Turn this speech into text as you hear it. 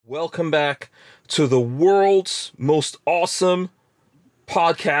Welcome back to the world's most awesome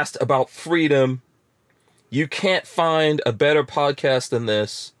podcast about freedom. You can't find a better podcast than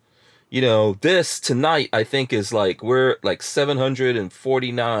this. You know, this tonight, I think, is we're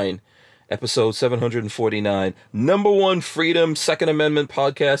 749, episode 749, number one freedom, Second Amendment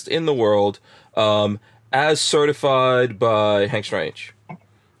podcast in the world, as certified by Hank Strange.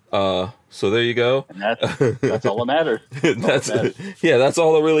 So there you go. And that's all that matters. That's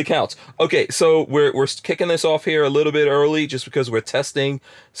all that really counts. Okay, so we're kicking this off here a little bit early just because we're testing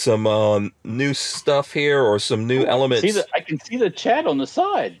some new stuff here or some new elements. I can see the chat on the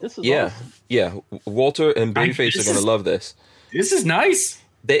side. This is awesome. Yeah. Walter and Babyface are gonna love this. This is nice.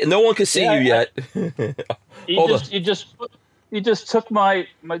 No one can see you yet. You just took my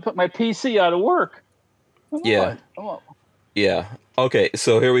PC out of work. Come on. Yeah. Okay,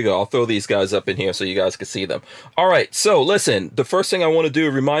 so here we go. I'll throw these guys up in here so you guys can see them. All right, so listen, the first thing I want to do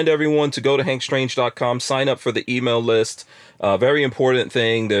is remind everyone to go to hankstrange.com, sign up for the email list. Very important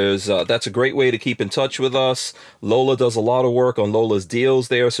thing. That's a great way to keep in touch with us. Lola does a lot of work on Lola's deals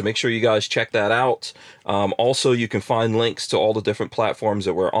there, so make sure you guys check that out. Also, you can find links to all the different platforms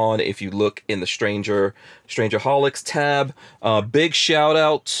that we're on if you look in the Strangerholics tab. Big shout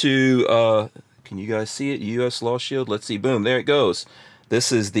out to... can you guys see it? U.S. Law Shield. Let's see. Boom. There it goes.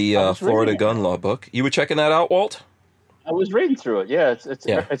 This is the Florida gun law book. You were checking that out, Walt? I was reading through it. Yeah,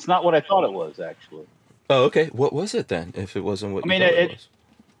 it's not what I thought it was, actually. Oh, okay. What was it then? If it wasn't what you thought it was?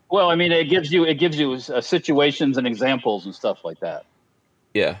 Well, I mean, it gives you situations and examples and stuff like that.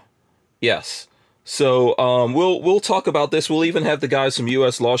 Yeah. Yes. So we'll talk about this. We'll even have the guys from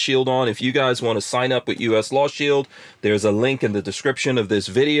U.S. Law Shield on. If you guys want to sign up with U.S. Law Shield, there's a link in the description of this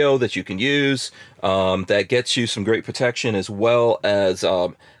video that you can use that gets you some great protection as well as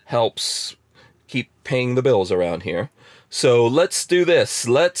helps keep paying the bills around here. So let's do this.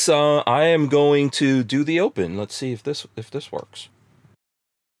 I am going to do the open. Let's see if this works.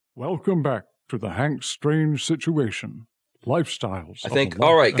 Welcome back to the Hank Strange Situation. Lifestyles. I think,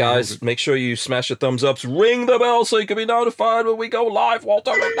 all right, guys, make sure you smash the thumbs ups, ring the bell so you can be notified when we go live.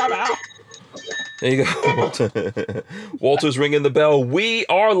 Walter, ring the bell. There you go. Walter's ringing the bell. We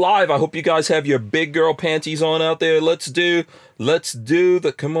are live. I hope you guys have your big girl panties on out there. Let's do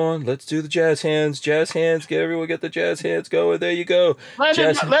the jazz hands. Jazz hands. Get the jazz hands going. There you go.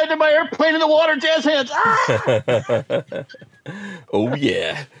 Landed my airplane in the water. Jazz hands. Ah! Oh,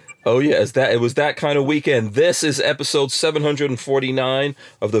 yeah. Oh, yeah, it was that kind of weekend. This is episode 749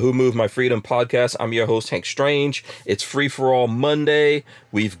 of the Who Moved My Freedom podcast. I'm your host, Hank Strange. It's Free For All Monday.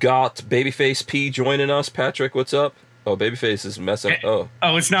 We've got Babyface P joining us. Patrick, what's up? Oh, Babyface is messing up.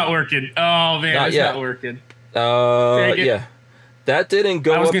 Oh, it's not working. Oh, man, it's not working. Yeah. That didn't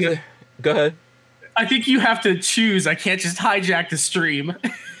go up there. Go ahead. I think you have to choose. I can't just hijack the stream.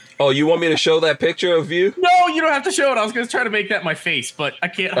 Oh, you want me to show that picture of you? No, you don't have to show it. I was going to try to make that my face, but I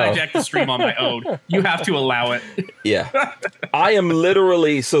can't hijack the stream on my own. You have to allow it. Yeah. I am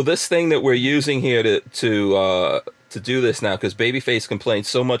literally... So this thing that we're using here to do this now, because Babyface complains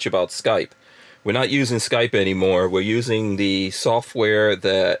so much about Skype. We're not using Skype anymore. We're using the software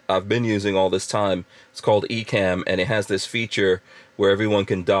that I've been using all this time. It's called Ecamm, and it has this feature where everyone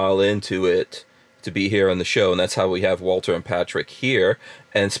can dial into it to be here on the show, and that's how we have Walter and Patrick here.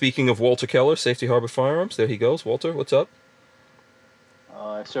 And speaking of Walter Keller, Safety Harbor Firearms, there he goes. Walter, what's up?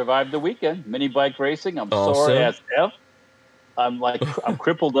 I survived the weekend. Mini bike racing. I'm awesome. Sore as F. I'm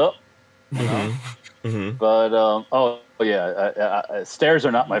crippled up. You know? Mm-hmm. But stairs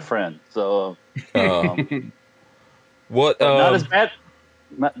are not my friend. So what? Not as bad.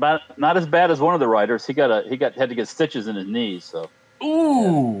 Not as bad as one of the riders. He had to get stitches in his knees. So.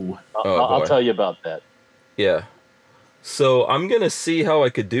 Ooh. I'll tell you about that. Yeah. So I'm going to see how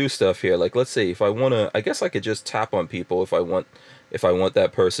I could do stuff here. Like, let's see if I want to, I guess I could just tap on people if I want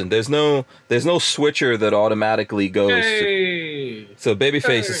that person. There's no switcher that automatically goes. Hey. So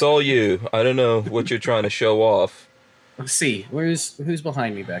Babyface, it's all you. I don't know what you're trying to show off. Let's see. Who's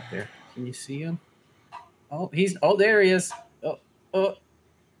behind me back there? Can you see him? There he is. Oh.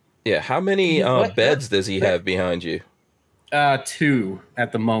 Yeah. How many beds does he have behind you? 2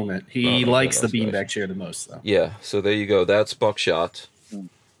 at the moment. He likes the beanbag chair the most, though. Yeah, so there you go. That's Buckshot,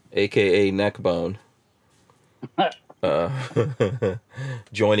 a.k.a. Neckbone.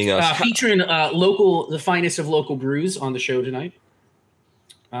 Joining us. Featuring the finest of local brews on the show tonight.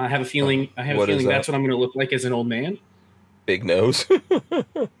 I have a feeling that's what I'm going to look like as an old man. Big nose.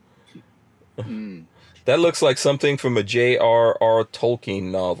 That looks like something from a J.R.R.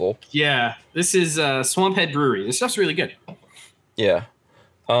 Tolkien novel. Yeah, this is Swamphead Brewery. This stuff's really good. Yeah.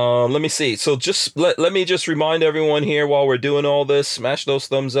 Let me see. So just let me just remind everyone here while we're doing all this, smash those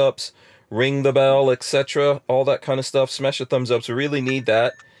thumbs ups, ring the bell, etc., all that kind of stuff. Smash the thumbs ups. We really need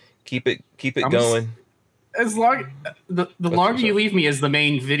that. Keep it going. As long the longer you leave me as the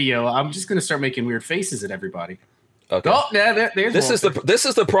main video, I'm just gonna start making weird faces at everybody. Okay. Oh, yeah, there's this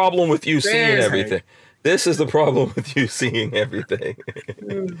is the problem with you seeing There's everything. Hank. This is the problem with you seeing everything.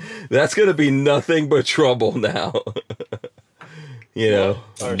 That's gonna be nothing but trouble now.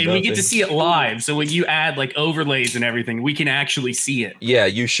 And we get to see it live. So when you add like overlays and everything, we can actually see it. Yeah,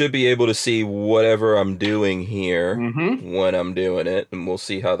 you should be able to see whatever I'm doing here when I'm doing it, and we'll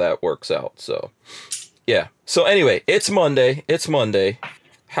see how that works out. So, yeah. So anyway, it's Monday.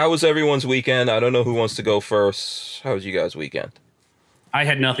 How was everyone's weekend? I don't know who wants to go first. How was you guys' weekend? I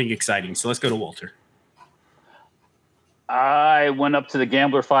had nothing exciting, so let's go to Walter. I went up to the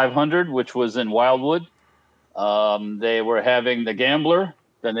Gambler 500, which was in Wildwood. They were having the Gambler,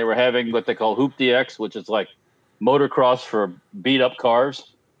 then they were having what they call Hoop DX, which is like motocross for beat up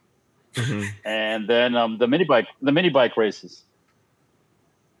cars, and then the mini bike races.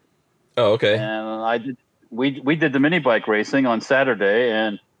 Oh, okay. And we did the mini bike racing on Saturday,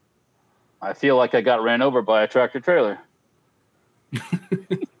 and I feel like I got ran over by a tractor trailer.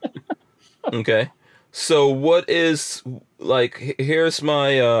 Okay. So what is like? Here's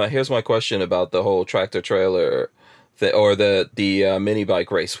my question about the whole tractor trailer, or the mini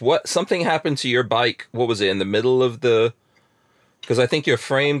bike race. Something happened to your bike? What was it in the middle of the? Because I think your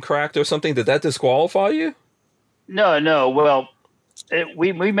frame cracked or something. Did that disqualify you? No. Well,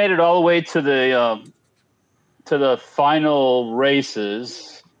 we made it all the way to the final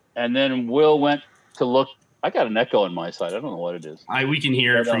races, and then Will went to look. I got an echo on my side. I don't know what it is. We can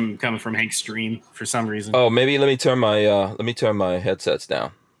hear it coming from Hank's stream for some reason. Oh, maybe let me turn my headsets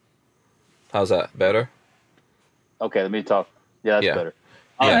down. How's that? Better? Okay, let me talk. Yeah, that's better.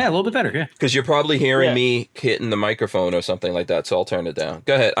 Yeah, a little bit better. Yeah, because you're probably hearing me hitting the microphone or something like that. So I'll turn it down.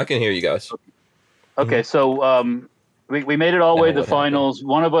 Go ahead. I can hear you guys. Okay, so we made it all the way to the finals. Happened?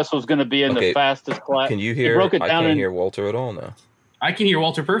 One of us was going to be in the fastest class. Can you hear? I can't hear Walter at all now. I can hear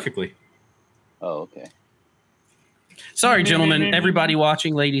Walter perfectly. Oh, okay. Sorry, gentlemen, everybody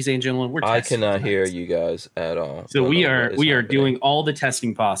watching, ladies and gentlemen, we're I cannot hear you guys at all. So we are doing all the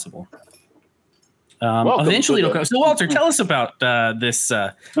testing possible. Welcome eventually it'll come. So Walter, tell us about this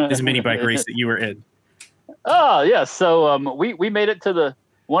mini bike race that you were in. Oh yeah, so we made it to the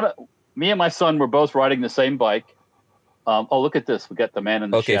one. Me and my son were both riding the same bike. Oh, look at this! We got the man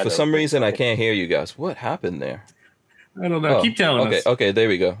in the shadow. Okay, for some reason I can't hear you guys. What happened there? I don't know. Keep telling us. Okay, there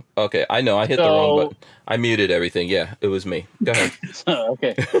we go. Okay, I know I hit the wrong button. I muted everything. Yeah, it was me. Go ahead.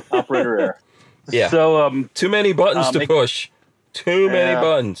 Okay, operator error. Yeah. So too many buttons to push. Too many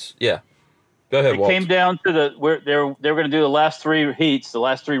buttons. Yeah. Go ahead, Walt. It came down to where they were going to do the last three heats, the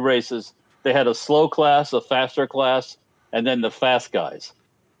last three races. They had a slow class, a faster class, and then the fast guys.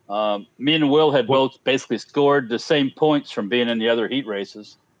 Me and Will had both basically scored the same points from being in the other heat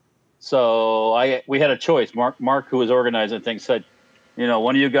races. So we had a choice. Mark, who was organizing things, said,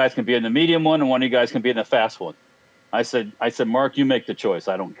 one of you guys can be in the medium one and one of you guys can be in the fast one. I said, Mark, you make the choice.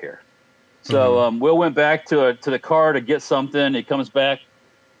 I don't care. So Will went back to the car to get something. He comes back.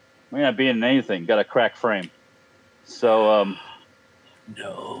 We're not being in anything. Got a cracked frame. So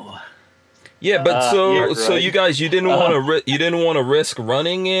no. Yeah, but so you guys, you didn't want to risk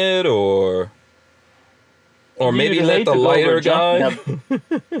running it, or maybe let the lighter guy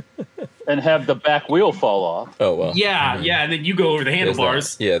and have the back wheel fall off. Oh well. Yeah, and then you go over the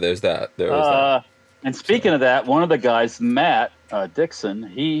handlebars. There's that. There was that. And speaking of that, one of the guys, Matt Dixon,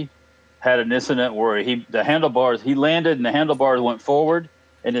 he had an incident where he landed and the handlebars went forward,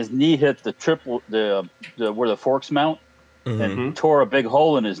 and his knee hit the where the forks mount, and tore a big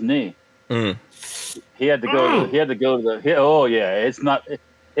hole in his knee. He had to go. He had to go to the. Oh yeah,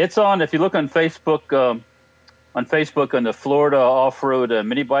 it's on. If you look on Facebook, on the Florida off-road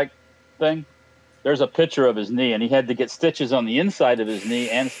mini bike thing, there's a picture of his knee, and he had to get stitches on the inside of his knee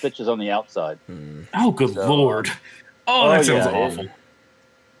and stitches on the outside. Oh, good Lord! That sounds awful.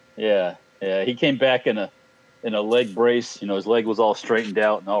 Yeah. He came back in a leg brace. His leg was all straightened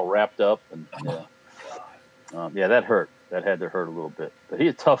out and all wrapped up, and that hurt. That had to hurt a little bit. But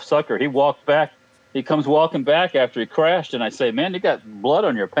he's a tough sucker. He walked back. He comes walking back after he crashed, and I say, "Man, you got blood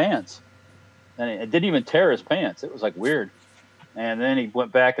on your pants." And it didn't even tear his pants. It was like weird. And then he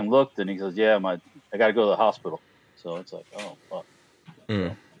went back and looked, and he goes, "Yeah, I got to go to the hospital." So it's like, oh, fuck.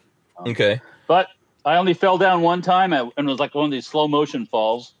 Okay. But I only fell down one time, and it was like one of these slow motion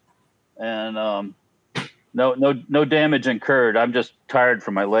falls, and no damage incurred. I'm just tired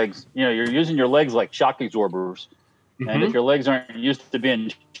from my legs. You're using your legs like shock absorbers. And if your legs aren't used to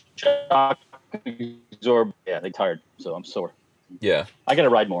being shock absorbed, they're tired. So I'm sore. Yeah. I got to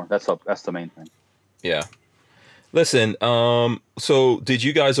ride more. That's the main thing. Yeah. Listen, so did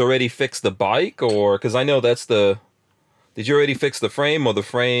you guys already fix the bike, or because I know that's the? Did you already fix the frame, or the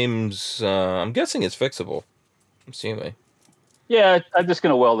frame's? I'm guessing it's fixable. I'm assuming. Yeah, I'm just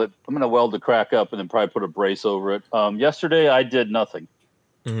gonna weld it. I'm gonna weld the crack up and then probably put a brace over it. Yesterday I did nothing.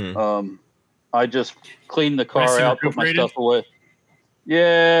 Mm-hmm. I just cleaned the car out, put my stuff away.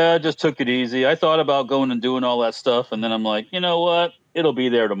 Yeah, I just took it easy. I thought about going and doing all that stuff, and then I'm like, you know what? It'll be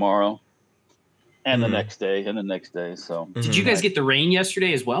there tomorrow, and the next day, and the next day. So, did you guys get the rain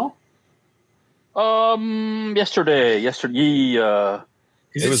yesterday as well? Yesterday. It started raining.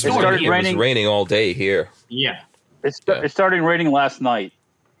 It was raining all day here. Yeah. It started raining last night,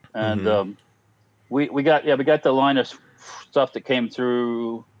 and we got the line of stuff that came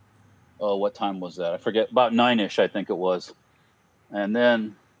through. Oh, what time was that? I forget. About 9-ish, I think it was. And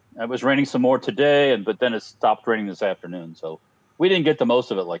then it was raining some more today, but then it stopped raining this afternoon. So we didn't get the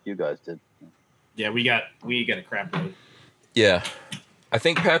most of it like you guys did. Yeah, we got a crap load. Yeah. I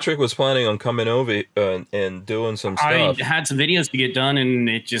think Patrick was planning on coming over and doing some stuff. I had some videos to get done, and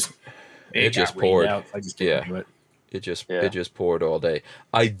it just poured. Out. I just didn't do it. It just poured all day.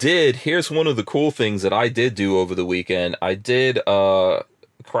 Here's one of the cool things that I did do over the weekend. I did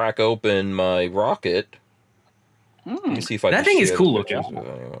crack open my rocket. Let me see if I that thing is cool looking.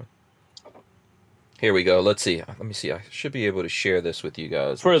 Here we go. Let's see. Let me see. I should be able to share this with you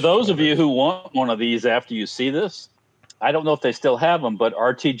guys. For those of you who want one of these after you see this, I don't know if they still have them, but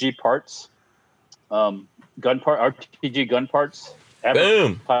RTG parts, RTG gun parts.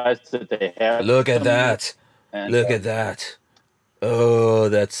 Boom! That they have. Look at that. And, Look at that. Oh,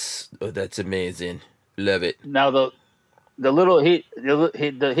 that's amazing. Love it. Now the little he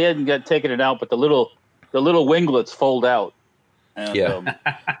hadn't got taken it out, but the little winglets fold out. And,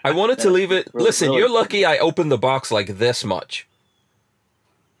 I wanted to leave it. Listen, you're lucky I opened the box like this much.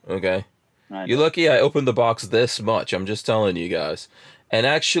 Okay. You're lucky I opened the box this much. I'm just telling you guys. And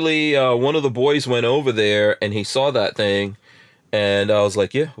actually, one of the boys went over there and he saw that thing. And I was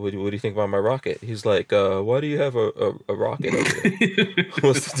like, yeah, what do you think about my rocket? He's like, why do you have a rocket over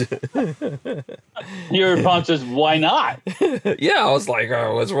there? Your response is, why not? Yeah, I was like,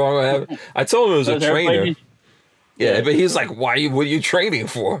 oh, what's wrong with that? I told him it was a trainer. Yeah, but he's like, what are you training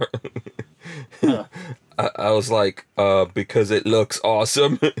for? I was like, because it looks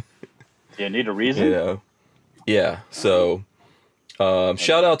awesome. You need a reason? Yeah, so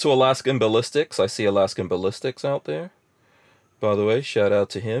shout out to Alaskan Ballistics. I see Alaskan Ballistics out there. By the way, shout out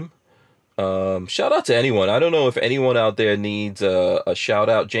to him. Shout out to anyone. I don't know if anyone out there needs a shout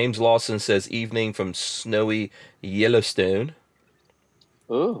out. James Lawson says evening from snowy Yellowstone.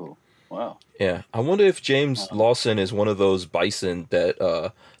 Ooh, wow. Yeah, I wonder if James Lawson is one of those bison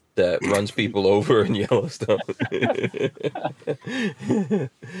that runs people over in Yellowstone.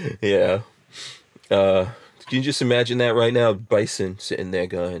 Yeah. Can you just imagine that right now? Bison sitting there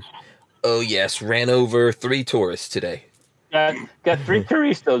going, oh yes, ran over 3 tourists today. Got 3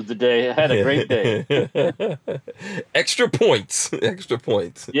 turistos today. I had a great day. Extra points.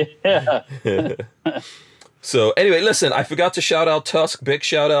 Yeah. So anyway, listen, I forgot to shout out Tusk. Big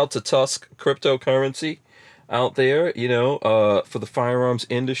shout out to Tusk Cryptocurrency out there, for the firearms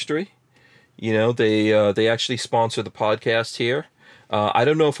industry. They actually sponsor the podcast here. I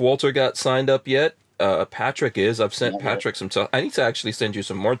don't know if Walter got signed up yet. Patrick is. I've sent Patrick some Tusk. I need to actually send you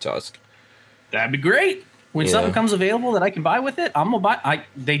some more Tusk. That'd be great. When something comes available that I can buy with it, I'm gonna buy.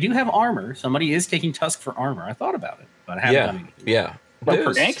 They do have armor. Somebody is taking Tusk for armor. I thought about it, but I haven't done anything. Yeah. But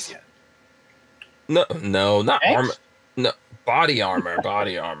for tanks yet? No, not tanks? armor. No, body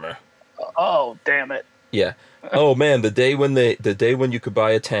armor. Oh, damn it! Yeah. Oh man, the day when you could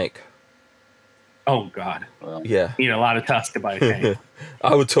buy a tank. Oh God. Well, yeah. You need a lot of Tusk to buy a tank.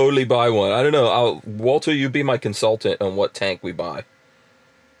 I would totally buy one. I don't know. Walter, you be my consultant on what tank we buy.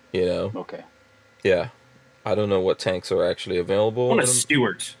 Okay. Yeah. I don't know what tanks are actually available. I want a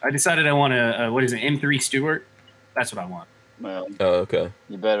Stuart. I decided I want a what is it, M3 Stuart? That's what I want. Well, okay.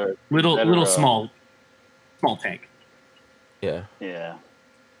 You better small tank. Yeah. Yeah.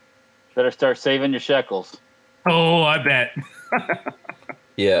 Better start saving your shekels. Oh, I bet.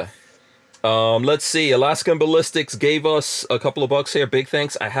 Yeah. Let's see. Alaskan Ballistics gave us a couple of bucks here. Big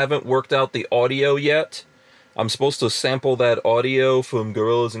thanks. I haven't worked out the audio yet. I'm supposed to sample that audio from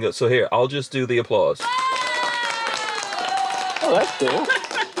Gorillas and so here, I'll just do the applause. Oh, that's cool.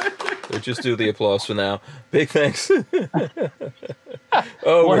 We'll just do the applause for now. Big thanks.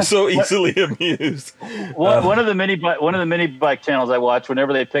 Oh, we're so easily amused. One of the mini bike channels I watch,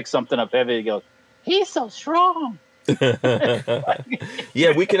 whenever they pick something up heavy, he goes, "He's so strong."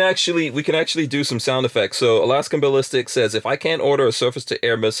 Yeah, we can actually do some sound effects. So Alaskan Ballistic says, if I can't order a surface to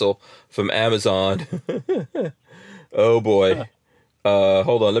air missile from Amazon, oh boy.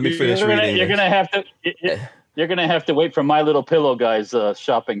 Hold on, let me finish reading. You're gonna have to wait for My Little Pillow guy's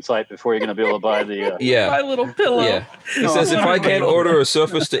shopping site before you're gonna be able to buy the. Yeah, My Little Pillow. yeah. He says, if I can't order a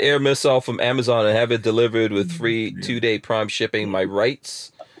surface to air missile from Amazon and have it delivered with free 2-day Prime shipping, my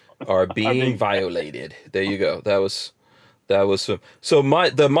rights are being violated. There you go. That was so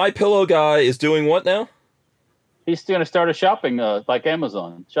my Pillow guy is doing what now? He's going to start a shopping like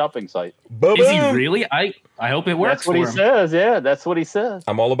Amazon shopping site. Is he really? I hope it works. That's what he says. Yeah, that's what he says.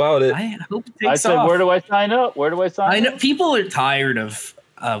 I'm all about it. I hope it takes I said, off. where do I sign up? Where do I sign up? I know people are tired of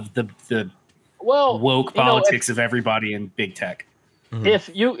the woke politics of everybody in big tech. If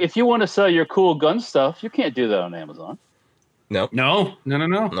you want to sell your cool gun stuff, you can't do that on Amazon. No.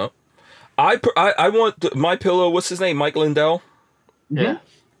 I want my Pillow. What's his name? Mike Lindell. Yeah.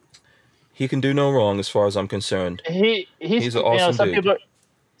 He can do no wrong as far as I'm concerned. He's an awesome dude.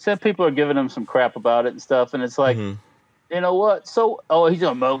 Some people are giving him some crap about it and stuff, and it's like, you know what? So, he's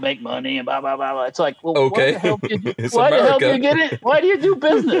gonna make money and blah blah blah blah. It's like, well, okay. Why the hell do you get it? Why do you do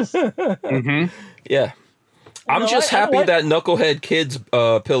business? Yeah, I'm just happy that Knucklehead Kids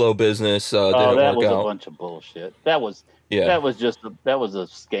pillow business didn't work out. That was a bunch of bullshit. That was a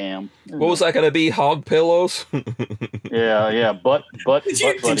scam. What was that going to be? Hog pillows? yeah, butt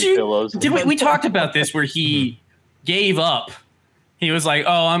pillows. We talked about this where he gave up. He was like,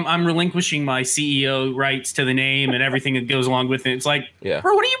 "Oh, I'm relinquishing my CEO rights to the name and everything that goes along with it." It's like, bro,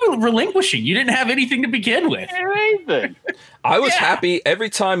 what are you relinquishing? You didn't have anything to begin with. Anything. I was happy every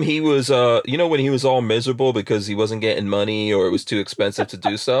time he was, when he was all miserable because he wasn't getting money or it was too expensive to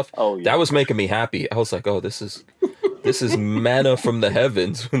do stuff. That was making me happy. I was like, oh, this is manna from the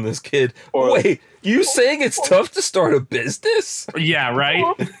heavens when this kid. Wait, you saying it's tough to start a business? Yeah, right.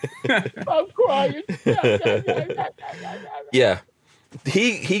 I'm crying. Yeah.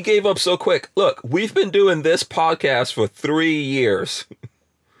 He gave up so quick. Look, we've been doing this podcast for 3 years.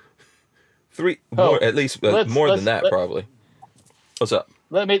 More than that, probably. What's up?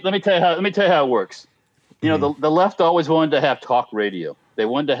 Let me tell you how it works. You know, the left always wanted to have talk radio. They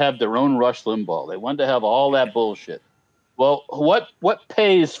wanted to have their own Rush Limbaugh. They wanted to have all that bullshit. Well, what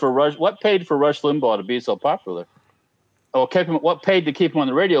paid for Rush Limbaugh to be so popular? What paid to keep him on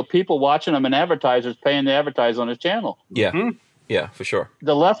the radio? People watching him and advertisers paying to advertise on his channel. Yeah. Mm-hmm. Yeah, for sure.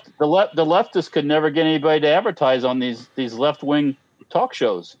 The leftists could never get anybody to advertise on these left-wing talk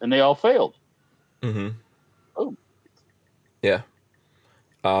shows, and they all failed. Mm-hmm. Oh. Yeah.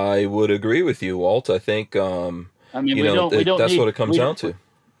 I would agree with you, Walt. I think that's what it comes down to.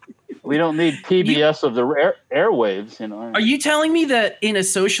 We don't need PBS of the airwaves, you know. Are you telling me that in a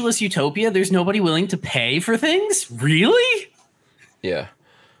socialist utopia there's nobody willing to pay for things? Really? Yeah.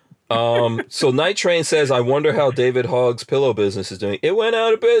 So Night Train says, I wonder how David Hogg's pillow business is doing. It went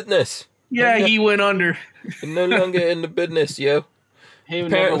out of business. Yeah, he went under. No longer in the business, yo. He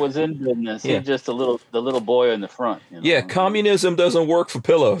never was in business. He's just the little boy in the front. You know? Yeah, communism doesn't work for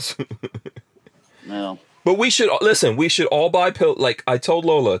pillows. No. But we should all buy pillows. Like I told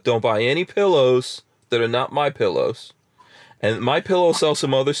Lola, don't buy any pillows that are not My Pillows. And My Pillow sells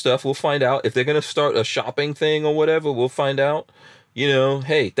some other stuff. We'll find out. If they're going to start a shopping thing or whatever, we'll find out. You know,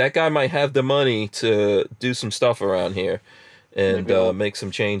 hey, that guy might have the money to do some stuff around here and make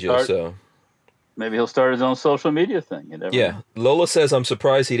some changes. Maybe he'll start his own social media thing. You never know. Lola says, I'm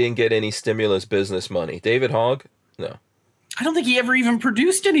surprised he didn't get any stimulus business money. David Hogg? No. I don't think he ever even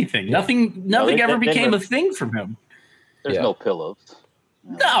produced anything. Yeah. Nothing ever became a thing from him. There's no pillows.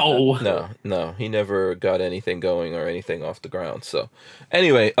 No. He never got anything going or anything off the ground. So,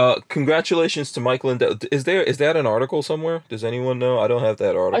 anyway, congratulations to Mike Lindell. Is that an article somewhere? Does anyone know? I don't have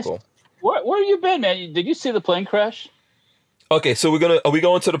that article. Where have you been, man? Did you see the plane crash? Okay, so are we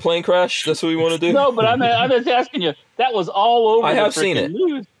going to the plane crash? That's what we want to do? No, but I'm just asking you. That was all over. I have seen it.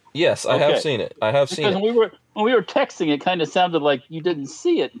 News. Yes, I have seen it. Because when we were texting, it kind of sounded like you didn't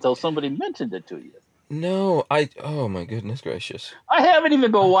see it until somebody mentioned it to you. No, oh my goodness gracious. I haven't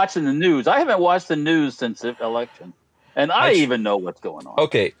even been watching the news. I haven't watched the news since the election. And I even know what's going on.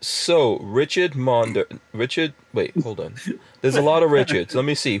 Okay, so wait, hold on. There's a lot of Richards. Let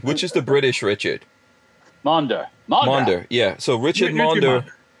me see. Which is the British Richard? Maunder. Yeah. So Richard Maunder.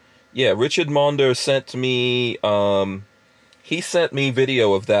 Yeah, Richard Maunder sent me he sent me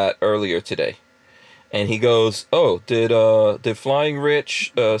video of that earlier today. And he goes, "Oh, did Flying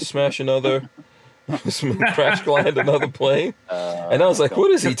Rich smash another crash land another plane?" And I was like,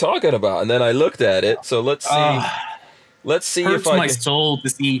 "What is he talking about?" And then I looked at it. So let's see. Let's see hurts if I my soul to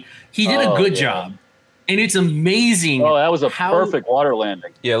see. He did a good job. And it's amazing. Oh, that was a perfect water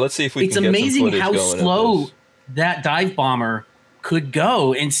landing. Yeah, let's see if we can get some amazing footage how going slow that dive bomber could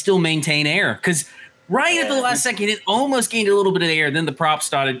go and still maintain air. Because right at the last second, it almost gained a little bit of air. Then the prop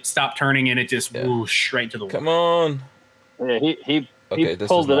stopped turning, and it just whoosh right to the water. Come on. Yeah, he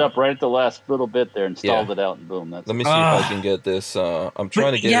pulled it up right at the last little bit there and stalled it out, and boom. Let me see if I can get this. I'm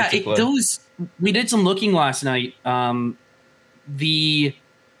trying to get it to play. We did some looking last night. The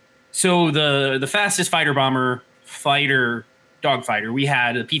fastest fighter bomber dogfighter we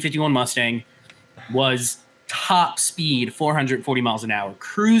had, a P-51 Mustang, was top speed 440 miles an hour,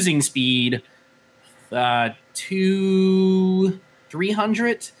 cruising speed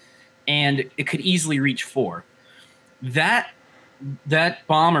 300, and it could easily reach 4. That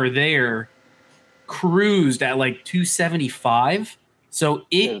bomber there cruised at like 275. So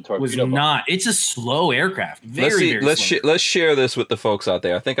it was not. It's a slow aircraft. Let's share this with the folks out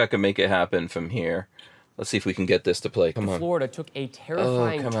there. I think I can make it happen from here. Let's see if we can get this to play. Come on. Florida took a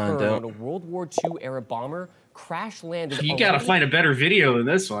terrifying turn when a World War II era bomber crash landed. You gotta find a better video than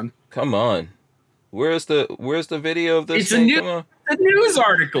this one. Come on. Where's the video of this? It's a news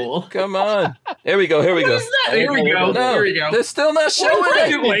article. Come on. Here we go. What is that? Here we go. No, here we go. They're still not showing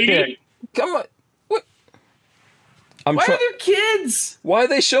it. Lady. Come on. Why are there kids? Why are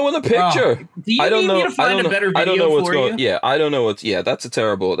they showing the picture? Do you need me to find a better video? I don't know what's going. Yeah, I don't know what's. Yeah, that's a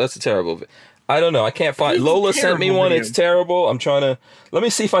terrible. I don't know. I can't find. Lola sent me one. Video. It's terrible. I'm trying to. Let me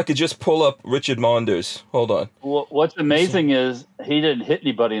see if I could just pull up Richard Monders. Hold on. Well, what's amazing is he didn't hit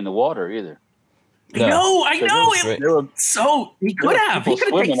anybody in the water either. No. I know. So he could have. He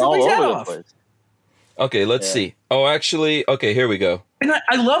could have taken somebody's head off. Okay, let's see. Oh, actually, okay, here we go. And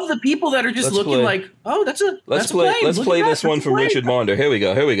I love the people that are just looking like, oh, that's a plane. Let's play this one from Richard Monder. Here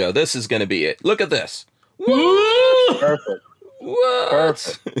we go. This is going to be it. Look at this. Perfect. What?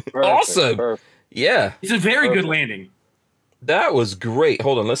 Perfect. Awesome. Perfect. Yeah. It's a very good landing. That was great.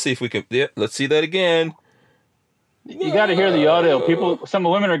 Hold on. Let's see if we can. Yeah, let's see that again. You got to hear the audio. Some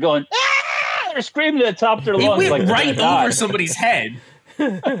women are going, ah! They're screaming at the top of their lungs. It went right over somebody's head.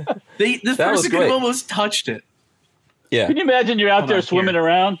 This person could have almost touched it. Yeah. Can you imagine you're out there swimming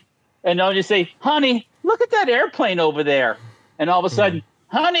around and all you say, honey, look at that airplane over there. And all of a sudden,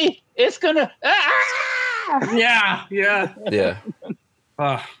 honey, it's going to. Yeah. Yeah.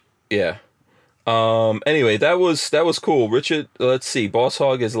 Yeah. Anyway, that was cool. Richard, let's see. Boss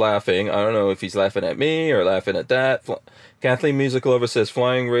Hog is laughing. I don't know if he's laughing at me or laughing at that. Kathleen Music Lover says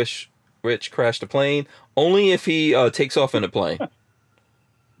Flying Rich crashed a plane. Only if he takes off in a plane.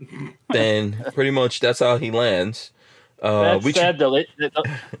 Then pretty much that's how he lands. That's sad though.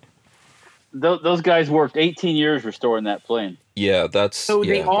 Those guys worked 18 years restoring that plane. Yeah, that's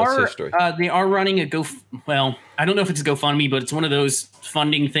history. They are running a well, I don't know if it's a GoFundMe, but it's one of those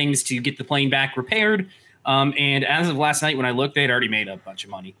funding things to get the plane back repaired. And as of last night when I looked, they had already made a bunch of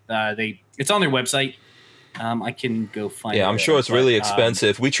money. It's on their website. I can go find it. Yeah, I'm sure it's really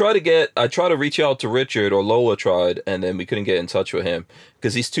expensive. I try to reach out to Richard, or Lola tried, and then we couldn't get in touch with him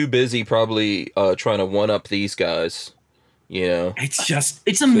because he's too busy probably trying to one up these guys. You know,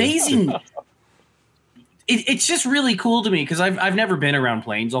 it's amazing. It's just really cool to me because I've never been around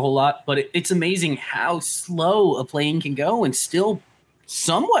planes a whole lot, but it's amazing how slow a plane can go and still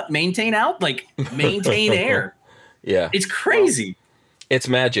somewhat maintain air. Yeah, it's crazy. It's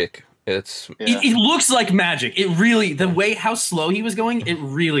magic. It looks like magic. It really, the way how slow he was going, it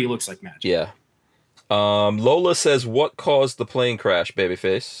really looks like magic. Yeah. Lola says, "What caused the plane crash,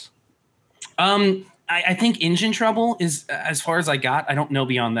 Babyface?" I think engine trouble is as far as I got. I don't know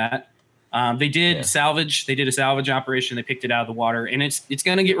beyond that. They did salvage. They did a salvage operation. They picked it out of the water, and it's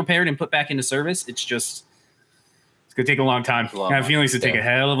going to get repaired and put back into service. It's going to take a long time. I have feelings to take a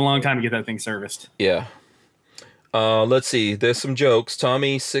hell of a long time to get that thing serviced. Yeah. Let's see. There's some jokes.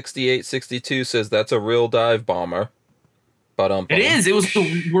 Tommy6862 says that's a real dive bomber. It is. It was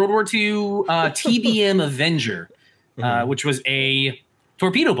the World War II TBM Avenger, which was a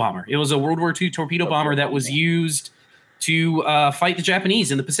torpedo bomber. It was a World War II torpedo bomber that was used to fight the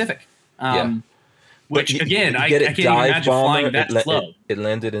Japanese in the Pacific. Which, again, I can't even imagine flying that slow. It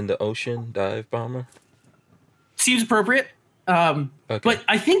landed in the ocean, dive bomber? Seems appropriate. Okay. But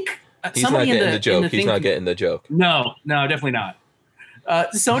I think he's not getting the joke. He's not getting the joke. No, definitely not.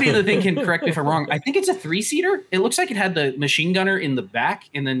 Somebody in the thing can correct me if I'm wrong. I think it's a 3-seater. It looks like it had the machine gunner in the back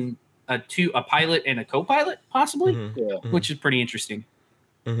and then a pilot and a co-pilot, possibly, which is pretty interesting.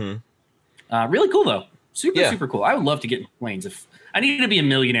 Mm-hmm. Really cool, though. Super cool. I would love to get in planes. If I needed to be a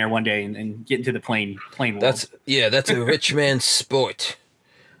millionaire one day and get into the plane world. That's a rich man's sport.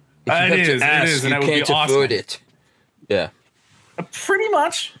 It is, and that would be awesome. Afford it. Yeah. Pretty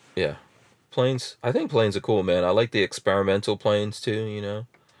much. Yeah. planes. I think planes are cool, man. I like the experimental planes too. You know,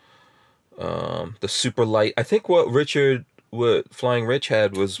 the super light. I think what Flying Rich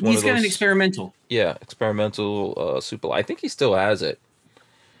had was one of those. He's got an experimental. Yeah, experimental super light. I think he still has it.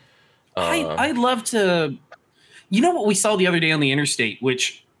 I'd love to. You know what we saw the other day on the interstate,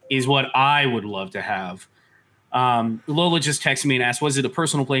 which is what I would love to have. Lola just texted me and asked, was it a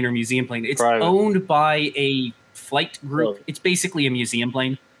personal plane or a museum plane? It's private. Owned by a flight group. It's basically a museum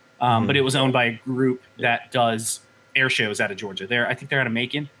plane, but it was owned by a group that does air shows out of Georgia. I think they're out of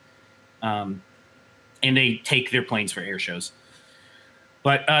Macon, and they take their planes for air shows.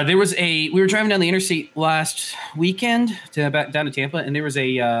 But we were driving down the interstate last weekend down to Tampa, and there was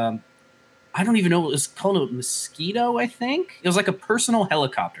I don't even know what it was called, a Mosquito, I think. It was like a personal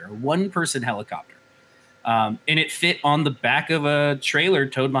helicopter, a one-person helicopter. And it fit on the back of a trailer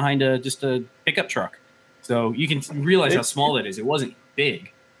towed behind just a pickup truck. So you can realize how small that is. It wasn't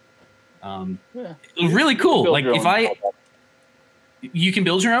big. It was really cool. Like you can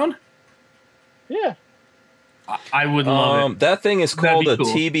build your own? Yeah. I would love it. That thing is called a cool.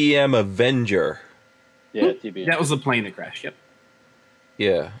 TBM Avenger. Yeah, TBM. That was the plane that crashed, yep.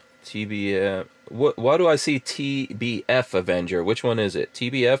 Yeah, TBM. Why do I see TBF Avenger? Which one is it?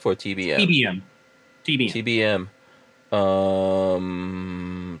 TBF or TBM? TBM.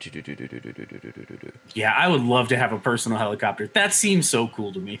 Yeah, I would love to have a personal helicopter. That seems so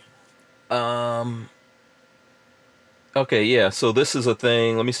cool to me. Okay, yeah, so this is a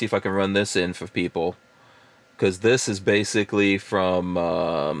thing. Let me see if I can run this in for people. Because this is basically from,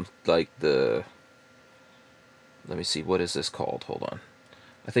 let me see, what is this called? Hold on.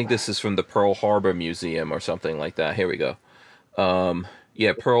 I think this is from the Pearl Harbor Museum or something like that. Here we go.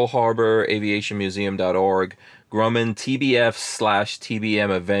 Yeah, Pearl Harbor Aviation Museum.org. Grumman TBF/TBM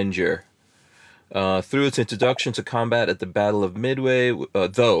Avenger. Through its introduction to combat at the Battle of Midway,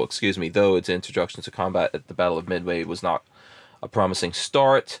 though its introduction to combat at the Battle of Midway was not a promising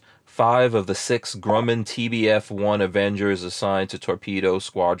start, 5 of the 6 Grumman TBF-1 Avengers assigned to Torpedo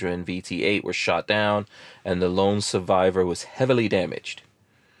Squadron VT-8 were shot down, and the lone survivor was heavily damaged.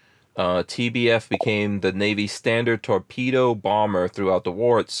 TBF became the Navy's standard torpedo bomber throughout the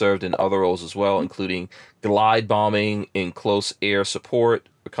war. It served in other roles as well, including glide bombing in close air support,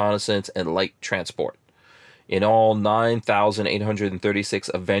 reconnaissance, and light transport. In all, 9,836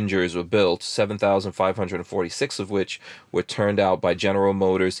 Avengers were built, 7,546 of which were turned out by General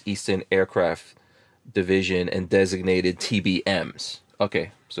Motors Eastern Aircraft Division and designated TBMs.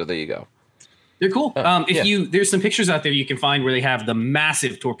 Okay, so there you go. They're cool. There's some pictures out there you can find where they have the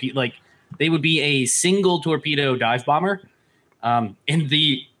massive torpedo, like they would be a single torpedo dive bomber, and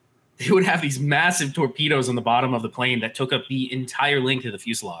they would have these massive torpedoes on the bottom of the plane that took up the entire length of the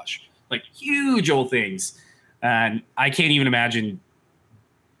fuselage, like huge old things. And I can't even imagine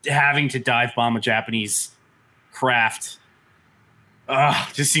having to dive bomb a Japanese craft.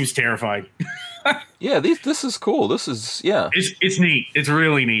 Just seems terrifying. Yeah, this is cool. This is It's neat. It's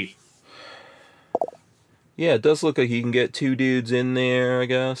really neat. Yeah, it does look like you can get 2 dudes in there, I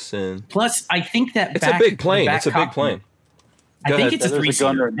guess. And plus, I think that it's a big plane. It's a big plane. I think it's a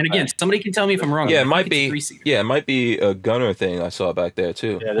 3-seater. And again, somebody can tell me if I'm wrong. Yeah, it might be. Yeah, it might be a gunner thing I saw back there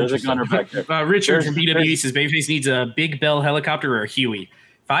too. Yeah, there's a gunner back there. Richard from BWE says Babyface needs a Big Bell helicopter or a Huey.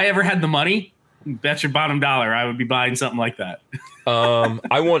 If I ever had the money, bet your bottom dollar I would be buying something like that.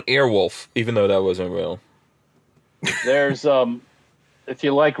 I want Airwolf, even though that wasn't real. There's if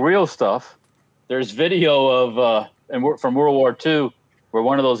you like real stuff, there's video of from World War II where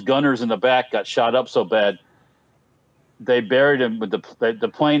one of those gunners in the back got shot up so bad. They buried him with the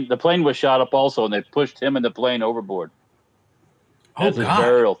plane. The plane was shot up also, and they pushed him and the plane overboard. That's a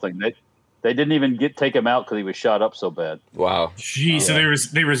burial thing. They didn't even take him out because he was shot up so bad. Wow. Geez, so there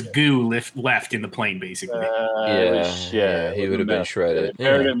was goo left in the plane, basically. He would have been shredded.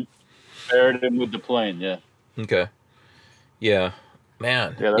 Buried him with the plane. Yeah. Okay. Yeah,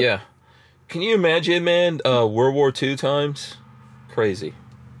 man. Yeah. Can you imagine, man? World War II times, crazy.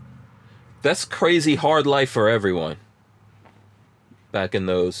 That's crazy hard life for everyone. Back in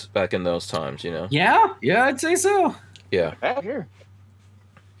those times, you know. Yeah, I'd say so. Yeah. Back here.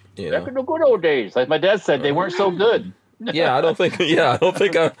 Back in the good old days, like my dad said, they weren't so good. Yeah, I don't think I'd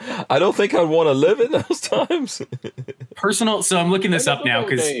want to live in those times. Personal. So I'm looking this up now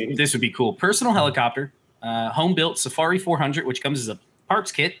because this would be cool. Personal helicopter, home built Safari 400, which comes as a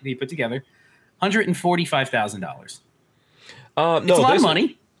parts kit that you put together, $145,000. It's a lot of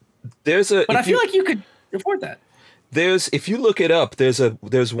money. But I feel like you could afford that. If you look it up,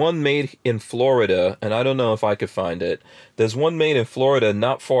 there's one made in Florida, and I don't know if I could find it. There's one made in Florida,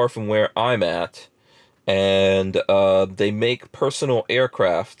 not far from where I'm at, and they make personal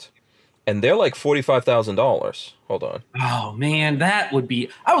aircraft, and they're like $45,000. Hold on. Oh man, that would be.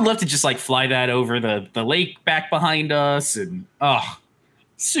 I would love to just like fly that over the lake back behind us, and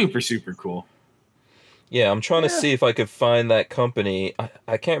super cool. Yeah, I'm trying to see if I could find that company.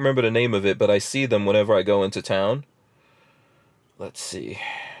 I can't remember the name of it, but I see them whenever I go into town. Let's see.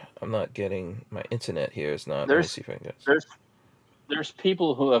 I'm not getting my internet here. Is not. Let me see if I can get. There's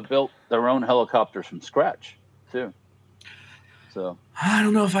people who have built their own helicopters from scratch too. So I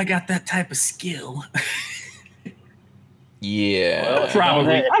don't know if I got that type of skill. Yeah, well,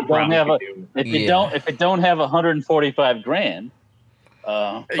 probably. If it don't have 145 grand.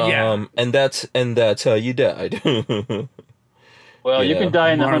 And that's how you died. Well, you can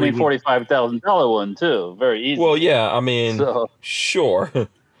die in the $145,000 one too, very easy. Well, yeah, I mean, sure,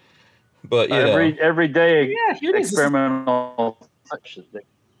 but every day, experimental.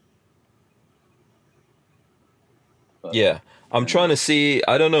 Yeah, I'm trying to see.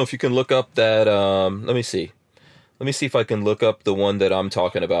 I don't know if you can look up that. Let me see if I can look up the one that I'm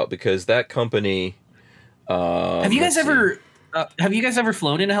talking about, because that company. Have you guys ever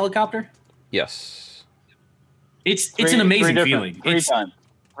flown in a helicopter? Yes. It's an amazing feeling.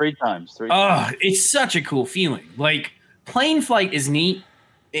 Three times. It's such a cool feeling. Like, plane flight is neat.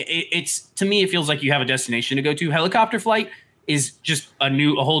 It's to me, it feels like you have a destination to go to. Helicopter flight is just a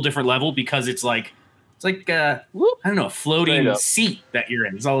whole different level, because it's like I don't know, a floating seat that you're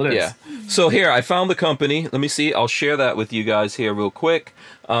in. Is all it is. Yeah. So here, I found the company. Let me see. I'll share that with you guys here real quick.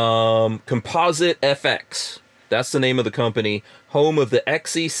 Composite FX. That's the name of the company. Home of the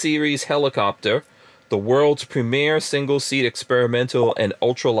XE series helicopter, the world's premier single-seat experimental and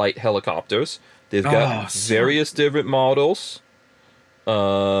ultralight helicopters. They've got various different models.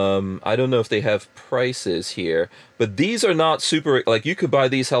 I don't know if they have prices here, but these are not super. Like, you could buy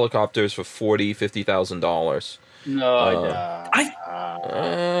these helicopters for $40,000-$50,000. No, I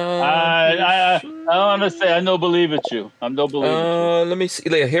want to say I don't believe it. I'm no believe it. Let me see.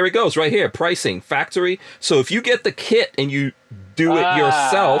 Here it goes. Right here. Pricing factory. So if you get the kit and you do it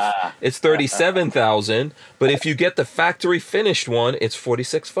yourself, it's $37,000. But if you get the factory finished one, it's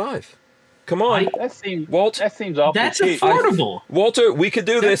 $46,500. Come on, that seems awful. That's affordable. Walter, we could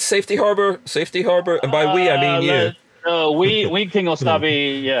do this. Safety Harbor, and by we I mean you. No, we King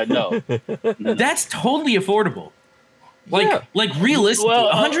Osabi. Yeah, no. That's totally affordable. Like realistically,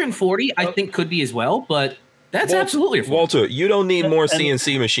 140 I think could be as well, but that's absolutely affordable. Walter, you don't need more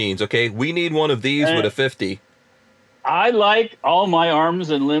CNC machines, okay? We need one of these with a 50. I like all my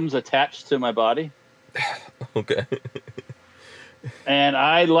arms and limbs attached to my body. Okay. And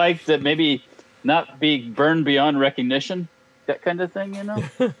I like that maybe not be burned beyond recognition, that kind of thing,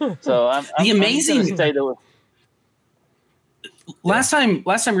 So I'm amazing. I'm say that. Last time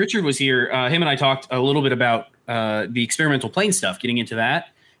Richard was here, him and I talked a little bit about the experimental plane stuff, getting into that.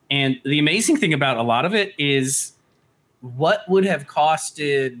 And the amazing thing about a lot of it is what would have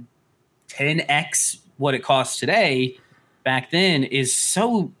costed 10x what it costs today back then is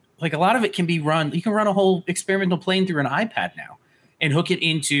so, like, a lot of it can be run. You can run a whole experimental plane through an iPad now and hook it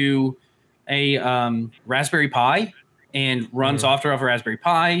into a Raspberry Pi and run software off a Raspberry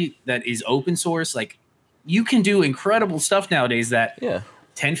Pi that is open source. Like, you can do incredible stuff nowadays that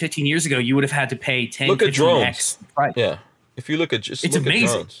 10, 15 years ago, you would have had to pay 10, look at drones. X price. Yeah. If you look at it's amazing.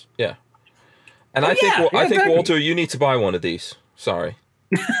 At drones. Yeah. And I think Walter, you need to buy one of these. Sorry.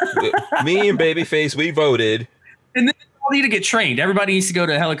 Me and Babyface, we voted. And then you need to get trained. Everybody needs to go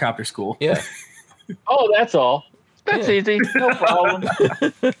to helicopter school. Yeah. Oh, that's all. That's easy. No problem.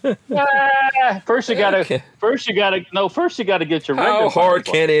 First you gotta get your. How hard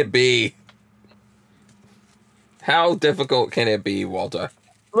can it be? How difficult can it be, Walter?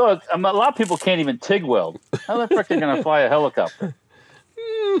 Look, a lot of people can't even TIG weld. How the frick are they going to fly a helicopter?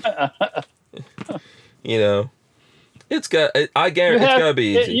 It's got. I guarantee it's gotta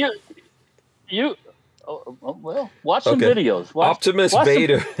be easy. Well, watch some videos. Optimus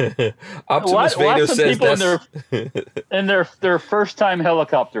Vader. Optimus Vader says that's in their first time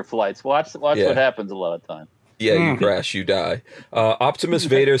helicopter flights. Watch what happens a lot of time. Yeah, you crash, you die. Optimus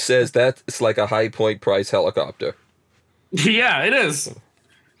Vader says that it's like a high point price helicopter. Yeah, it is.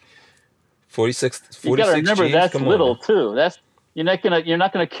 46. You got to remember Gs? That's little too. That's you're not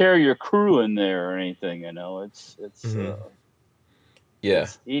gonna carry your crew in there or anything. It's yeah.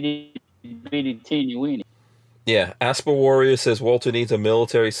 It's itty bitty teeny weeny. Yeah, Asper Warrior says Walter needs a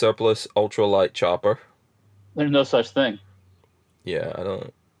military surplus ultralight chopper. There's no such thing. Yeah, I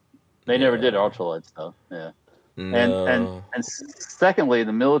don't. They never did ultralight stuff. Yeah. No. And secondly,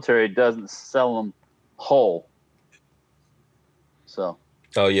 the military doesn't sell them whole. So.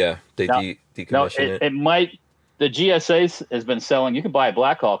 Oh yeah, they decommission it. It might the GSA has been selling. You can buy a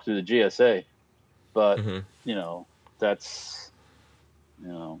Black Hawk through the GSA, but that's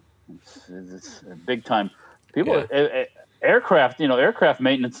it's a big time. People aircraft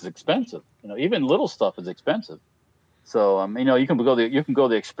maintenance is expensive. Even little stuff is expensive. So you can go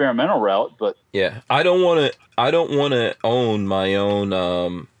the experimental route, but I don't want to own my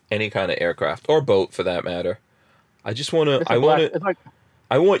own any kind of aircraft or boat for that matter. I just want to.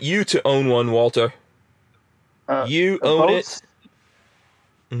 I want you to own one, Walter. You own boats,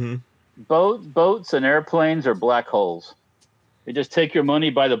 it. Boats and airplanes are black holes. You just take your money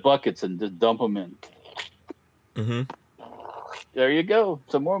by the buckets and just dump them in. There you go.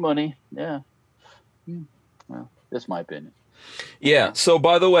 Some more money. Yeah. Well, that's my opinion. Yeah. So,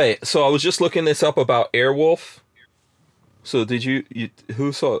 by the way, I was just looking this up about Airwolf. So, did you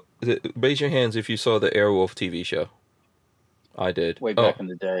who saw? Raise your hands if you saw the Airwolf TV show. I did. Way back in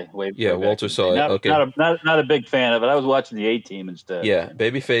the day. Walter saw it. Okay. Not a big fan of it. I was watching the A-Team instead. Yeah,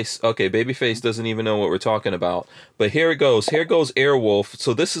 Babyface. Okay, Babyface doesn't even know what we're talking about. But here it goes. Here goes Airwolf.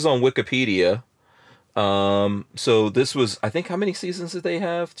 So this is on Wikipedia. So this was, I think, how many seasons did they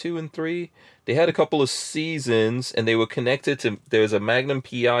have? 2 and 3. They had a couple of seasons, and they were connected to. There's a Magnum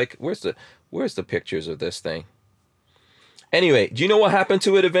PI. Where's the pictures of this thing? Anyway, do you know what happened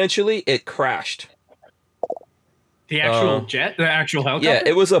to it eventually? It crashed. The actual jet? The actual helicopter? Yeah,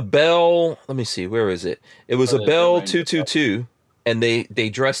 it was a Bell. Let me see. Where is it? It was a Bell 222, and they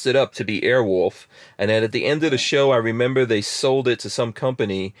dressed it up to be Airwolf. And then at the end of the show, I remember they sold it to some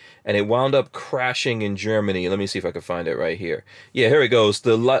company, and it wound up crashing in Germany. Let me see if I can find it right here. Yeah, here it goes.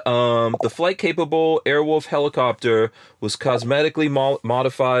 The flight-capable Airwolf helicopter was cosmetically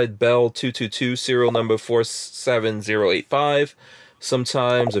modified Bell 222, serial number 47085.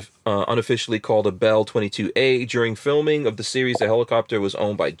 Sometimes unofficially called a Bell 22A. During filming of the series, the helicopter was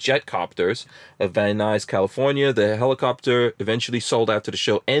owned by Jetcopters of Van Nuys, California. The helicopter eventually sold after the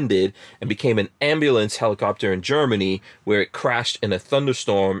show ended and became an ambulance helicopter in Germany, where it crashed in a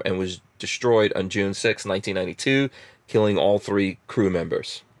thunderstorm and was destroyed on June 6, 1992, killing all 3 crew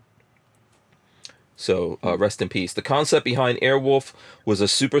members. So, rest in peace. The concept behind Airwolf was a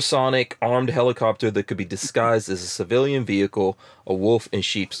supersonic armed helicopter that could be disguised as a civilian vehicle, a wolf in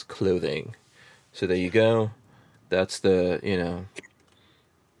sheep's clothing. So there you go. That's the,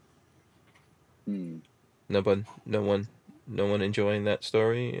 No one enjoying that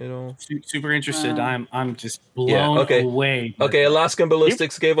story at all? Super interested. I'm just blown away. Okay, Alaskan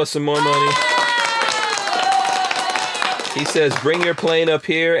Ballistics gave us some more money. He says, bring your plane up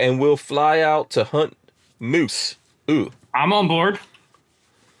here and we'll fly out to hunt moose. Ooh. I'm on board.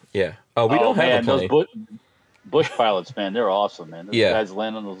 Yeah. Oh, we don't have a plane. Those bush pilots, man, they're awesome, man. Those guys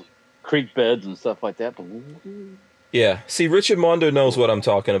land on those creek beds and stuff like that. Yeah. See, Richard Mondo knows what I'm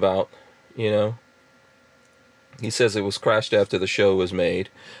talking about, He says it was crashed after the show was made.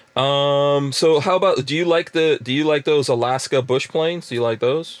 So how about, do you like those Alaska bush planes? Do you like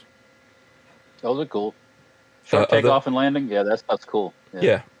those? Those are cool. Short takeoff and landing? Yeah, that's cool.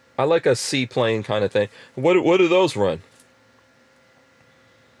 Yeah. I like a seaplane kind of thing. What do those run?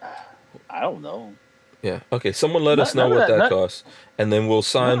 I don't know. Yeah. Okay. Someone let us know what that costs, and then we'll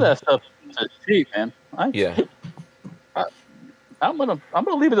sign. None of that stuff is cheap, man. I'm gonna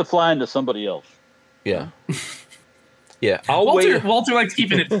leave it to flying to somebody else. Yeah. Walter likes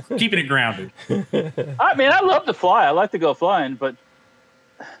keeping it grounded. I mean, I love to fly. I like to go flying, but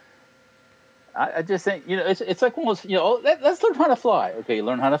I just think, it's like almost, let's learn how to fly. Okay, you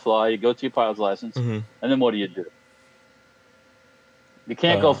learn how to fly, you go to your pilot's license, and then what do? You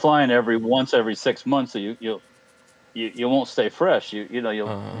can't go flying once every 6 months, so you won't stay fresh. You got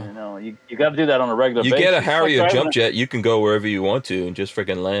to do that on a regular basis. You get a Harrier jump jet, you can go wherever you want to and just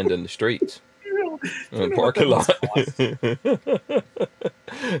freaking land in the streets. In the parking lot.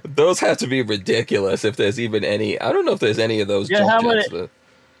 Those have to be ridiculous if there's even any. I don't know if there's any of those jump jets.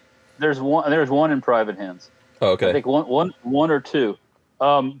 There's one in private hands. Oh, okay. I think one or two.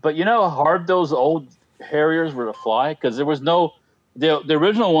 But you know how hard those old Harriers were to fly? Because there was no the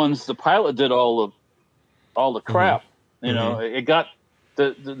original ones. The pilot did all the crap. It got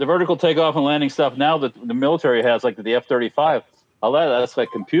the vertical takeoff and landing stuff. Now that the military has, like the F-35, all that's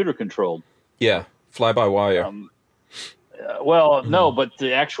like computer controlled. Yeah, fly by wire. No, but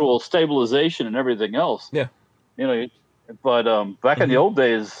the actual stabilization and everything else. Yeah. But back in the old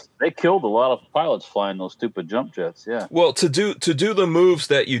days, they killed a lot of pilots flying those stupid jump jets. Yeah. Well, to do the moves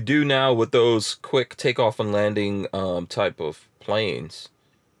that you do now with those quick takeoff and landing type of planes,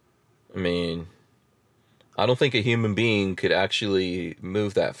 I mean, I don't think a human being could actually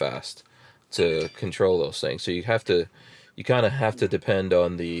move that fast to control those things. So you kind of have to depend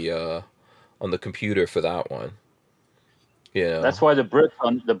on the computer for that one. Yeah. That's why the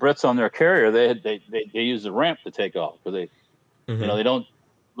Brits on their carrier they use the ramp to take off, because they they don't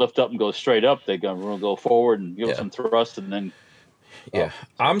lift up and go straight up. They're gonna go forward and give some thrust and then. Yeah,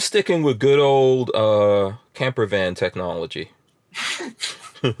 I'm sticking with good old camper van technology.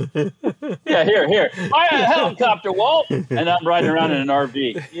 Yeah, here. Buy a helicopter, Walt, and I'm riding around in an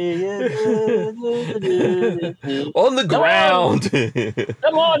RV. On the ground.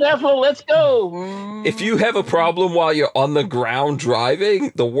 Come on, Ethel, let's go. If you have a problem while you're on the ground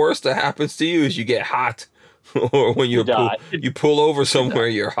driving, the worst that happens to you is you get hot, or when you pull over somewhere,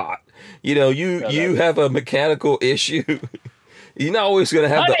 you're hot. You know, you have a mechanical issue. You're not always going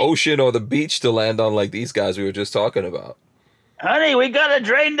to have the ocean or the beach to land on like these guys we were just talking about. Honey, we got to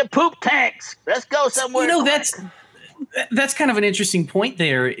drain the poop tanks. Let's go somewhere. You know, that's kind of an interesting point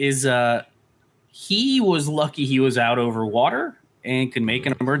there is he was lucky he was out over water and could make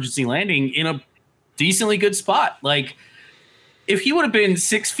an emergency landing in a decently good spot. Like, if he would have been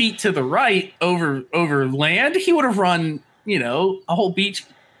 6 feet to the right over land, he would have run, a whole bunch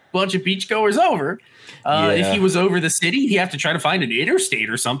of beachgoers over. If he was over the city, he'd have to try to find an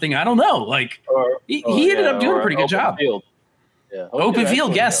interstate or something. I don't know. Like, he ended up doing a pretty good job. Field. Yeah. Open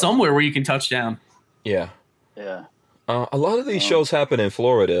field, somewhere where you can touch down. Yeah. Yeah. A lot of these shows happen in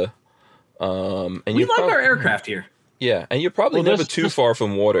Florida. And we like our aircraft here. Yeah, and you're probably never too far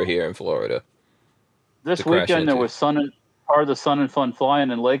from water here in Florida. This weekend there was part of the Sun and Fun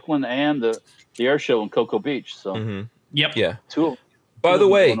Flying in Lakeland and the air show in Cocoa Beach. So Yep. Yeah. Two By the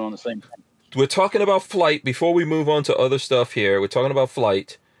way, going on the same time. We're talking about flight. Before we move on to other stuff here, we're talking about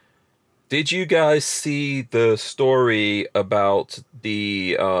flight. Did you guys see the story about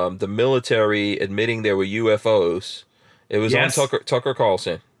the military admitting there were UFOs? It was on Tucker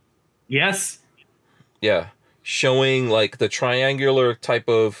Carlson. Yes. Yeah, showing like the triangular type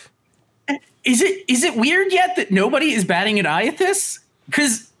of. Is it weird yet that nobody is batting an eye at this?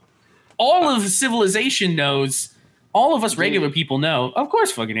 Because all of civilization knows, all of us regular people know, of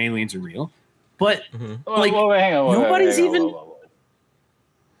course, fucking aliens are real. But hang on, nobody's even.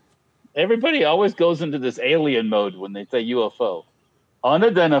 Everybody always goes into this alien mode when they say UFO,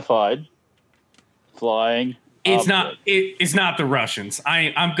 unidentified, flying. It's not. It's not the Russians.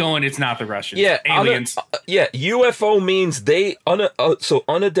 I'm going. It's not the Russians. Yeah, aliens. UFO means so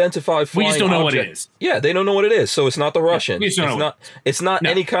unidentified flying. We just don't know object. what it is. Yeah, they don't know what it is. So it's not the Russians. It's not No.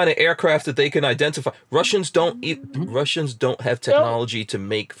 any kind of aircraft that they can identify. Russians don't have technology to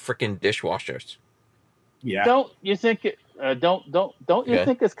make freaking dishwashers. Yeah. Don't you think it? Don't you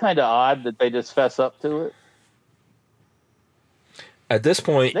think it's kind of odd that they just fess up to it? At this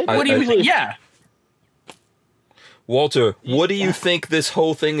point, what do you think? Yeah. Walter, what do you think this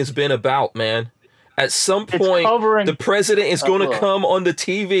whole thing has been about, man? At some point, the president is going to come on the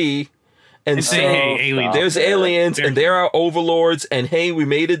TV and say, "Hey, aliens. There's aliens, and they're our overlords, and hey, we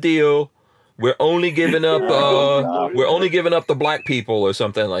made a deal. We're only giving up the black people or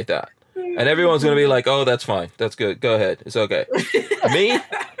something like that." And everyone's going to be like, "Oh, that's fine. That's good. Go ahead. It's okay." Me,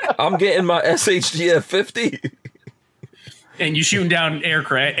 I'm getting my SHGF 50. And you shooting down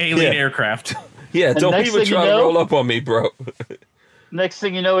alien aircraft. Yeah, don't even try to roll up on me, bro. Next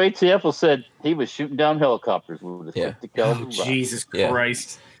thing you know, ATF said he was shooting down helicopters with a 50 caliber. Jesus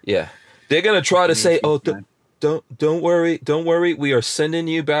Christ. Yeah. They're going to try to say, "Oh, don't worry. We are sending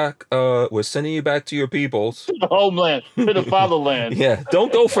you back. We're sending you back to your peoples. To the homeland, to the fatherland." Yeah,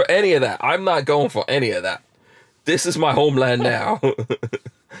 don't go for any of that. I'm not going for any of that. This is my homeland now.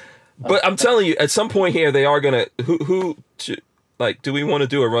 But I'm telling you, at some point here, they are going to, do we want to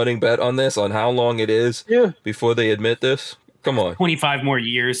do a running bet on this, on how long it is before they admit this? Come on. 25 more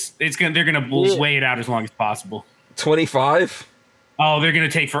years. They're going to weigh it out as long as possible. 25? Oh, they're going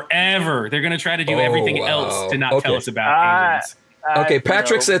to take forever. They're going to try to do everything else to not tell us about aliens. Okay,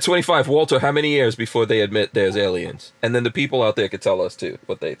 Patrick said 25. Walter, how many years before they admit there's aliens? And then the people out there could tell us, too,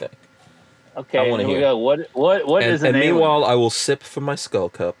 what they think. Okay, I want to hear. What is an alien? And meanwhile, I will sip from my skull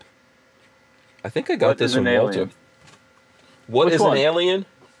cup. I think I got this from Walter. What is an alien?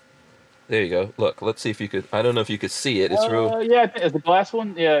 There you go. Look, let's see if you could. I don't know if you could see it. It's real. Yeah, is the glass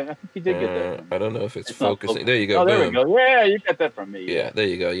one? Yeah, I think you did get that. I don't know if it's focusing. There you go. Oh, there we go. Yeah, you got that from me. Yeah, there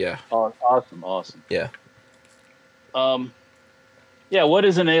you go. Yeah. Oh, awesome. Yeah. Yeah. What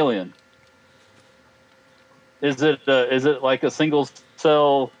is an alien? Is it like a single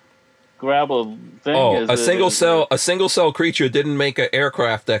cell grab a thing? Oh, a single cell creature didn't make an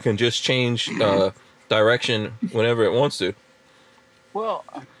aircraft that can just change direction whenever it wants to. Well,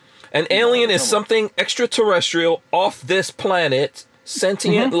 an alien is something extraterrestrial off this planet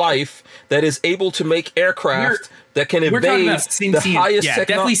sentient life that is able to make aircraft that can evade the highest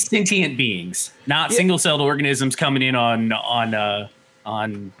definitely sentient beings, not single-celled organisms coming in on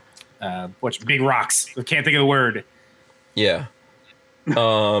what's big rocks. I can't think of the word. Yeah.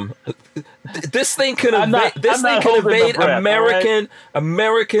 This thing can evade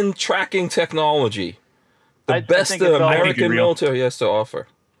American tracking technology. The best the American military has to offer.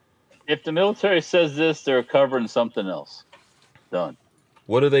 If the military says this, they're covering something else. Done.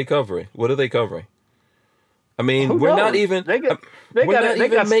 What are they covering? I mean, we're not even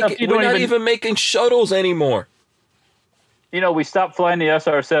making shuttles anymore. You know, we stopped flying the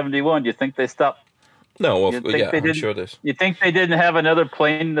SR-71. Do you think they stopped? No, I'm sure this. You think they didn't have another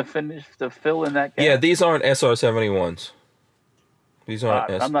plane to fill in that gap? Yeah, these aren't SR-71s. These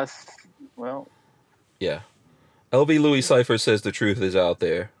aren't. I'm not. Well. Yeah, LV Louis Cipher says the truth is out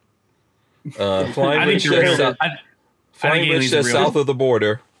there. Flying Rich says south of the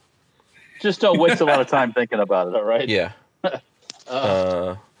border. Just don't waste a lot of time thinking about it. All right. Yeah.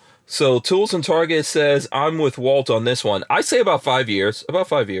 So Tools and Target says I'm with Walt on this one. I say about 5 years. About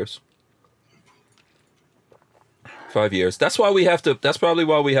 5 years. 5 years. That's why we have to. That's probably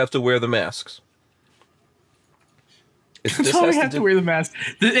why we have to wear the masks. That's why we have to wear the mask.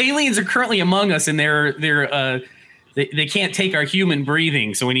 The aliens are currently among us, and they can't take our human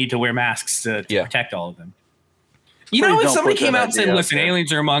breathing, so we need to wear masks to protect all of them. You know, if somebody came out and said, "Listen,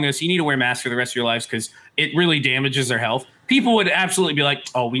 aliens are among us. You need to wear masks for the rest of your lives because it really damages their health," people would absolutely be like,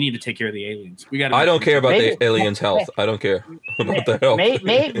 "Oh, we need to take care of the aliens. We got." I don't care about the aliens' health. I don't care about the health.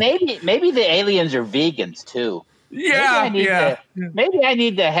 Maybe the aliens are vegans too. Yeah, Maybe I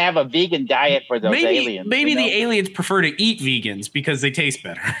need to have a vegan diet for those aliens. Maybe the aliens prefer to eat vegans because they taste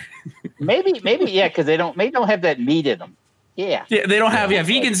better. maybe, because they don't have that meat in them. Yeah, they don't have. Yeah,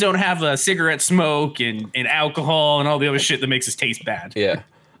 vegans don't have cigarette smoke and alcohol and all the other shit that makes us taste bad. Yeah.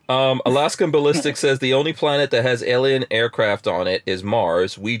 Alaskan Ballistic says the only planet that has alien aircraft on it is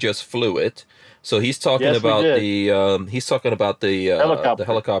Mars. We just flew it. So he's talking about the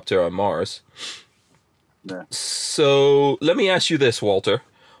helicopter on Mars. Yeah. So let me ask you this, Walter.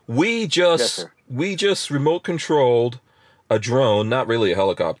 We just remote controlled a drone, not really a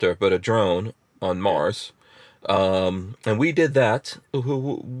helicopter, but a drone on Mars. And we did that.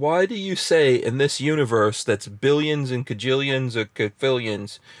 Why do you say in this universe that's billions and cajillions or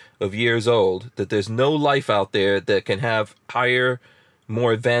quadrillions of years old that there's no life out there that can have higher,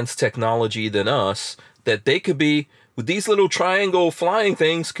 more advanced technology than us, that they could be, with these little triangle flying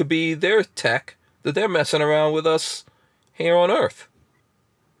things, could be their tech that they're messing around with us here on Earth?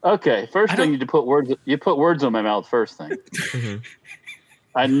 Okay, first thing you put words in my mouth. First thing,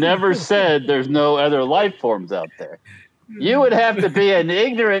 I never said there's no other life forms out there. You would have to be an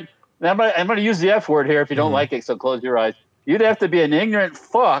ignorant. I'm going to use the F word here if you don't like it. So close your eyes. You'd have to be an ignorant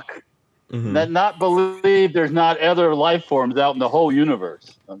fuck that not believe there's not other life forms out in the whole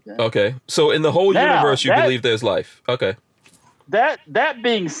universe. Okay. So in the whole universe, you believe there's life. Okay. That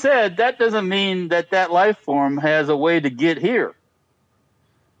being said, that doesn't mean that life form has a way to get here.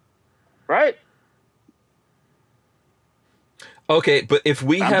 Right? Okay, but if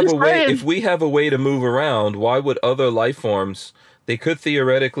we have a way to move around, why would other life forms? They could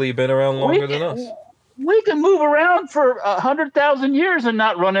theoretically have been around longer than us. We can move around for 100,000 years and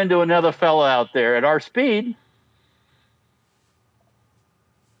not run into another fella out there at our speed.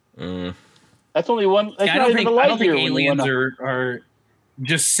 That's only one. I don't think aliens are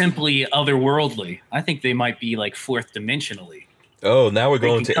just simply otherworldly. I think they might be like fourth dimensionally. Oh, now we're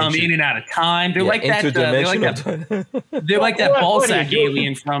going to come in and out of time. They're like that. They're like that ballsack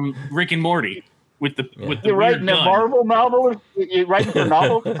alien from Rick and Morty with the. You're writing a Marvel novel. You're writing for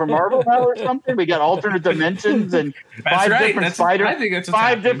Marvel now or something. We got alternate dimensions and five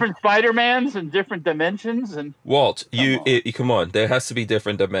different Spider-Mans and different dimensions. And Walt, come on. There has to be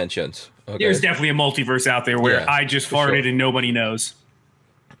different dimensions. Okay. There's definitely a multiverse out there where I just farted and nobody knows.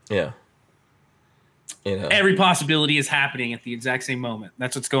 Yeah. Every possibility is happening at the exact same moment.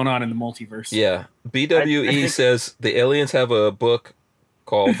 That's what's going on in the multiverse. Yeah. BWE says the aliens have a book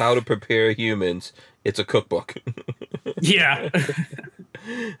called How to Prepare Humans. It's a cookbook. Yeah.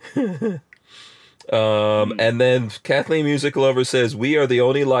 And then Kathleen Music Lover says we are the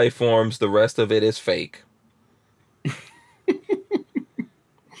only life forms. The rest of it is fake.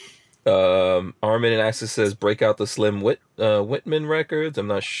 Armin and Axis says break out the Slim Whitman records. I'm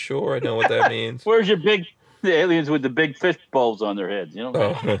not sure I know what that means. Where's the aliens with the big fish bowls on their heads, you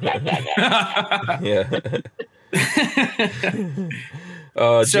know? Yeah.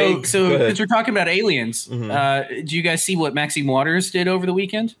 So since we're talking about aliens, do you guys see what Maxine Waters did over the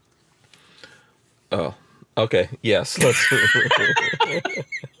weekend? Oh, Okay. Yes. Let's.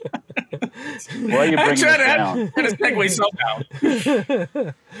 Why are you bringing it down? Trying to segue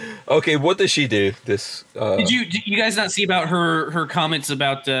somehow. Okay, what does she do? This did you guys not see about her comments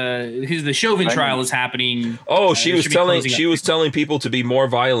about the Chauvin trial is happening? Oh, she was telling people to be more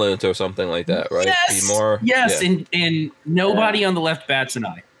violent or something like that, right? Yes, be more, yes, yeah. and nobody on the left bats an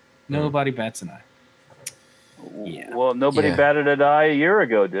eye. Nobody bats an eye. Yeah. Well, nobody batted an eye a year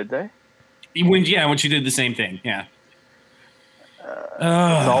ago, did they? When she did the same thing, yeah.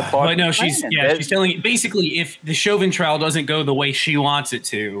 But no, she's telling basically if the Chauvin trial doesn't go the way she wants it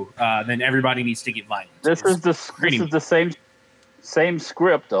to, then everybody needs to get violent. This is the same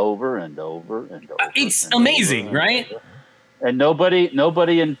script over and over and over. It's amazing, right? And nobody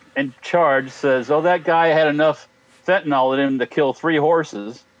in charge says, "Oh, that guy had enough fentanyl in him to kill 3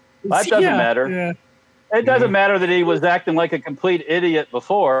 horses." That doesn't matter. Yeah. It doesn't matter that he was acting like a complete idiot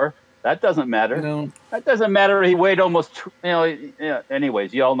before. That doesn't matter. No. That doesn't matter. He weighed almost,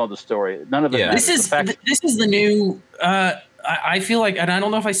 anyways, you all know the story. None of it matters. This is the new, I feel like, and I don't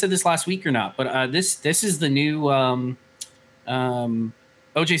know if I said this last week or not, but this is the new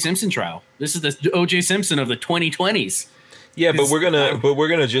O.J. Simpson trial. This is the O.J. Simpson of the 2020s. Yeah, but we're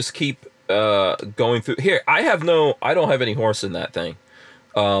gonna just keep going through here. I don't have any horse in that thing.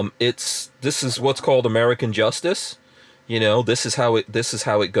 This is what's called American justice. This is how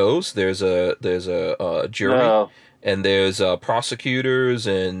it goes. There's a jury, and there's prosecutors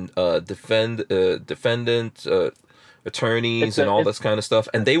and defendant attorneys and all this kind of stuff,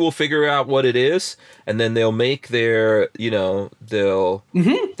 and they will figure out what it is, and then they'll make their they'll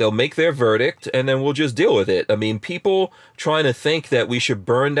make their verdict, and then we'll just deal with it. I mean, people trying to think that we should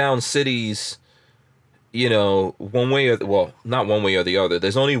burn down cities. One way not one way or the other.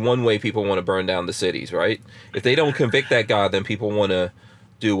 There's only one way people want to burn down the cities, right? If they don't convict that guy, then people want to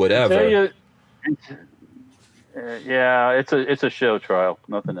do whatever. It's a show trial,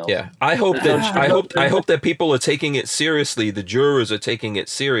 nothing else. Yeah, I hope that people are taking it seriously. The jurors are taking it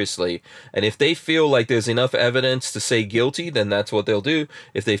seriously, and if they feel like there's enough evidence to say guilty, then that's what they'll do.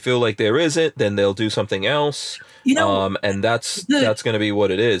 If they feel like there isn't, then they'll do something else. And that's going to be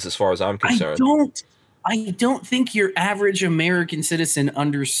what it is, as far as I'm concerned. I don't think your average American citizen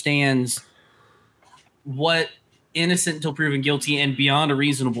understands what innocent until proven guilty and beyond a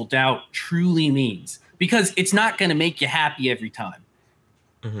reasonable doubt truly means, because it's not going to make you happy every time.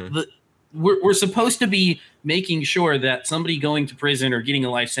 Mm-hmm. We're supposed to be making sure that somebody going to prison or getting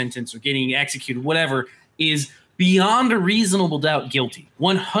a life sentence or getting executed, whatever, is beyond a reasonable doubt guilty.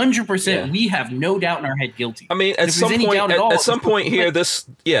 100%. We have no doubt in our head guilty. I mean, at some point here, let's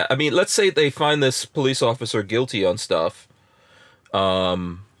say they find this police officer guilty on stuff.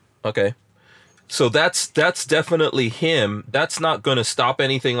 Okay. So that's definitely him. That's not going to stop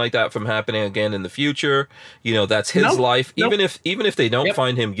anything like that from happening again in the future. That's his life. Even if they don't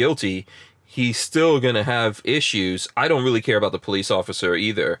find him guilty, he's still going to have issues. I don't really care about the police officer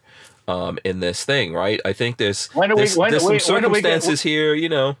either. In this thing, right? I think there's some circumstances here,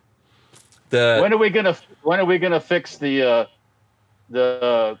 when are we gonna fix the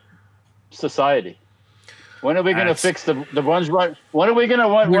society? When are we gonna fix the ones run? When are we gonna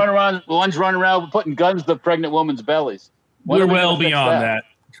run around ones running around putting guns to pregnant women's bellies? We're well beyond that.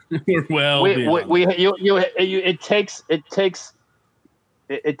 We're well beyond.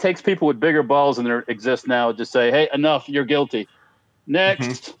 It takes people with bigger balls than there exist now to say, "Hey, enough! You're guilty."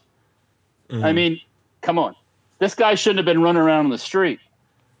 Next. Mm-hmm. I mean, come on. This guy shouldn't have been running around on the street.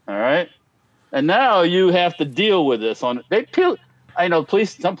 All right? And now you have to deal with this I know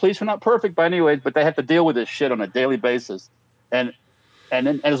some police are not perfect by any way, but they have to deal with this shit on a daily basis. And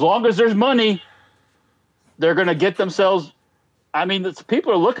as long as there's money, they're going to get themselves. I mean,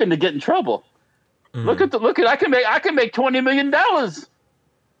 people are looking to get in trouble. Look at I can make $20 million.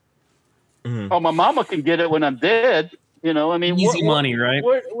 Oh, my mama can get it when I'm dead. I mean, easy money, right?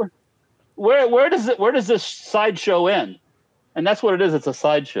 Where does this sideshow end? And that's what it is. It's a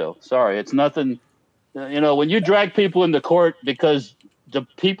sideshow. Sorry, it's nothing. When you drag people into court because the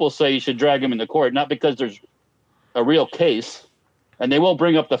people say you should drag them into court, not because there's a real case, and they won't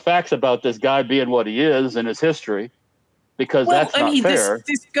bring up the facts about this guy being what he is and his history, because that's not fair.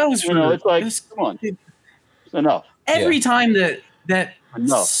 This goes for it's like, come on, it's enough. Every time that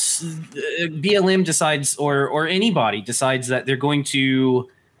BLM decides or anybody decides that they're going to.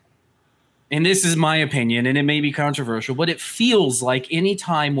 And this is my opinion, and it may be controversial, but it feels like any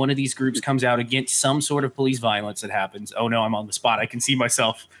time one of these groups comes out against some sort of police violence that happens, oh no, I'm on the spot. I can see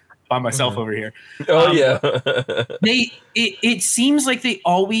myself by myself over here. Oh yeah. It seems like they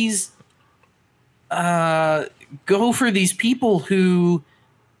always go for these people who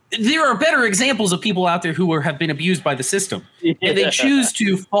there are better examples of people out there who have been abused by the system. Yeah. And they choose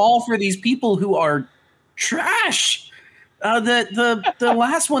to fall for these people who are trash. The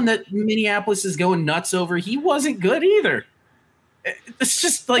last one that Minneapolis is going nuts over, he wasn't good either. It's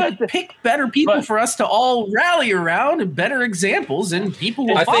just like pick better people for us to all rally around, and better examples, and people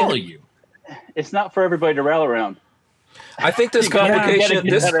will follow you. It's not for everybody to rally around. I think this complication,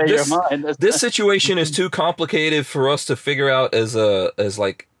 this situation is too complicated for us to figure out as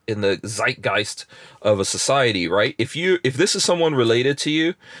like in the zeitgeist of a society, right? If this is someone related to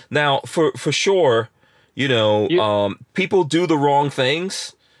you, now for sure, people do the wrong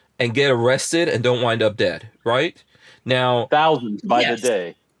things and get arrested and don't wind up dead, right? Now, thousands by the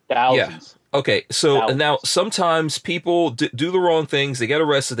day. Thousands. Yeah. Okay. So now sometimes people do the wrong things. They get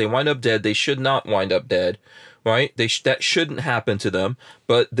arrested. They wind up dead. They should not wind up dead, right? That shouldn't happen to them.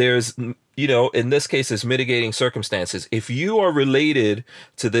 But there's, in this case, there's mitigating circumstances. If you are related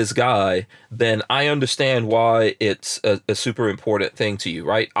to this guy, then I understand why it's a super important thing to you,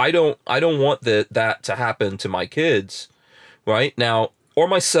 right? I don't want that to happen to my kids, right? Now, or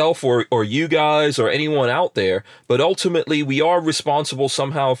myself or you guys or anyone out there, but ultimately we are responsible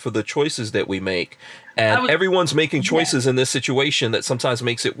somehow for the choices that we make. And everyone's making choices in this situation that sometimes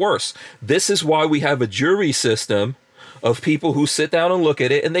makes it worse. This is why we have a jury system of people who sit down and look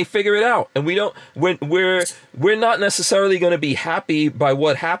at it and they figure it out. And we're not necessarily going to be happy by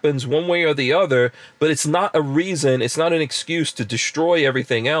what happens one way or the other, but it's not a reason, it's not an excuse to destroy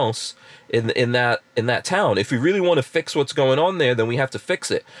everything else in that town. If we really want to fix what's going on there, then we have to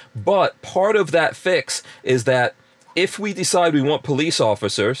fix it. But part of that fix is that if we decide we want police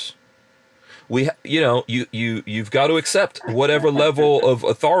officers, you've got to accept whatever level of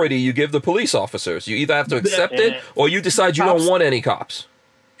authority you give the police officers. You either have to accept it or you decide you don't want any cops.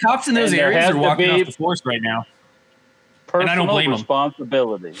 Cops in those areas are walking off the force right now. And I don't blame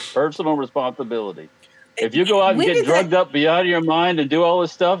them. Personal responsibility. If you go out and get drugged up beyond your mind and do all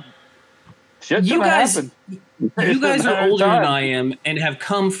this stuff, shit's gonna happen. You guys are older than I am and have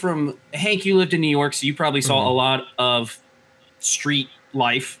come from, Hank, you lived in New York, so you probably saw a lot of street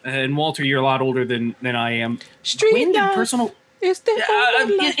life. And Walter, you're a lot older than I am. Street life.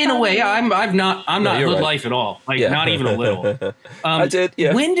 In a way, I'm not hood life at all. Not even a little. I did.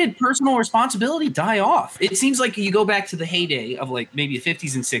 Yeah. When did personal responsibility die off? It seems like you go back to the heyday of like maybe the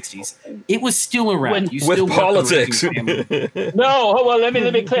 50s and 60s. It was still around. With politics. No, well, let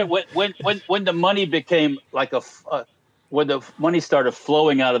me clear. When the money became like when the money started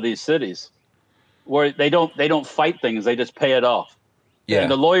flowing out of these cities, where they don't fight things, they just pay it off. Yeah.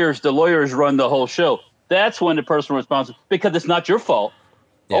 And the lawyers run the whole show. That's when the personal responsibility, because it's not your fault.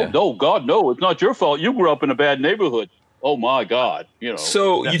 Yeah. Oh, no, God, no, it's not your fault. You grew up in a bad neighborhood. Oh, my God.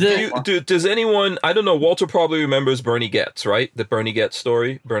 So does anyone, I don't know, Walter probably remembers Bernie Goetz, right? The Bernie Goetz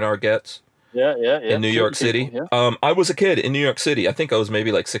story, Bernard Goetz. Yeah. In New York City. Yeah. I was a kid in New York City. I think I was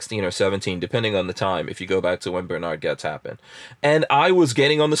maybe like 16 or 17, depending on the time, if you go back to when Bernard Goetz happened. And I was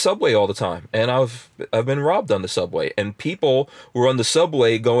getting on the subway all the time. And I've been robbed on the subway. And people were on the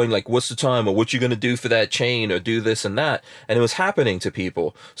subway going like, what's the time? Or what you going to do for that chain? Or do this and that? And it was happening to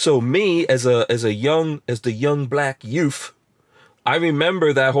people. So me, as the young black youth, I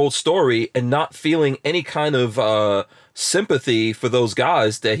remember that whole story and not feeling any kind of sympathy for those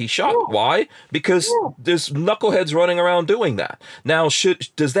guys that he shot. Yeah. Why? Because there's knuckleheads running around doing that. Now,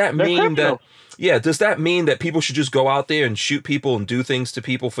 does that mean that people should just go out there and shoot people and do things to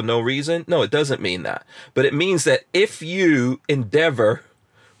people for no reason? No, it doesn't mean that. But it means that if you endeavor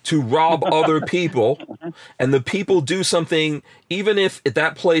to rob other people and the people do something, even if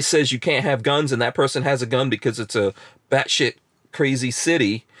that place says you can't have guns and that person has a gun because it's a batshit crazy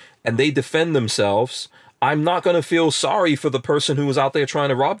city and they defend themselves, I'm not going to feel sorry for the person who was out there trying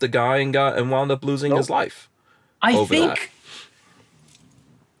to rob the guy and wound up losing his life. I think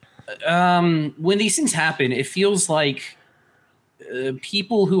when these things happen, it feels like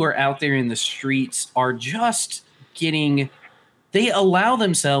people who are out there in the streets are just they allow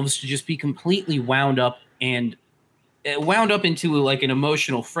themselves to just be completely wound up into like an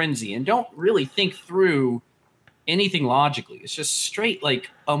emotional frenzy and don't really think through anything logically. It's just straight like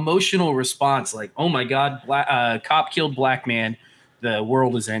emotional response, like, oh my God, cop killed black man, the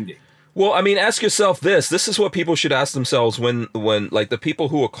world is ending. Well, I mean, ask yourself this is what people should ask themselves when like the people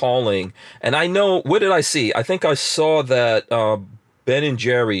who are calling, and I know, what did I see? I think I saw that Ben and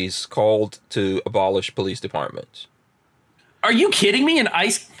Jerry's called to abolish police departments. Are you kidding me?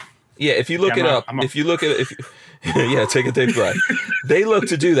 Yeah, if you look it up, yeah, take a deep breath. They look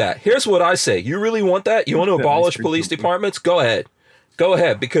to do that. Here's what I say. You really want that? You want to abolish police departments? Go ahead. Go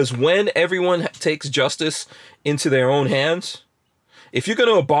ahead. Because when everyone takes justice into their own hands if you're going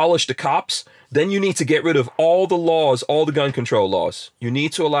to abolish the cops, then you need to get rid of all the laws, all the gun control laws. You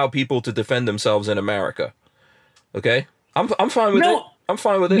need to allow people to defend themselves in America. Okay? I'm fine with it. I'm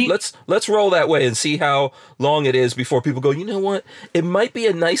fine with it. Let's roll that way and see how long it is before people go, you know what? It might be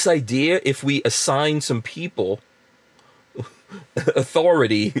a nice idea if we assign some people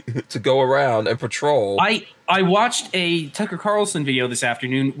authority to go around and patrol. I watched a Tucker Carlson video this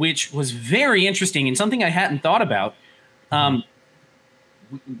afternoon, which was very interesting and something I hadn't thought about.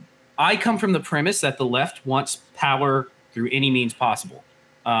 I come from the premise that the left wants power through any means possible.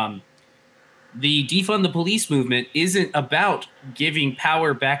 The defund the police movement isn't about giving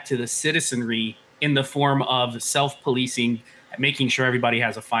power back to the citizenry in the form of self-policing, making sure everybody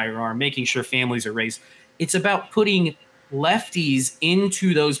has a firearm, making sure families are raised. It's about putting lefties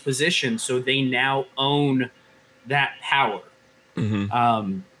into those positions so they now own that power.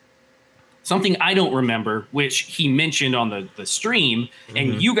 Something I don't remember, which he mentioned on the stream,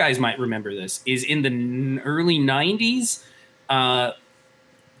 and you guys might remember this, is in the early 90s,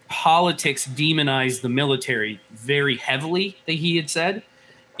 politics demonized the military very heavily, that he had said.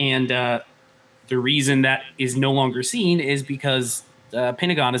 And the reason that is no longer seen is because the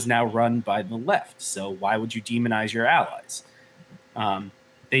Pentagon is now run by the left. So why would you demonize your allies?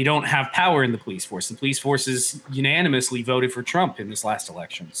 They don't have power in the police force. The police forces unanimously voted for Trump in this last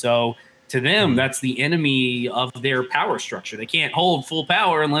election. So to them, that's the enemy of their power structure. They can't hold full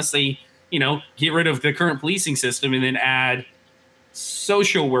power unless they, get rid of the current policing system and then add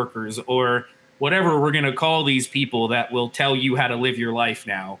social workers or whatever we're going to call these people that will tell you how to live your life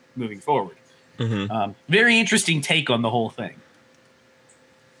now moving forward. Very interesting take on the whole thing.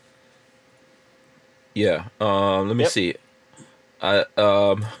 Yeah. Let me see. I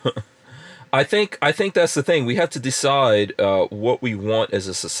think that's the thing. We have to decide what we want as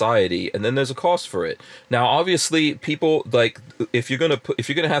a society, and then there's a cost for it. Now, obviously, people if you're gonna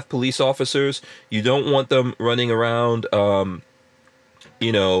have police officers, you don't want them running around,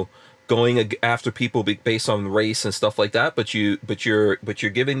 going after people based on race and stuff like that. But you're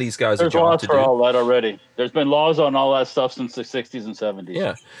giving these guys a job to do. There's laws for all that already. There's been laws on all that stuff since the 60s and 70s.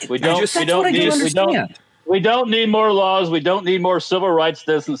 Yeah, We don't need more laws. We don't need more civil rights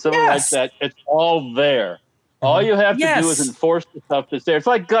this and civil rights that. It's all there. All you have to do is enforce the stuff that's there. It's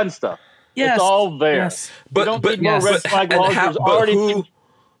like gun stuff. It's all there. But don't need more red flag laws.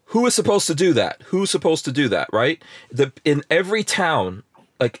 Who is supposed to do that? Who's supposed to do that, right? In every town,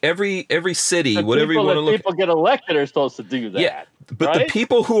 like every city, whatever you want to look at. People get elected are supposed to do that. Yeah, but the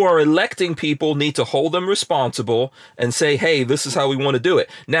people who are electing people need to hold them responsible and say, hey, this is how we want to do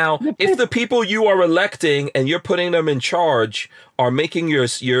it. Now, if the people you are electing and you're putting them in charge are making your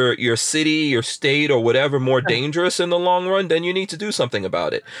city, your state, or whatever more dangerous in the long run, then you need to do something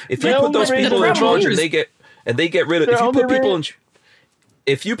about it. If you put those people in charge and they get rid of,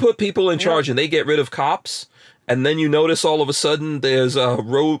 if you put people in charge and they get rid of cops, and then you notice all of a sudden there's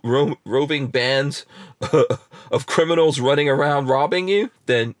roving bands of criminals running around robbing you,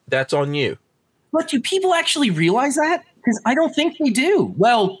 then that's on you. But do people actually realize that? Because I don't think they do.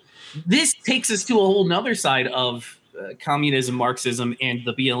 Well, this takes us to a whole nother side of communism, Marxism, and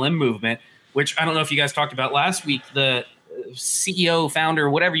the BLM movement, which I don't know if you guys talked about last week. The CEO, founder,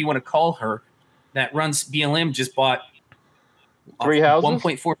 whatever you want to call her, that runs BLM just bought 3 houses,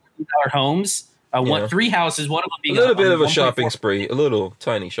 $1.4 million homes. 3 houses, one of them being a little bit of a shopping spree, a little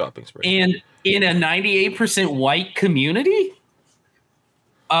tiny shopping spree, and in a 98% white community.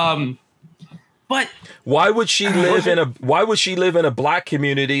 But why would she live in a black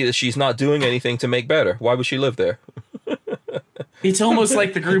community that she's not doing anything to make better? Why would she live there? It's almost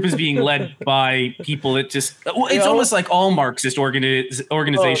like the group is being led by people that just. It's almost like all Marxist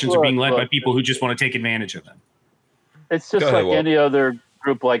organizations are being led by people who just want to take advantage of them. It's just like any other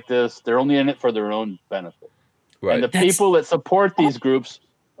group like this. They're only in it for their own benefit. Right. And the people that support these groups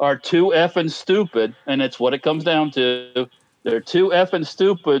are too effing stupid, and it's what it comes down to. They're too effing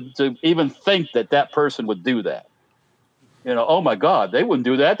stupid to even think that person would do that. Oh my God, they wouldn't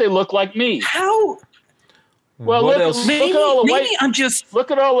do that. They look like me. How? Well, look at all the white.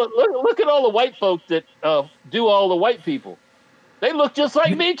 Look at all the white folk that do all the white people. They look just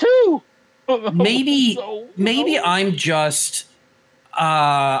like me too. Maybe I'm just.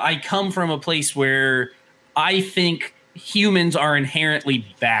 I come from a place where I think humans are inherently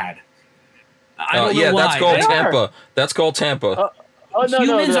bad. I don't know why. That's called Tampa. That's called Tampa.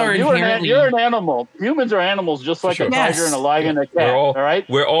 Humans are inherently. You're an animal. Humans are animals, just like a tiger and a lion and a cat. All right.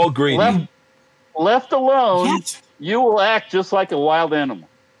 We're all greedy. Left alone, you will act just like a wild animal.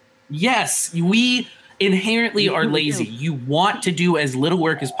 Yes, we inherently are lazy. You want to do as little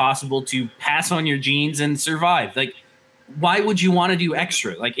work as possible to pass on your genes and survive. Like, why would you want to do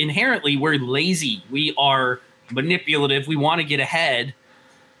extra? Like, inherently, we're lazy. We are manipulative. We want to get ahead.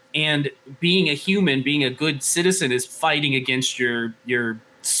 And being a human, being a good citizen, is fighting against your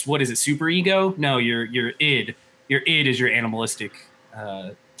what is it, super ego? No, your id. Your id is your animalistic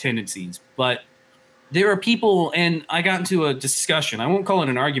tendencies. But there are people, and I got into a discussion. I won't call it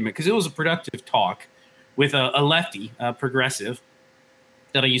an argument because it was a productive talk with a lefty, progressive,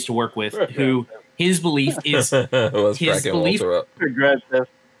 that I used to work with, who his belief is his belief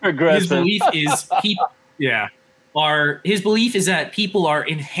is people. Yeah. His belief is that people are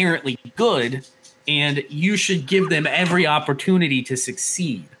inherently good and you should give them every opportunity to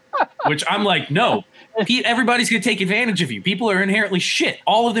succeed, which I'm like, no, everybody's going to take advantage of you. People are inherently shit.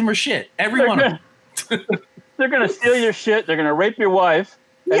 All of them are shit. Every one of them. They're going to steal your shit. They're going to rape your wife.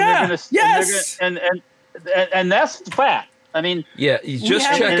 And and that's the fact. I mean, yeah,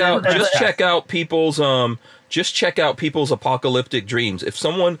 check out people's apocalyptic dreams. If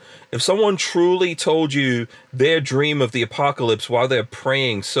someone truly told you their dream of the apocalypse while they're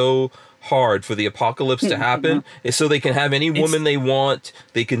praying so hard for the apocalypse to happen is so they can have any woman they want,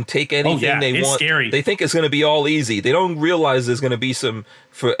 they can take anything they want. Scary. They think it's going to be all easy. They don't realize there's going to be some,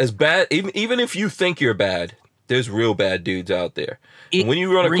 for as bad, even if you think you're bad, there's real bad dudes out there. And when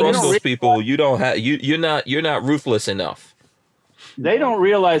you run across those people, you don't have you're not ruthless enough. They don't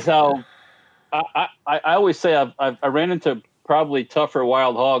realize how. I always say I ran into probably tougher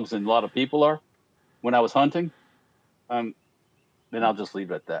wild hogs than a lot of people are when I was hunting. Then I'll just leave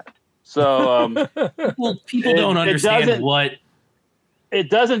it at that. So well, people don't understand what. It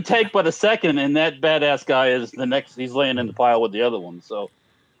doesn't take but a second, and that badass guy is the next. He's laying in the pile with the other one. So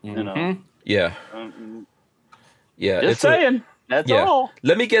you know. Yeah. Yeah. Just saying. That's all.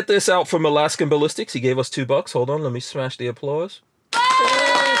 Let me get this out from Alaskan Ballistics. He gave us $2. Hold on. Let me smash the applause.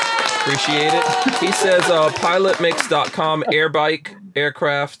 Appreciate it. He says pilotmix.com airbike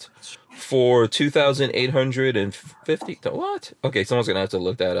aircraft for 2,850. What? Okay, someone's gonna have to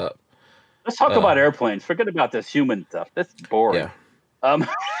look that up. Let's talk about airplanes. Forget about this human stuff. That's boring. Yeah.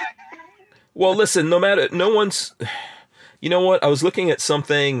 Well, listen. No one's. You know what? I was looking at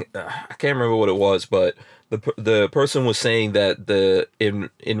something. I can't remember what it was, but the person was saying that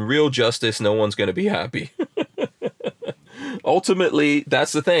in real justice, no one's gonna be happy. Ultimately,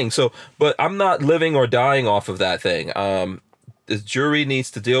 that's the thing. So, but I'm not living or dying off of that thing. The jury needs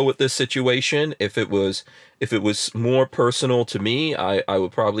to deal with this situation. If it was more personal to me, I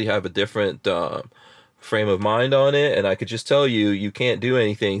would probably have a different frame of mind on it, and I could just tell you can't do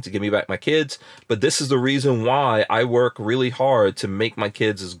anything to give me back my kids. But this is the reason why I work really hard to make my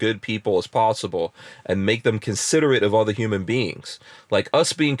kids as good people as possible and make them considerate of other human beings. Like,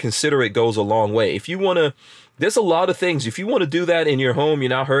 us being considerate goes a long way. If you want to, there's a lot of things. If you want to do that in your home, you're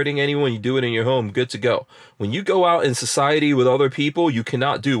not hurting anyone, you do it in your home, good to go. When you go out in society with other people, you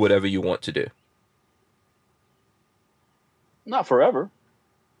cannot do whatever you want to do. Not forever.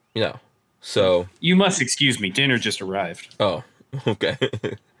 You know. So you must excuse me. Dinner just arrived. Oh, okay.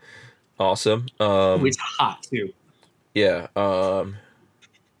 Awesome. It's hot too. Yeah. So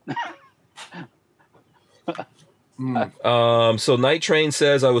Night Train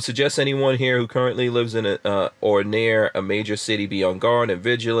says, I would suggest anyone here who currently lives in or near a major city be on guard and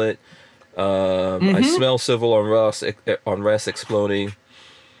vigilant. I smell civil unrest exploding.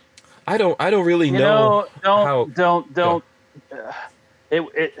 I don't really know. Don't.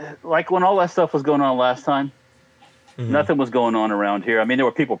 It like when all that stuff was going on last time, nothing was going on around here. I mean, there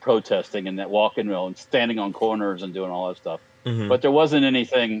were people protesting and that walking and standing on corners and doing all that stuff, but there wasn't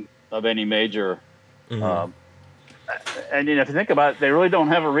anything of any major. And if you think about it, they really don't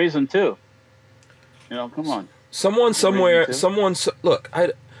have a reason to. Come on. Someone somewhere. Look.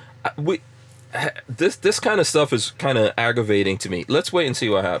 This kind of stuff is kind of aggravating to me. Let's wait and see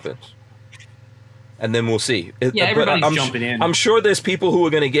what happens. And then we'll see. Everybody's jumping in. I'm sure there's people who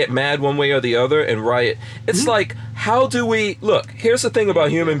are going to get mad one way or the other and riot. It's like, how do we... Look, here's the thing about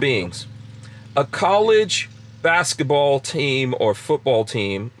human beings. A college basketball team or football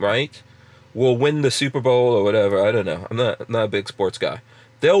team, right, will win the Super Bowl or whatever. I don't know. I'm not a big sports guy.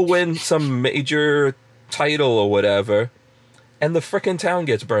 They'll win some major title or whatever, and the frickin' town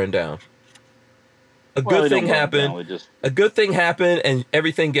gets burned down. A good thing happened, and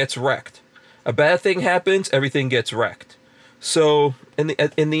everything gets wrecked. A bad thing happens, everything gets wrecked. So in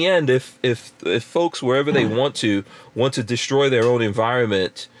the end, if folks wherever they want to destroy their own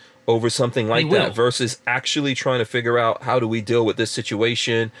environment over something like that versus actually trying to figure out how do we deal with this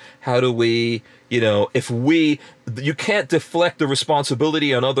situation? How do we, you can't deflect the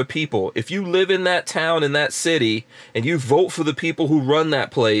responsibility on other people. If you live in that town, in that city, and you vote for the people who run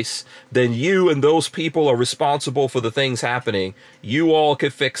that place, then you and those people are responsible for the things happening. You all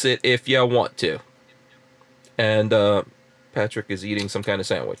could fix it if you want to. And Patrick is eating some kind of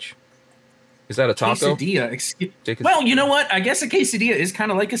sandwich. Is that a taco? Quesadilla. Well, you know what? I guess a quesadilla is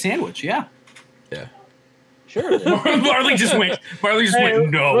kind of like a sandwich. Yeah. Yeah. Sure. Marley just went.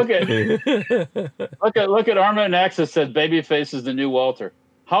 No. Look at Armand Axis said Babyface is the new Walter.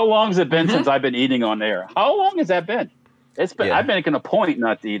 How long has it been since I've been eating on air? How long has that been? It's been. I've been making a point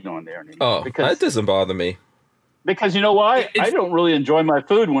not to eat on air anymore. Oh, that doesn't bother me. Because you know why? I don't really enjoy my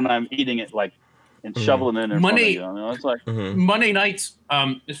food when I'm eating it and shoveling it in Monday, front of you. It's like Monday nights,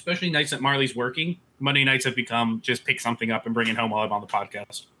 especially nights that Marley's working. Monday nights have become just pick something up and bring it home while I'm on the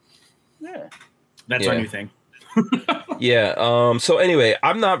podcast. Yeah, that's our new thing. Yeah. So anyway,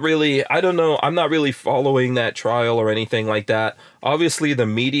 I'm not really following that trial or anything like that. Obviously, the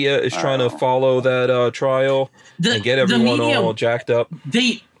media is trying to follow that trial and get everyone all jacked up.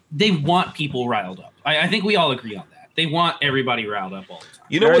 They want people riled up. I think we all agree on that. They want everybody riled up all the time.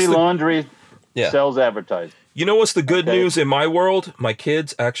 You know what's laundry sells advertising. You know what's the good news in my world? My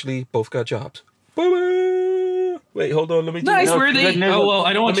kids actually both got jobs. Wait, hold on. Let me. Nice. Where are they? Oh well,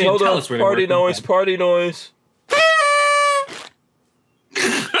 I don't want you to tell us where they're working. Party noise.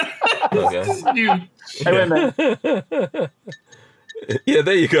 Okay. Dude. Yeah,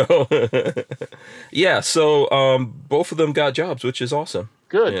 there you go. Yeah, so both of them got jobs, which is awesome.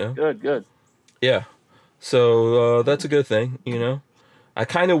 Good. Yeah, so that's a good thing, I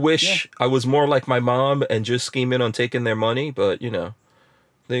kind of wish I was more like my mom and just scheme in on taking their money, but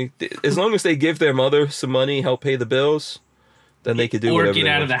they as long as they give their mother some money, help pay the bills, then they could do whatever. Or get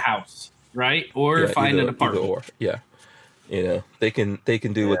out of the house, right? Or find an apartment. Or they can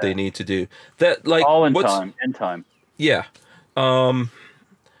do what they need to do. That all in time. Yeah.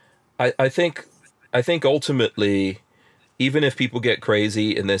 I think ultimately, even if people get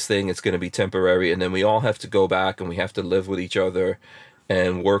crazy in this thing, it's going to be temporary, and then we all have to go back and we have to live with each other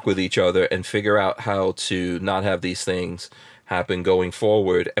and work with each other and figure out how to not have these things happen going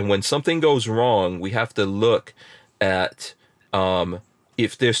forward. And when something goes wrong, we have to look at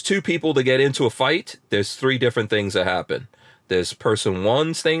if there's two people that get into a fight, there's three different things that happen. There's person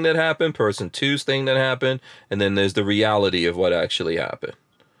one's thing that happened, person two's thing that happened, and then there's the reality of what actually happened.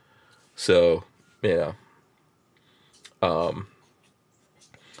 So,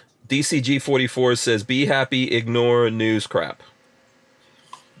 DCG44 says, "Be happy, ignore news crap."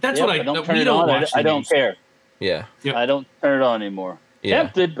 That's what I don't turn it on. I don't care. Yeah. Yep. I don't turn it on anymore. Yeah.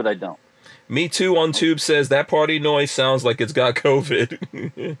 Tempted, but I don't. Me Too on Tube says, "That party noise sounds like it's got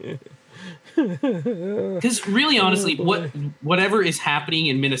COVID." Because really, honestly, whatever is happening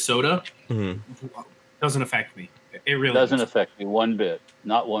in Minnesota doesn't affect me. It really doesn't affect me one bit.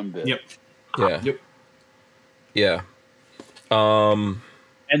 Not one bit. Yep. Yeah. Yep. Yeah. And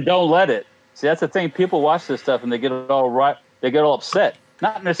don't let it. See, that's the thing. People watch this stuff and they get all right. They get all upset.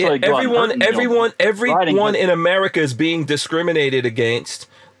 Not necessarily. Everyone in America is being discriminated against.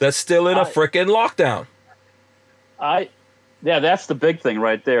 That's still in a frickin' lockdown. Yeah, that's the big thing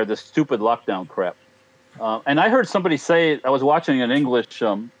right there. The stupid lockdown crap. And I heard somebody say, I was watching an English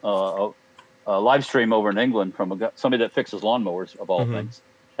live stream over in England from somebody that fixes lawnmowers of all things,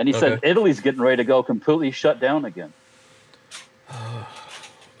 and he said Italy's getting ready to go completely shut down again.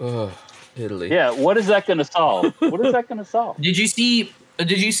 Italy. Yeah, what is that going to solve? What is that going to solve? Did you see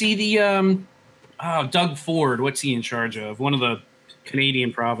the Doug Ford? What's he in charge of? One of the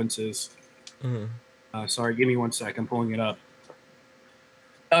Canadian provinces. Sorry, give me 1 sec. I'm pulling it up.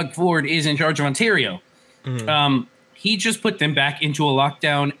 Doug Ford is in charge of Ontario. He just put them back into a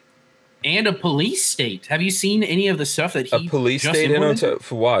lockdown and a police state. Have you seen any of the stuff that he a police state in Ontario?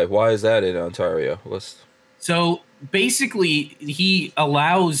 Why? Why is that in Ontario? So basically, he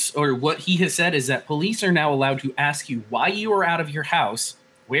allows, or what he has said is that police are now allowed to ask you why you are out of your house,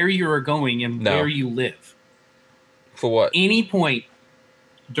 where you are going, and where you live. For what? Any point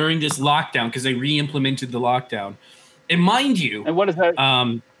during this lockdown, because they re-implemented the lockdown. And mind you, and what is that?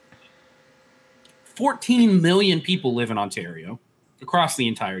 14 million people live in Ontario across the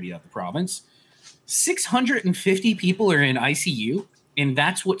entirety of the province. 650 people are in ICU, and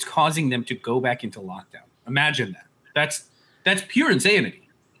that's what's causing them to go back into lockdown. Imagine that. That's pure insanity.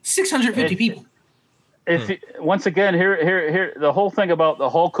 650 people. Once again, here, the whole thing about the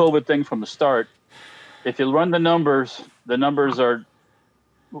whole COVID thing from the start. If you run the numbers are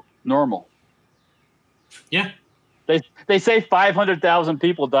normal. Yeah. They say 500,000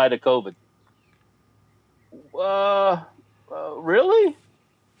 people died of COVID. Really?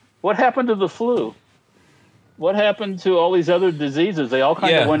 What happened to the flu? What happened to all these other diseases? They all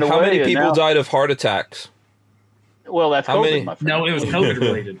kind of went away. How many people died of heart attacks? Well, that's COVID, my friend. No, it was COVID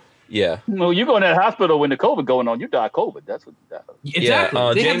related. Yeah. Well, you go in that hospital when the COVID going on, you die of COVID. That's what.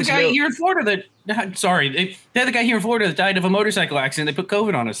 Exactly. They had the guy here in Florida they had the guy here in Florida that died of a motorcycle accident. They put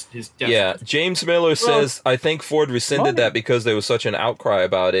COVID on his death. Yeah. James Miller says, I think Ford rescinded that because there was such an outcry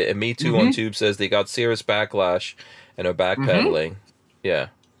about it. And Me Too on Tube says they got serious backlash and are backpedaling. Yeah.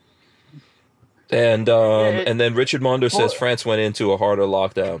 And then Richard Mondo says France went into a harder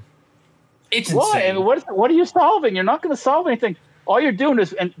lockdown. It's insane. Why? What are you solving? You're not going to solve anything. All you're doing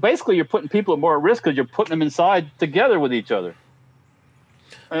is, and basically you're putting people more at risk because you're putting them inside together with each other.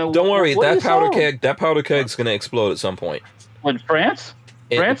 Don't worry, that powder keg's going to explode at some point. In France?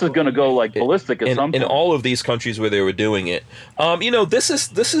 France is going to go like ballistic at some point. In all of these countries where they were doing it. This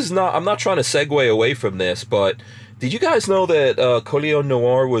is not, I'm not trying to segue away from this, but did you guys know that Colion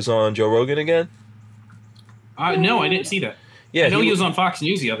Noir was on Joe Rogan again? No, I didn't see that. Yeah, I know he was on Fox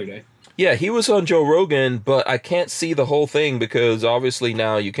News the other day. Yeah, he was on Joe Rogan, but I can't see the whole thing because obviously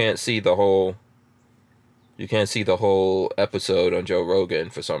now you can't see the whole episode on Joe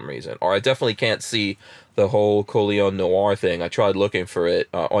Rogan for some reason. Or I definitely can't see the whole Colion Noir thing. I tried looking for it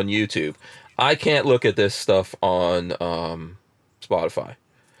on YouTube. I can't look at this stuff on Spotify.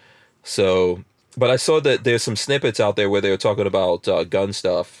 So, but I saw that there's some snippets out there where they were talking about gun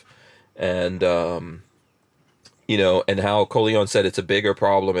stuff and and how Colion said it's a bigger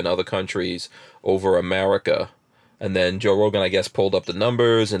problem in other countries over America. And then Joe Rogan, I guess, pulled up the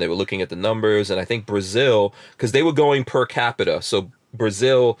numbers, and they were looking at the numbers. And I think Brazil, because they were going per capita. So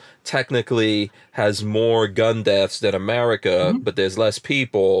Brazil technically has more gun deaths than America, but there's less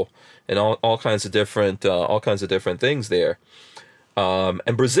people and all kinds of different things there.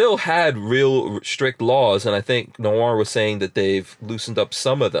 And Brazil had real strict laws, and I think Noir was saying that they've loosened up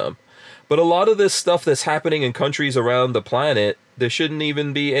some of them. But a lot of this stuff that's happening in countries around the planet, there shouldn't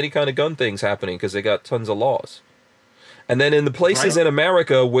even be any kind of gun things happening because they got tons of laws. And then in the places in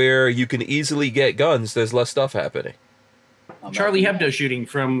America where you can easily get guns, there's less stuff happening. Charlie Hebdo shooting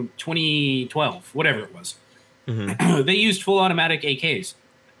from 2012, whatever it was. They used full automatic AKs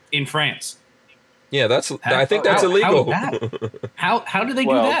in France. Yeah, I think that's illegal. How do they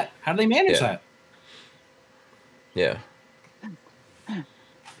do that? How do they manage that? Yeah.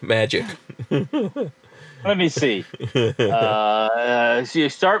 Magic. Let me see. So you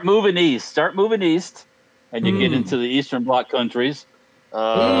start moving east, and you get into the Eastern Bloc countries. You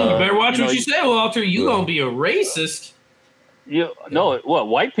better watch what you say, Walter. You gonna be a racist.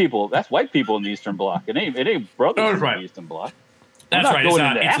 White people? That's white people in the Eastern Bloc. It ain't brothers in the Eastern Bloc. That's right.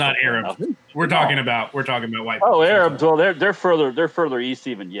 It's not Arab. We're talking about white people. Oh, Arabs. Well, they're further east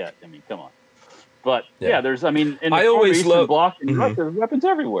even yet. I mean, come on. But there's. I mean, in the Eastern Bloc, there's weapons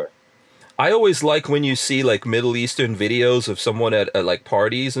everywhere. I always like when you see like Middle Eastern videos of someone at like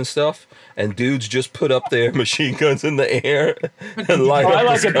parties and stuff, and dudes just put up their machine guns in the air and light up. I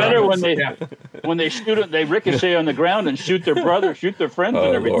like it better when they shoot it, they ricochet on the ground and shoot their brother, shoot their friends,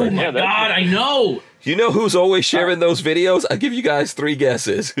 and everything. Lord. Oh my God, I know. You know who's always sharing those videos? I'll give you guys 3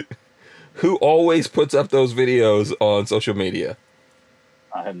 guesses. Who always puts up those videos on social media?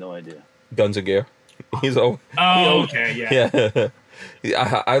 I have no idea. Guns and Gear. He's always. Oh, okay, yeah.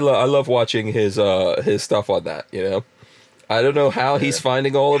 I love watching his stuff on that. You know, I don't know how he's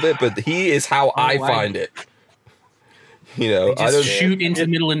finding all of it, but he is how I find it. You know, I don't shoot into the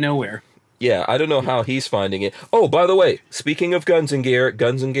middle of nowhere. Yeah, I don't know how he's finding it. Oh, by the way, speaking of Guns and Gear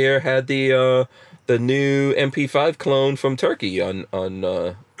had the new MP5 clone from Turkey on.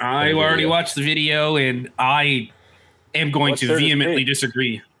 I already watched the video, and I am going to vehemently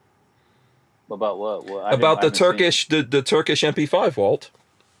disagree. About what? About the Turkish MP5, Walt.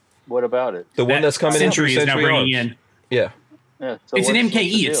 What about it? The one that's coming in through Century Arms. In. Yeah. So it's an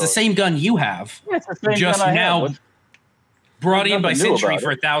MKE. It's the same gun you have. Yeah, it's the same just gun I now have. brought in by Century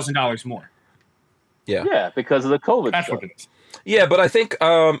for $1,000 more. Yeah. Yeah, because of the COVID That's stuff. what it is. Yeah, but I think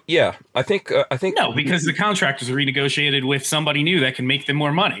I think no, because the contract was renegotiated with somebody new that can make them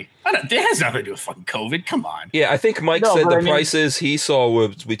more money. It has nothing to do with fucking COVID. Come on. Yeah, I think Mike said the prices he saw were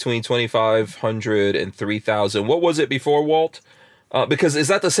between $2,500 and $3,000. What was it before, Walt? Because is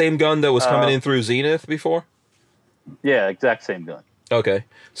that the same gun that was coming in through Zenith before? Yeah, exact same gun. Okay,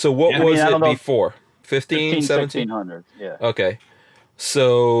 so what was it before? 1,500, Yeah. Okay.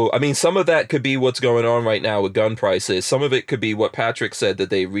 So, I mean, some of that could be what's going on right now with gun prices. Some of it could be what Patrick said, that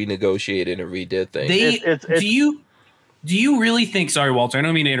they renegotiated and redid things. Do you really think? Sorry, Walter. I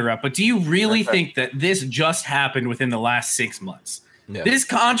don't mean to interrupt, but do you really think that this just happened within the last 6 months? Yeah. This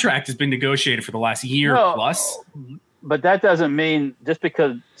contract has been negotiated for the last year plus. But that doesn't mean just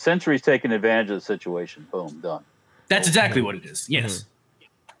because Century's taking advantage of the situation. Boom, done. That's exactly what it is. Yes.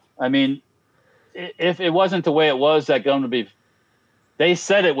 I mean, if it wasn't the way it was, that going to be. They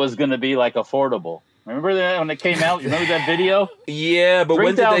said it was going to be like affordable. Remember that when it came out? You remember that video? Yeah, but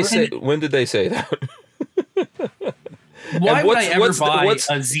when did they say that? Why would I ever buy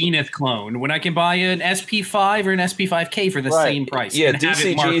a Zenith clone when I can buy an SP5 or an SP5K for the same price? Yeah,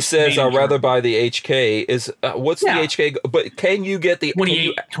 DCG says I'd rather buy the HK. What's the HK? But can you get the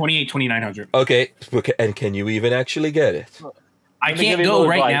 2900? Okay, and can you even actually get it? I can't go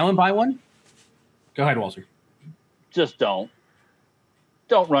right now and buy one. Go ahead, Walter. Just don't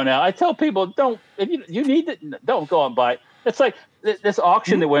run out. I tell people don't. If you need it, don't go and buy it. It's like this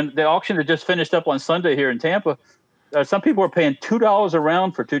auction the auction that just finished up on Sunday here in Tampa. Some people are paying $2 a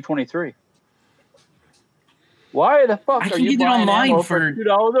round for 223. Why the fuck are you buying online for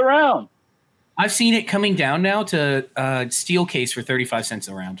 $2 a round? I've seen it coming down now to steel case for 35 cents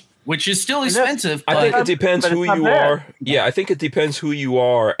a round, which is still expensive. I think it depends who you are. Yeah, I think it depends who you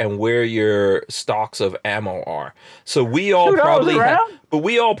are and where your stocks of ammo are. So we all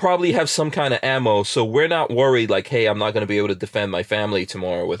probably have some kind of ammo, so we're not worried like, hey, I'm not going to be able to defend my family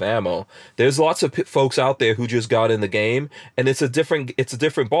tomorrow with ammo. There's lots of folks out there who just got in the game, and it's a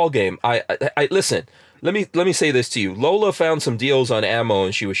different ball game. I listen. Let me say this to you. Lola found some deals on ammo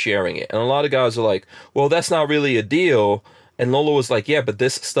and she was sharing it. And a lot of guys are like, well, that's not really a deal. And Lola was like, yeah, but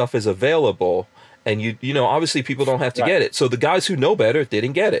this stuff is available. And you know, obviously people don't have to get it. So the guys who know better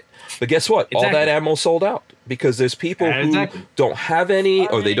didn't get it. But guess what? All that ammo sold out because there's people who don't have any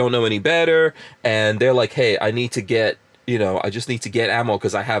or they don't know any better. And they're like, hey, I need to get, I just need to get ammo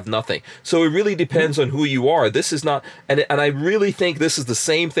because I have nothing. So it really depends on who you are. This is not, and I really think this is the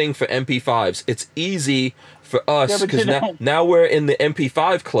same thing for MP5s. It's easy for us because now we're in the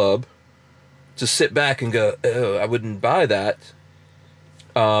MP5 club to sit back and go, oh, I wouldn't buy that.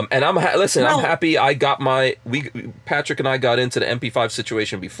 And I'm happy I got Patrick and I got into the MP5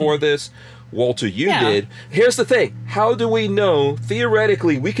 situation before this. Walter, you did. Here's the thing. How do we know,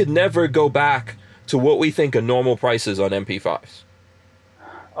 theoretically, we could never go back to what we think are normal prices on MP5s?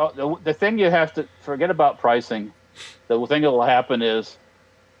 The thing you have to forget about pricing, the thing that will happen is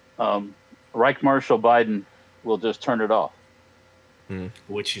Reich Marshal Biden will just turn it off.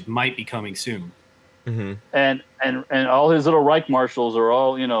 Which might be coming soon. Mm-hmm. And all his little Reich Marshals are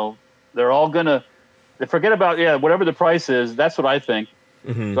all, they're all going to forget about, whatever the price is. That's what I think.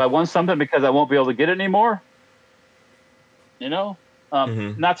 Mm-hmm. So I want something because I won't be able to get it anymore. Not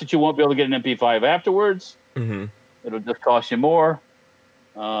that you won't be able to get an MP5 afterwards. Mm-hmm. It'll just cost you more.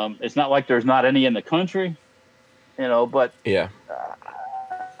 It's not like there's not any in the country, but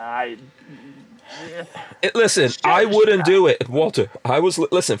listen, I wouldn't do it, Walter.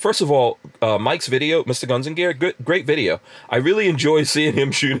 Listen. First of all, Mike's video, Mr. Guns and Gear, great video. I really enjoy seeing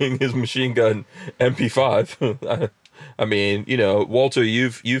him shooting his machine gun MP5. I mean, Walter,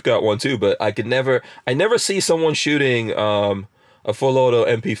 you've got one too, but I never see someone shooting a full auto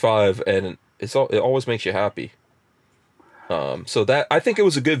MP5, and it always makes you happy. So that I think it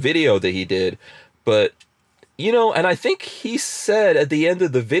was a good video that he did, but. And I think he said at the end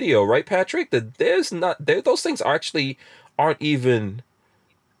of the video, right, Patrick, that those things actually aren't even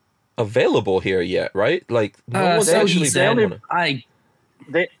available here yet, right? Like no one's actually banned one.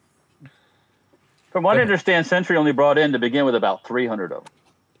 From what I understand, Century only brought in to begin with about 300 of them.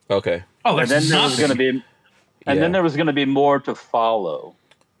 Okay. Oh, and then there was going to be, then there was going to be more to follow.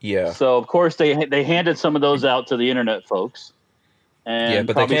 Yeah. So of course they handed some of those out to the internet folks. And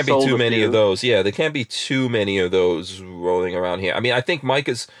but there can't be too many of those. Yeah, there can't be too many of those rolling around here. I mean, I think Mike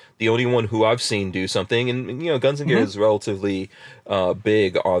is the only one who I've seen do something, and Guns and Gear is relatively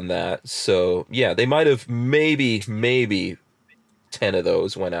big on that. So yeah, they might have maybe 10 of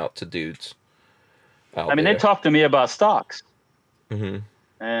those went out to dudes. They talked to me about stocks, and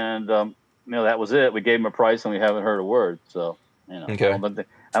that was it. We gave them a price, and we haven't heard a word. So okay. I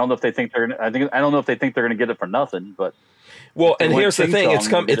don't know if they think they're gonna. I don't know if they think they're gonna get it for nothing, but. Well, and here's the thing: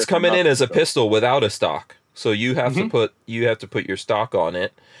 it's coming in as a pistol without a stock, so you have to put your stock on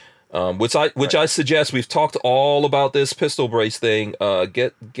it, which I suggest. We've talked all about this pistol brace thing.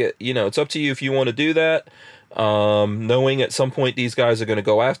 Get it's up to you if you want to do that. Knowing at some point these guys are going to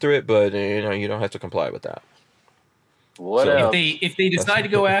go after it, but you don't have to comply with that. What else? If they decide to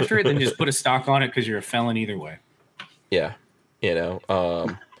go after it, then just put a stock on it because you're a felon either way. Yeah,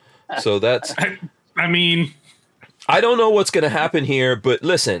 so that's. I don't know what's going to happen here, but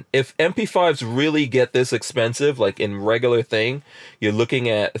listen, if MP5s really get this expensive, like in regular thing, you're looking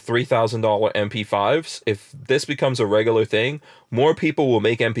at $3,000 MP5s. If this becomes a regular thing, more people will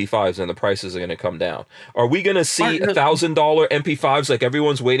make MP5s and the prices are going to come down. Are we going to see $1,000 MP5s like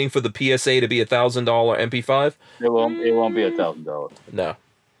everyone's waiting for the PSA to be $1,000 MP5? It won't be $1,000. No.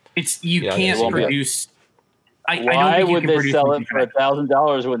 You can't produce. Why would they sell it for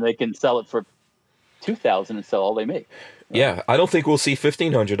 $1,000 when they can sell it for $2,000 and sell all they make? Yeah, I don't think we'll see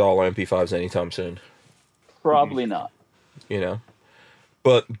 $1,500 MP5s anytime soon. Probably not.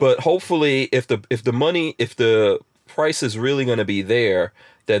 But hopefully, if the price is really going to be there,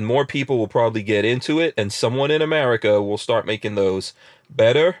 then more people will probably get into it, and someone in America will start making those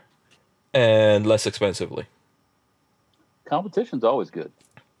better and less expensively. Competition's always good.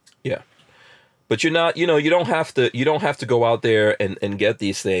 Yeah. But you're not, you don't have to go out there and get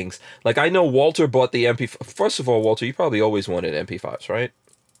these things. Like, I know Walter bought the MP5. First of all, Walter, you probably always wanted MP5s, right?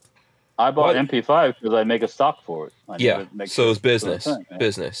 I bought MP5 because I make a stock for it. So it's business.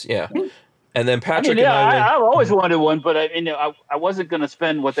 Yeah. And then Patrick I've always wanted one, but I wasn't going to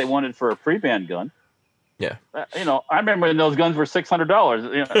spend what they wanted for a pre-band gun. Yeah. I remember when those guns were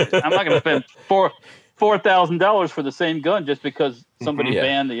 $600. I'm not going to spend $4,000 for the same gun just because somebody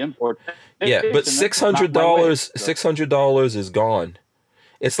banned the import. Yeah, but $600 is gone.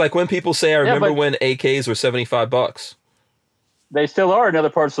 It's like when people say, I remember when AKs were $75. They still are in other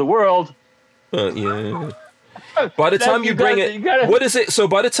parts of the world. Yeah. By the time you bring it, what is it? So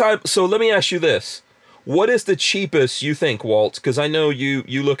let me ask you this. What is the cheapest you think, Walt? Because I know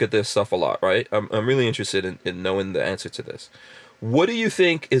you look at this stuff a lot, right? I'm really interested in knowing the answer to this. What do you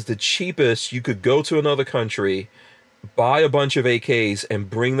think is the cheapest you could go to another country, buy a bunch of AKs, and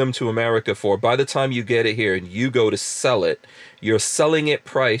bring them to America for? By the time you get it here and you go to sell it, you're selling it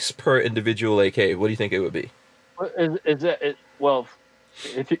price per individual AK. What do you think it would be? Well,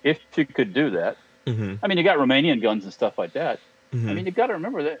 if you could do that, I mean, you got Romanian guns and stuff like that. I mean, you got to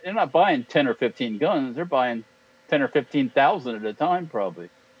remember that they're not buying 10 or 15 guns; they're buying 10 or 15,000 at a time, probably.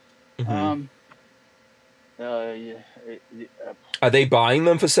 Are they buying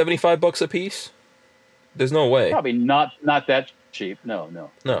them for $75 a piece? There's no way. Probably not that cheap. No.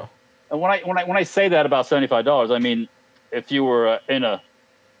 And when I say that about $75, I mean if you were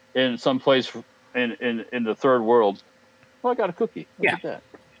in some place in the third world. Well, I got a cookie. Look at that.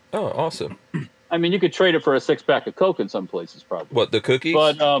 Oh, awesome. I mean, you could trade it for a 6-pack of Coke in some places, probably. What, the cookies?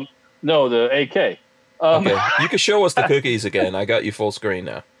 But no, the AK. Okay, you can show us the cookies again. I got you full screen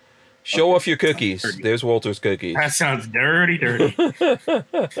now. Show off your cookies. There's Walter's cookies. That sounds dirty.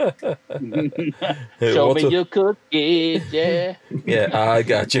 Show Walter. me your cookies, yeah. Yeah, I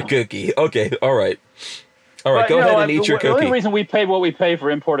got your cookie. Okay, all right. All right, go ahead and eat your cookie. The only reason we pay what we pay for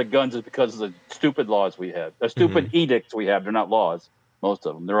imported guns is because of the stupid laws we have. The stupid edicts we have. They're not laws, most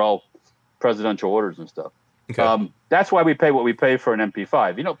of them. They're all presidential orders and stuff. Okay. That's why we pay what we pay for an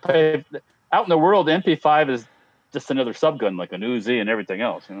MP5. Out in the world, MP5 is just another subgun like an Uzi and everything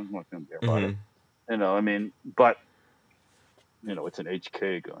else. I'm not going to care about it. I mean, but it's an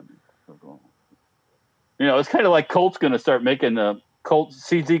HK gun. It's kind of like Colt's going to start making Colt.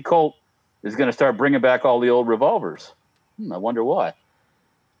 CZ Colt is going to start bringing back all the old revolvers. I wonder why.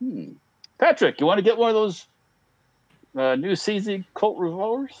 Patrick, you want to get one of those new CZ Colt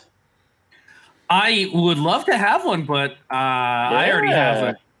revolvers? I would love to have one, but I already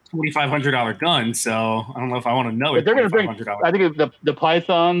have a $2,500 gun, so I don't know if I want to know. But they're going to bring. I think the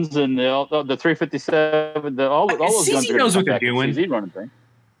Pythons and the 357, all those guns. CZ knows what they're doing. CZ running thing.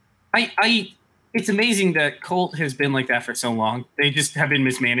 It's amazing that Colt has been like that for so long. They just have been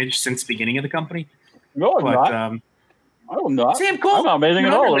mismanaged since the beginning of the company. No, I'm not. I'm not. Sam Colt, I'm not amazing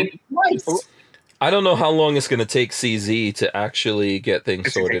at all. I don't know how long it's going to take CZ to actually get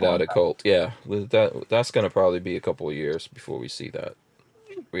things sorted out at Colt. Yeah, that's going to probably be a couple of years before we see that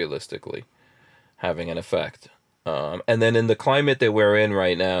realistically having an effect. And then in the climate that we're in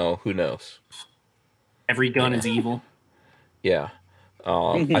right now, who knows? Every gun is evil. Yeah.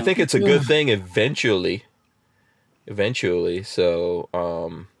 I think it's a good thing eventually. So,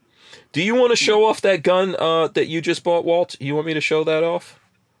 do you want to show off that gun that you just bought, Walt? You want me to show that off?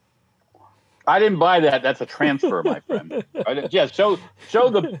 I didn't buy that. That's a transfer, my friend. Yeah, show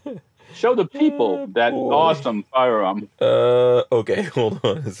the people that awesome firearm. Okay, hold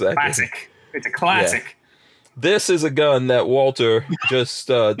on a second. Classic. It's a classic. Yeah. This is a gun that Walter just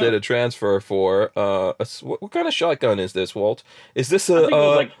did a transfer for. What kind of shotgun is this, Walt? Is this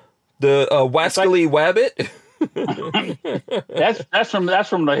the Wascally Wabbit? That's from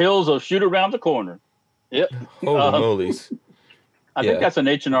the hills of Shoot Around the Corner. Yep. Holy molies. I think that's an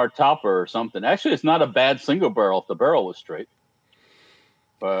H&R topper or something. Actually, it's not a bad single barrel if the barrel was straight.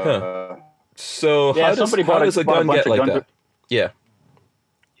 So yeah, how does a gun get like that? Yeah.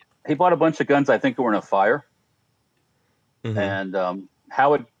 He bought a bunch of guns, I think, that were in a fire. Mm-hmm. And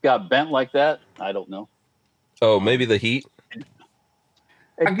how it got bent like that, I don't know. Oh, maybe the heat?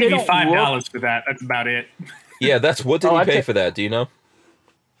 I'll give you $5 for that. That's about it. Yeah, what did he pay for that? Do you know?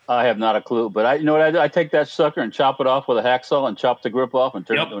 I have not a clue. But I take that sucker and chop it off with a hacksaw and chop the grip off and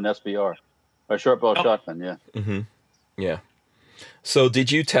turn it into an SBR. A short barrel shotgun, yeah. Mm-hmm. Yeah. So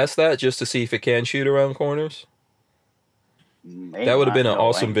did you test that just to see if it can shoot around corners? That would have been an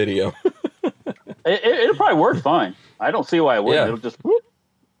awesome video. It'll probably work fine. I don't see why it wouldn't. It'll just whoop.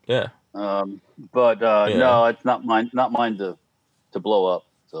 Yeah. No, it's not mine to blow up.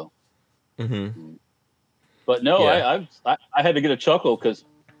 So. Mm-hmm. But no, I had to get a chuckle because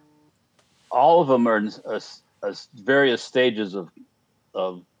all of them are in various stages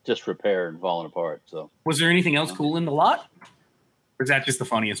of disrepair and falling apart. So. Was there anything else cool in the lot? Or is that just the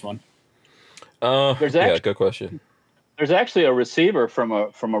funniest one? Good question. There's actually a receiver from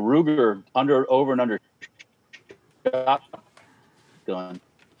a Ruger over and under shotgun,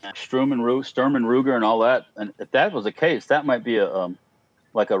 Sturm and Ruger and all that. And if that was the case, that might be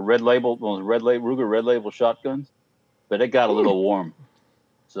like a red label, those Ruger red label shotguns. But it got a little warm,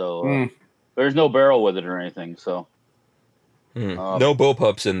 so there's no barrel with it or anything. So no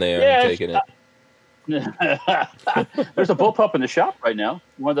bullpups in there. I'm taking it. There's a bullpup in the shop right now.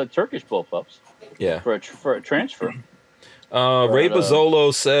 One of the Turkish bullpups. Yeah. For a transfer. Ray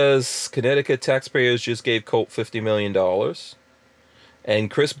Bozzolo says Connecticut taxpayers just gave Colt $50 million. And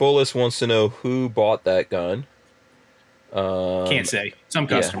Chris Bullis wants to know who bought that gun. Can't say. Some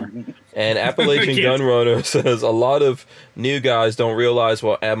customer. Yeah. And Appalachian Gun Runner says a lot of new guys don't realize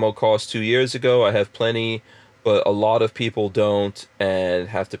what ammo cost 2 years ago. I have plenty, but a lot of people don't and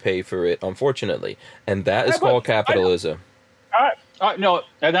have to pay for it, unfortunately. And that is called capitalism. No,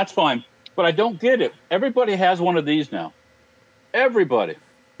 and that's fine. But I don't get it. Everybody has one of these now. Everybody.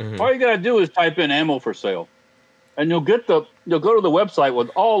 Mm-hmm. All you gotta do is type in ammo for sale, and you'll go to the website with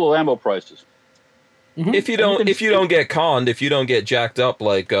all the ammo prices. Mm-hmm. If you don't get conned, if you don't get jacked up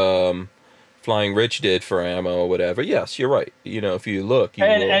like Flying Rich did for ammo or whatever, yes, you're right. If you look,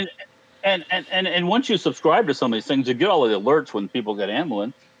 and once you subscribe to some of these things, you get all the alerts when people get ammo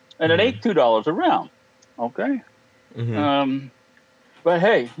in, and it ain't $2 a round. Okay. Mm-hmm. But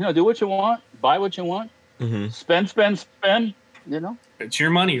hey, do what you want, buy what you want, spend. It's your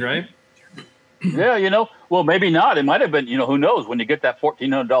money, right? Yeah, well, maybe not. It might have been, who knows? When you get that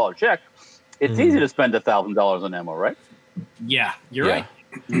 $1,400 check, it's easy to spend $1,000 on ammo, right? Yeah, you're right.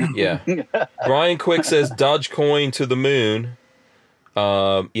 Yeah. Brian Quick says Dogecoin to the moon.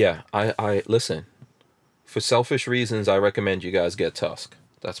 I listen. For selfish reasons, I recommend you guys get Tusk.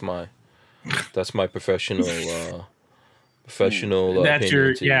 That's my professional. That's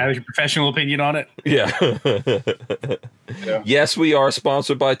your professional opinion on it. Yeah. Yes, we are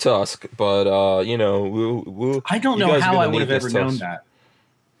sponsored by Tusk, but we'll I don't know how I would have ever known that.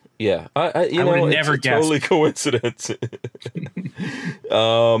 Yeah, I never guessed. Totally coincidence.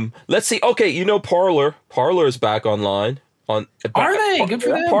 Let's see. Okay, Parler is back online. Are they? Good for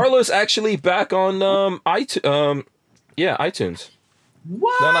them. Parler's actually back on iTunes.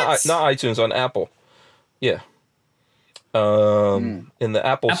 What? Not iTunes, on Apple. Yeah. In the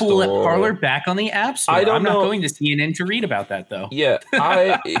Apple Store. Let Parler back on the App Store. I'm not going to CNN to read about that, though. Yeah,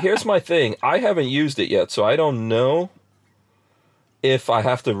 here's my thing. I haven't used it yet, so I don't know if I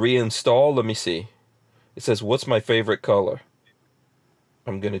have to reinstall. Let me see. It says, what's my favorite color?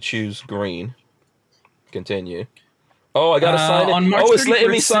 I'm going to choose green. Continue. Oh, I got to sign in. It's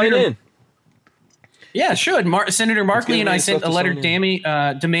letting me sign in. Yeah, it should. Senator Markley and I sent a letter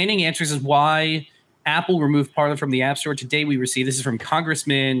demanding answers as why Apple removed Parler from the App Store. Today we received, this is from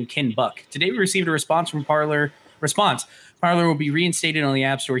Congressman Ken Buck. Today we received a response from Parler. Parler will be reinstated on the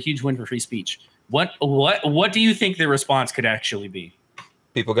App Store. Huge win for free speech. What do you think the response could actually be?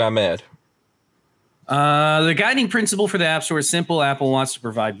 People got mad. The guiding principle for the App Store is simple. Apple wants to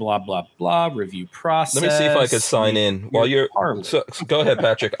provide blah, blah, blah, review process. Let me see if I could sign in while you're... So go ahead,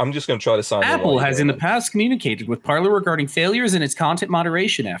 Patrick. I'm just going to try to sign in. Apple has in the past communicated with Parler regarding failures in its content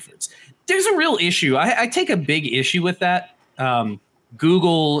moderation efforts. There's a real issue. I take a big issue with that.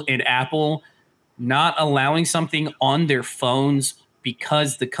 Google and Apple not allowing something on their phones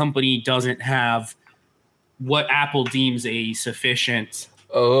because the company doesn't have what Apple deems a sufficient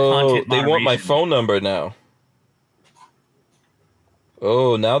content moderation. They want my phone number now.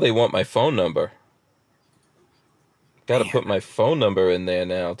 Oh, now they want my phone number. Got to put my phone number in there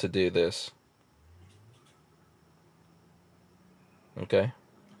now to do this. Okay.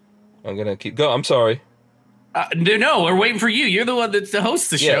 I'm gonna keep go. I'm sorry. No, we're waiting for you. You're the one that's the host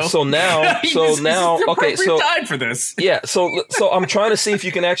the show. Yeah. So now, okay. So time for this. Yeah. So I'm trying to see if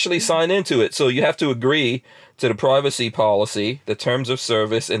you can actually sign into it. So you have to agree to the privacy policy, the terms of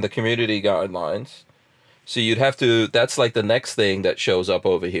service, and the community guidelines. So you'd have to. That's like the next thing that shows up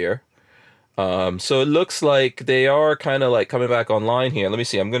over here. So it looks like they are kind of like coming back online here. Let me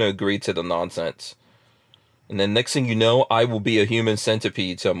see. I'm going to agree to the nonsense. And then next thing you know, I will be a human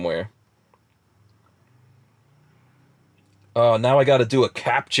centipede somewhere. Now I got to do a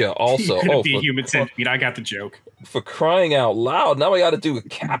CAPTCHA also. You're gonna be a human centipede. I got the joke. For crying out loud. Now I got to do a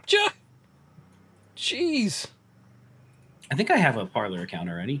CAPTCHA? Jeez. I think I have a Parler account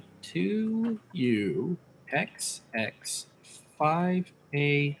already.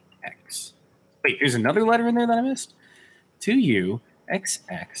 2UXX5AX. Wait, there's another letter in there that I missed?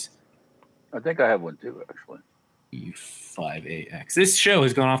 2UXX. I think I have one too, actually. 5AX. This show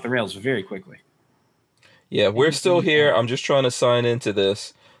has gone off the rails very quickly. Yeah, we're still here. I'm just trying to sign into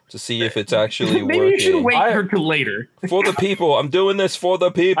this to see if it's actually Maybe working. You should wait till later. For the people. I'm doing this for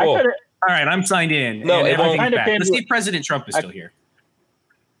the people. All right, I'm signed in. No, it won't. Let's see if President Trump is still here.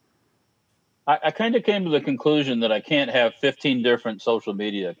 I kind of came to the conclusion that I can't have 15 different social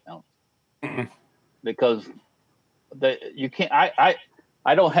media accounts because you can't. I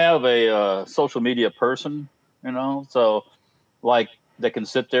don't have a social media person, so like they can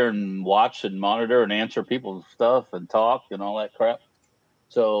sit there and watch and monitor and answer people's stuff and talk and all that crap.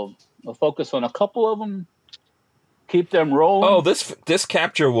 So I'll focus on a couple of them, keep them rolling. Oh, this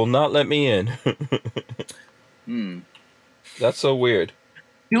CAPTCHA will not let me in. That's so weird.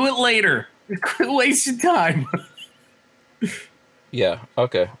 Do it later. Quit wasting time. Yeah.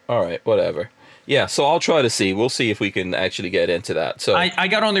 Okay. All right. Whatever. Yeah. So I'll try to see. We'll see if we can actually get into that. So I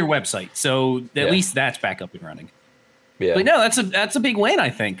got on their website, so at least that's back up and running. Yeah. But no, that's a big win. I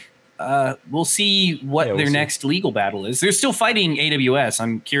think. We'll see what their next legal battle is. They're still fighting AWS.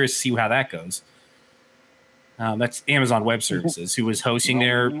 I'm curious to see how that goes. That's Amazon Web Services, who was hosting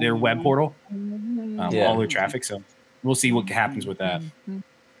their web portal, all their traffic. So we'll see what happens with that.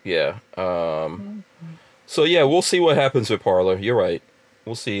 Yeah. So yeah, we'll see what happens with Parler. You're right.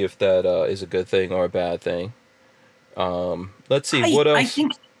 We'll see if that is a good thing or a bad thing. Let's see what else. I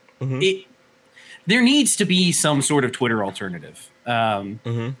think there needs to be some sort of Twitter alternative. And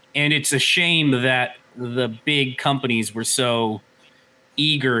it's a shame that the big companies were so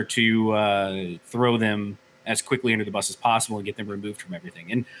eager to throw them as quickly under the bus as possible and get them removed from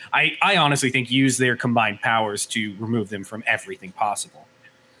everything. And I honestly think use their combined powers to remove them from everything possible.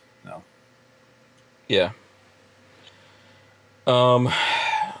 No. Yeah.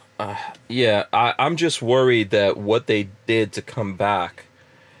 Yeah, I'm just worried that what they did to come back,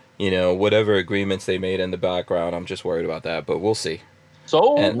 whatever agreements they made in the background, I'm just worried about that, but we'll see.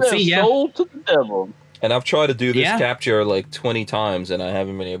 Sold to the devil. And I've tried to do this CAPTCHA like 20 times and I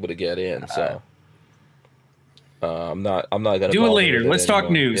haven't been able to get in, so I'm not gonna do it later. Let's anymore.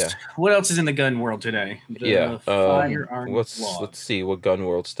 talk news. Yeah. What else is in the gun world today? Let's see what gun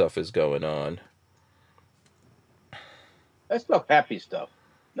world stuff is going on. Let's talk happy stuff.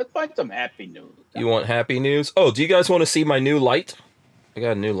 Let's find some happy news. You want happy news? Oh, do you guys want to see my new light? I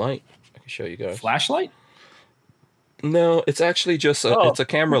got a new light. I can show you guys. Flashlight? No, it's actually just it's a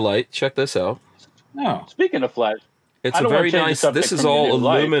camera light. Check this out. No. Speaking of flash, it's a very nice. This is all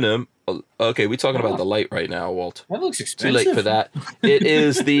aluminum. Okay, we're talking about the light right now, Walt. That looks expensive. Too late for that. It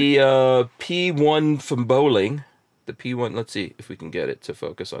is the P1 from bowling. The P1. Let's see if we can get it to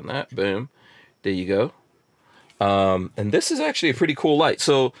focus on that. Boom. There you go. And this is actually a pretty cool light.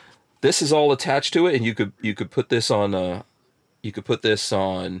 So this is all attached to it, and you could put this on. You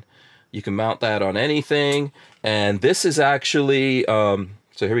can mount that on anything, and this is actually.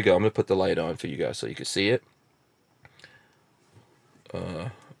 So here we go. I'm gonna put the light on for you guys so you can see it.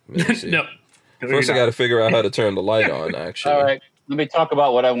 No. First, I got to figure out how to turn the light on. Actually. All right. Let me talk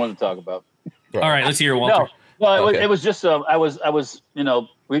about what I want to talk about. Right. All right. Let's hear it, Walter. No, it was just I was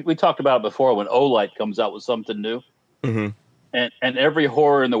we talked about it before when Olight comes out with something new, and every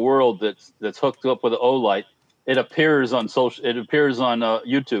horror in the world that's hooked up with Olight, it appears on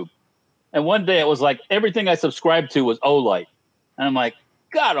YouTube, and one day it was like everything I subscribed to was Olight, and I'm like,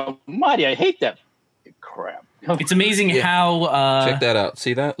 God Almighty, I hate that crap. It's amazing how check that out.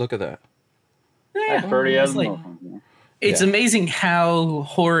 See that? Look at that. Yeah, pretty it's amazing how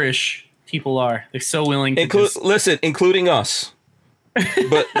whorish people are. They're so willing to listen, including us.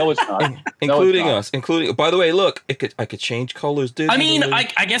 But no, it's not. Including us. Including. By the way, look, I could change colors. I mean,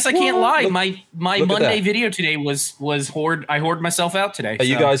 I guess I can't lie. My Monday video today was I hoard myself out today. Are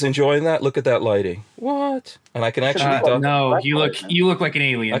you guys enjoying that? Look at that lighting. What? And I can actually. No, you look like an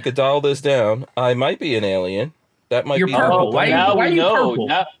alien. I could dial this down. I might be an alien. That might be. You're purple. Why are you purple?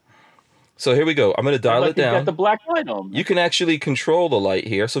 Now, so here we go. I'm going to dial it down. Got the black light on. You can actually control the light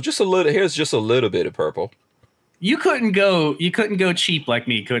here. So just a little. Here's just a little bit of purple. You couldn't go cheap like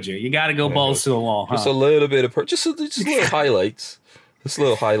me, could you? You got to go balls to the wall. Just a little bit of just little highlights. Just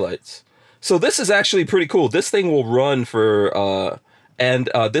little highlights. So this is actually pretty cool. This thing will run for and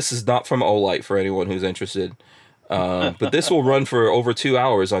this is not from Olight for anyone who's interested. But this will run for over 2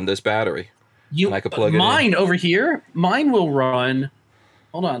 hours on this battery. And I could plug mine over here. Mine will run.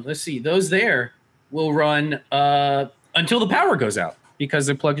 Hold on, let's see. Those there will run until the power goes out because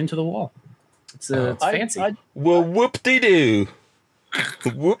they're plugged into the wall. It's fancy. Well, whoop-de-doo.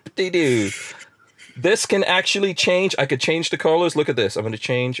 Whoop-de-doo. This can actually change. I could change the colors. Look at this. I'm going to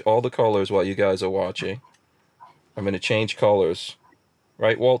change all the colors while you guys are watching. I'm going to change colors.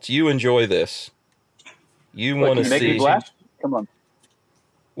 Right, Walt? You enjoy this. You want to see. Make it black? Come on.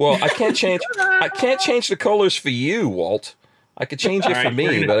 Well, I can't change the colors for you, Walt. I could change it for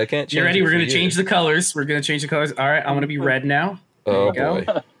me, but I can't change it. You ready? We're going to change the colors. We're going to change the colors. All right, I'm going to be red now. Oh, boy.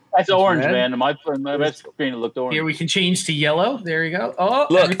 That's orange, man. My screen looked orange. Here we can change to yellow. There you go. Oh,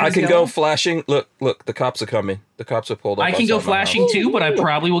 look, I can go flashing. Look, the cops are coming. The cops are pulled up. I can go flashing too, but I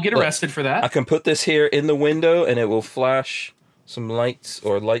probably will get arrested for that. I can put this here in the window, and it will flash some lights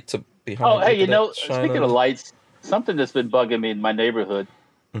or lights behind. Oh, hey, speaking of lights, something that's been bugging me in my neighborhood.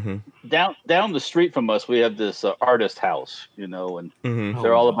 Mm-hmm. Down the street from us, we have this artist house, and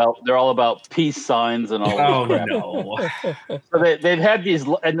they're all about peace signs and all. That crap. So they've had these,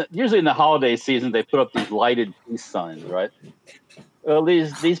 and usually in the holiday season, they put up these lighted peace signs, right? Well,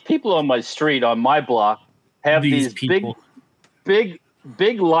 these people on my street, on my block, have these big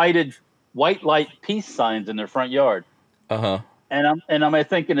lighted white light peace signs in their front yard. And I'm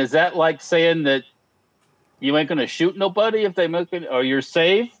thinking, is that like saying that you ain't gonna shoot nobody if they make it, or you're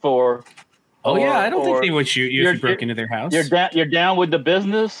safe, or? I don't think they would shoot you if you broke into their house. You're down with the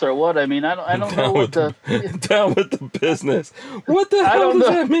business, or what? I mean, I don't know what down with the business. What the hell does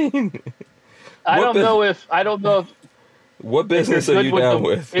that mean? I don't know if. What business are you down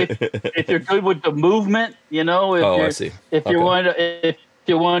with? If you're good with the movement, I see. If you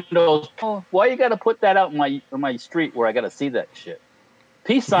want those, why you got to put that out in my street where I got to see that shit?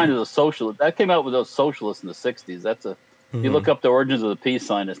 Peace sign is a socialist. That came out with those socialists in the '60s. That's a. If you look up the origins of the peace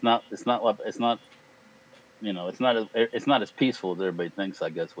sign, it's not as peaceful as everybody thinks, I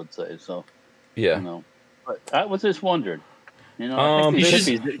guess would say. So, yeah. But I was just wondering. You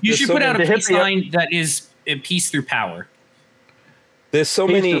should put out a peace sign that is peace through power. There's so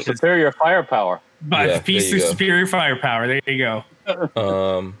many through superior firepower. But peace through superior firepower. There you go.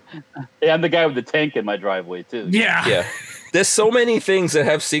 Yeah, I'm the guy with the tank in my driveway too. Yeah. There's so many things that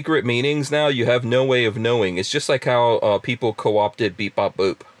have secret meanings now. You have no way of knowing. It's just like how people co-opted Beep Bop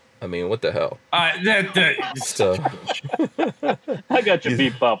Boop. I mean, what the hell? I got your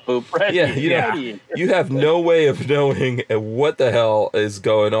Beep Bop Boop, right? Yeah, you have no way of knowing what the hell is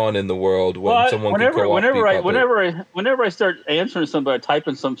going on in the world whenever I start answering somebody,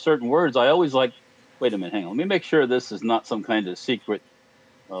 typing some certain words, I always like, wait a minute, hang on, let me make sure this is not some kind of secret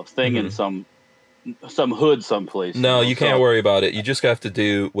thing in some hood someplace. No, you can't worry about it. You just have to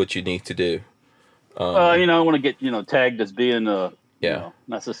do what you need to do. I want to get tagged as being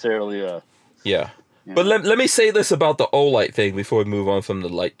necessarily But let me say this about the Olight thing before we move on from the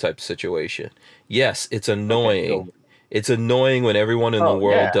light type situation. Yes, it's annoying. Okay, it's annoying when everyone in the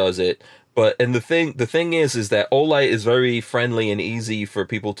world does it. But the thing is that Olight is very friendly and easy for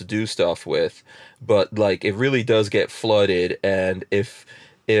people to do stuff with. But like it really does get flooded, and if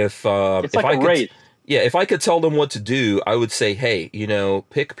I could tell them what to do, I would say, hey,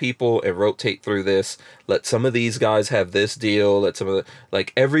 pick people and rotate through this. Let some of these guys have this deal. Let some of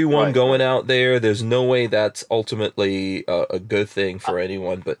everyone going out there. There's no way that's ultimately a good thing for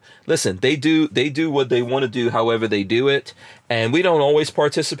anyone. But listen, they do what they want to do, however they do it, and we don't always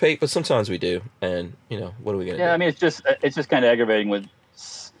participate, but sometimes we do. And what are we gonna do? Yeah, I mean, it's just kind of aggravating with.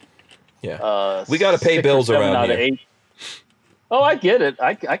 Yeah, we got to pay bills around here. 8. Oh, I get it.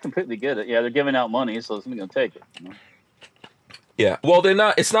 I completely get it. Yeah, they're giving out money, so somebody's going to take it. Yeah. Well, they're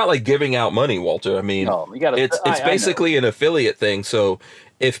not. It's not like giving out money, Walter. I mean, No, you gotta, it's basically an affiliate thing. So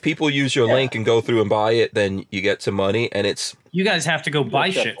if people use your link and go through and buy it, then you get some money, and it's. You guys have to go buy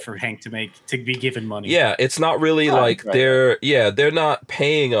shit for Hank to be given money. Yeah, it's not really like they're not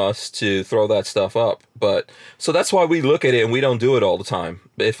paying us to throw that stuff up, but so that's why we look at it and we don't do it all the time.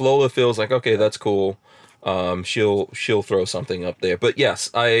 If Lola feels like, okay, that's cool, she'll throw something up there. But yes,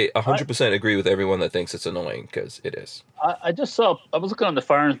 I 100% agree with everyone that thinks it's annoying, because it is. I was looking on the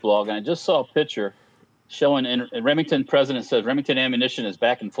Firearms blog, and I just saw a picture showing in Remington president says Remington ammunition is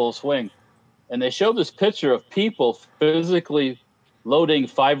back in full swing. And they showed this picture of people physically loading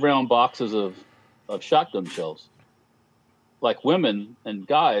 5-round boxes of shotgun shells. Like women and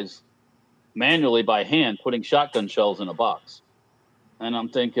guys manually by hand putting shotgun shells in a box. And I'm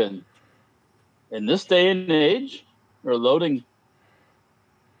thinking, in this day and age, they're loading.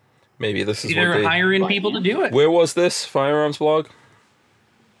 Maybe this is they're hiring people to do it. Where was this Firearms blog?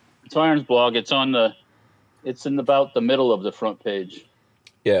 It's Firearms blog. It's in about the middle of the front page.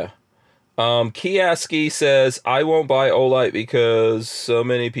 Yeah. Kiaski says, I won't buy Olight because so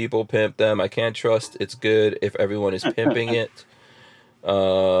many people pimp them. I can't trust it's good if everyone is pimping it.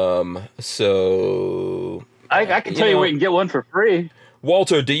 So I can tell you where you can get one for free.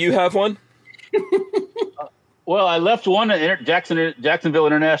 Walter, do you have one? Well, I left one at Jacksonville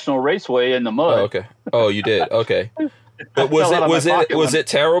International Raceway in the mud. Oh, okay. Oh, you did. Okay. But was it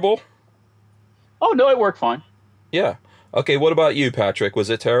terrible? Oh no, it worked fine. Yeah. Okay. What about you, Patrick? Was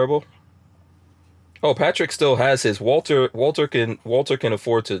it terrible? Oh, Patrick still has his. Walter can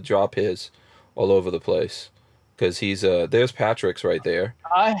afford to drop his all over the place because he's there's Patrick's right there.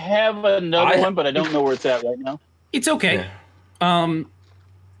 I have another one, but I don't know where it's at right now. It's okay. Yeah.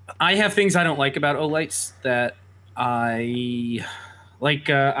 I have things I don't like about Olights that I like.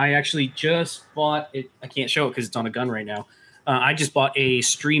 I actually just bought it. I can't show it because it's on a gun right now. I just bought a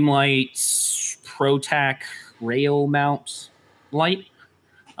Streamlight ProTac rail mount light.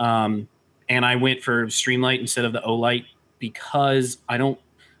 And I went for Streamlight instead of the Olight because I don't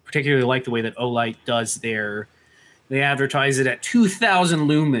particularly like the way that Olight does they advertise it at 2,000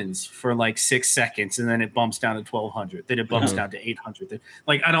 lumens for like 6 seconds, and then it bumps down to 1,200. Then it bumps down to 800.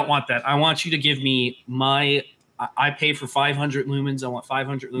 Like, I don't want that. I want you to give me I pay for 500 lumens. I want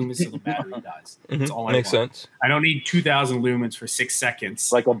 500 lumens till the battery dies. That's all I want. Makes sense. I don't need 2,000 lumens for 6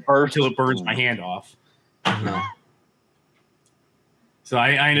 seconds. Like a burst. Until it burns my hand off. So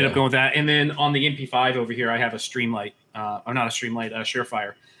I ended up going with that. And then on the MP5 over here, I have a Streamlight, or not a Streamlight, a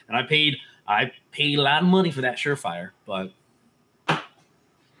Surefire. And I paid a lot of money for that Surefire, but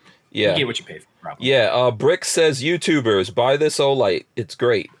you get what you pay for, probably. Yeah, Brick says, YouTubers, buy this Olight. It's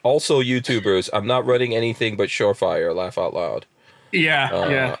great. Also, YouTubers, I'm not running anything but Surefire, laugh out loud.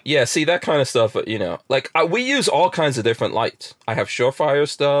 Yeah. Yeah, see, that kind of stuff, like, we use all kinds of different lights. I have Surefire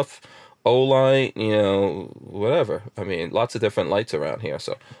stuff, Olight, whatever. I mean, lots of different lights around here.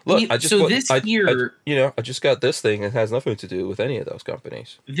 So look, I just got this thing. It has nothing to do with any of those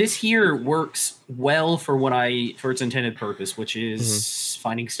companies. This here works well for its intended purpose, which is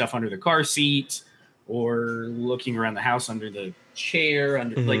finding stuff under the car seat or looking around the house under the chair.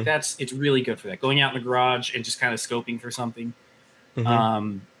 It's really good for that. Going out in the garage and just kind of scoping for something.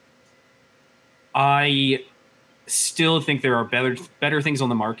 I still think there are better things on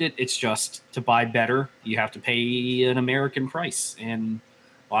the market. It's just, to buy better, you have to pay an American price, and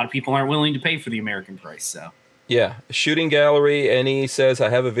a lot of people aren't willing to pay for the American price. So yeah, Shooting Gallery, and he says, I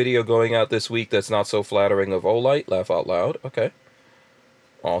have a video going out this week that's not so flattering of Olight, laugh out loud. Okay,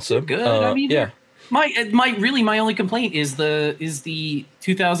 awesome. Good. I mean, yeah. My only complaint is the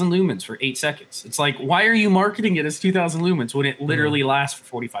 2,000 lumens for 8 seconds. It's like, why are you marketing it as 2,000 lumens when it literally lasts for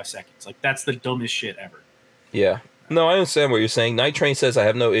 45 seconds? Like, that's the dumbest shit ever. Yeah. No, I understand what you're saying. Night Train says, I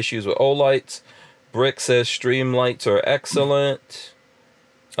have no issues with Olights. Brick says, Streamlights are excellent.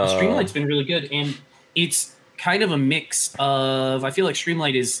 Streamlight's been really good, and it's kind of a mix of, I feel like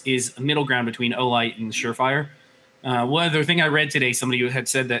Streamlight is a middle ground between Olight and Surefire. One other thing I read today, somebody had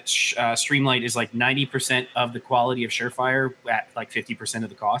said that Streamlight is like 90% of the quality of Surefire at like 50% of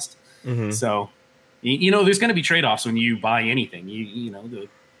the cost. So, there's going to be trade-offs when you buy anything.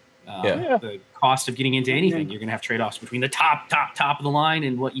 The cost of getting into anything, you're going to have trade-offs between the top of the line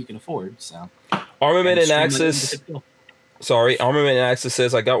and what you can afford. So, Armament and Axis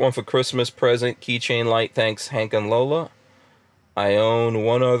says, I got one for Christmas present, keychain light, thanks Hank and Lola. I own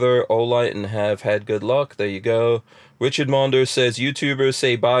one other Olight and have had good luck. There you go. Richard Monder says, YouTubers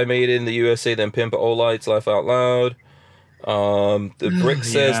say buy made in the USA, then pimp Olights, laugh out loud. The Brick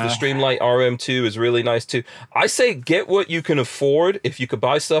says the Streamlight RM2 is really nice too. I say get what you can afford. If you could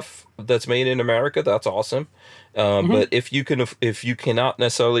buy stuff that's made in America, that's awesome. But if you cannot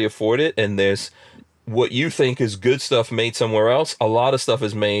necessarily afford it, and there's what you think is good stuff made somewhere else, a lot of stuff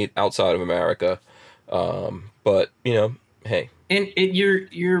is made outside of America. But hey, and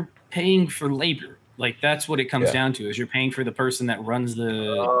you're paying for labor. Like that's what it comes down to, is you're paying for the person that runs the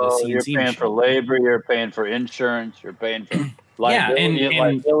CNC You're paying machine. for labor, you're paying for insurance, you're paying for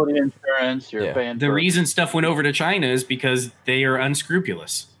liability insurance, you're paying the reason stuff went over to China is because they are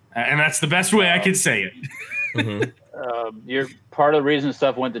unscrupulous. And that's the best way I could say it. You're part of the reason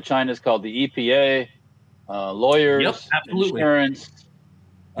stuff went to China is called the EPA, lawyers, insurance.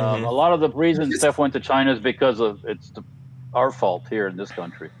 A lot of the reasons stuff went to China is because of our fault here in this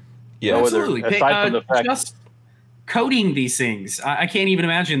country. Yeah, absolutely. Aside from the fact just coding these things, I can't even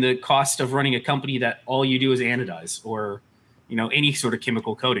imagine the cost of running a company that all you do is anodize or, any sort of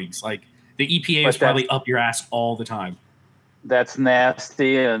chemical coatings. Like the EPA is probably up your ass all the time. That's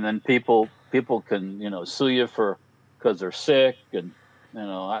nasty, and then people can sue you because they're sick, and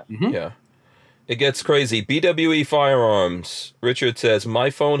yeah, it gets crazy. BWE Firearms. Richard says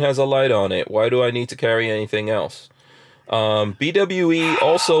my phone has a light on it. Why do I need to carry anything else? BWE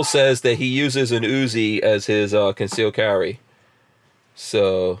also says that he uses an Uzi as his concealed carry.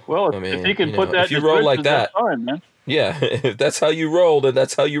 So, if you can put that, if you roll like that, fine, man. Yeah, if that's how you roll, then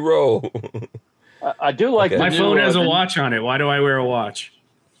that's how you roll. I do like my phone has a watch on it. Why do I wear a watch?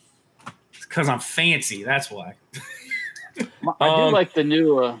 It's because I'm fancy. That's why. I do like the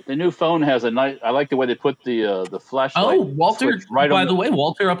new phone has a nice. I like the way they put the flashlight. Oh, Walter! By the way,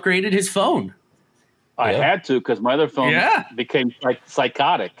 Walter upgraded his phone. I had to because my other phone became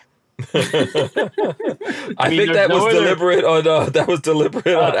psychotic. I think that was deliberate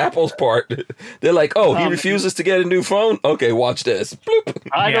on Apple's part. They're like, "Oh, he refuses to get a new phone. Okay, watch this." Bloop.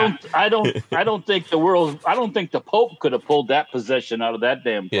 I don't think the Pope could have pulled that possession out of that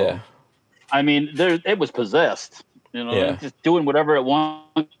damn phone. Yeah. I mean, it was possessed. Just doing whatever it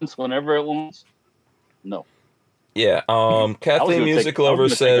wants whenever it wants. No. Yeah, Kathleen Music Lover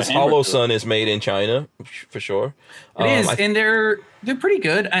says Hollow Sun is made in China, for sure. It is, and they're pretty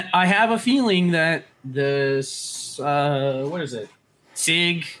good. I have a feeling that what is it?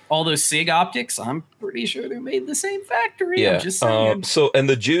 SIG, all those SIG optics, I'm pretty sure they're made in the same factory. Yeah. I'm just saying. And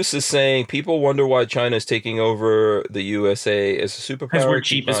the Juice is saying people wonder why China is taking over the USA as a superpower. Because we're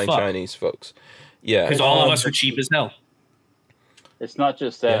cheap as fuck. Chinese folks. Yeah. Because all of us are cheap as hell. It's not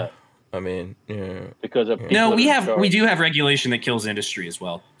just that. Yeah. I mean, because of we do have regulation that kills industry as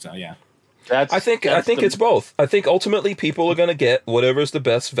well. So yeah, I think it's both. I think ultimately people are going to get whatever's the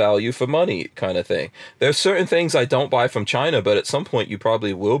best value for money kind of thing. There's certain things I don't buy from China, but at some point you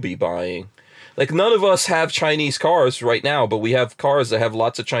probably will be buying. Like none of us have Chinese cars right now, but we have cars that have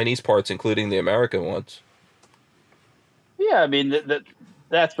lots of Chinese parts, including the American ones. Yeah, I mean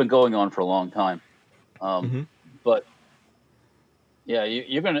that's been going on for a long time, but. Yeah,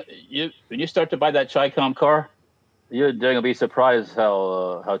 when you start to buy that Chicom car, you're gonna be surprised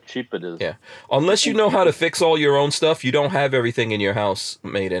how cheap it is. Yeah, unless you know how to fix all your own stuff, you don't have everything in your house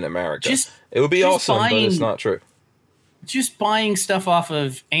made in America. It would be awesome, but it's not true. Just buying stuff off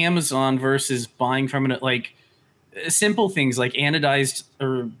of Amazon versus buying from it, like simple things like anodized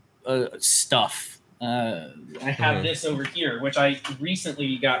or stuff. I have this over here, which I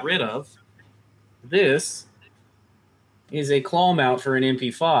recently got rid of. This is a claw mount for an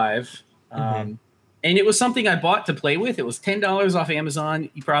MP5. And it was something I bought to play with. It was $10 off Amazon.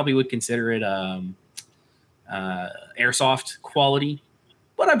 You probably would consider it airsoft quality.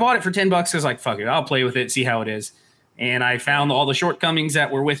 But I bought it for $10 because like, fuck it, I'll play with it, see how it is. And I found all the shortcomings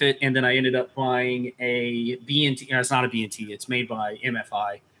that were with it. And then I ended up buying a B&T. It's not a B&T. It's made by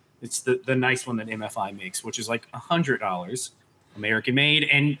MFI. It's the nice one that MFI makes, which is like $100. American made.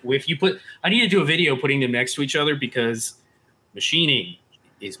 And if you I need to do a video putting them next to each other because machining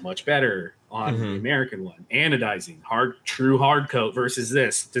is much better on the American one. Anodizing, true hard coat versus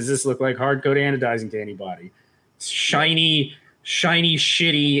this. Does this look like hard coat anodizing to anybody? Shiny,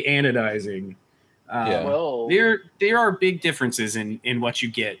 shitty anodizing. There are big differences in what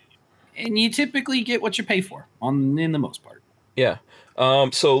you get, and you typically get what you pay for in the most part. Yeah.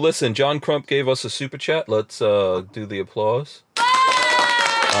 So listen, John Crump gave us a super chat. Let's do the applause.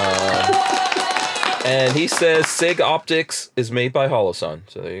 And he says SIG Optics is made by Holosun.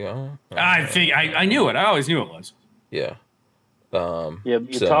 So there you go. I knew it. I always knew it was. Yeah. You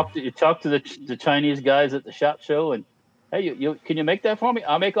talk to the Chinese guys at the SHOT Show, and hey, you can you make that for me?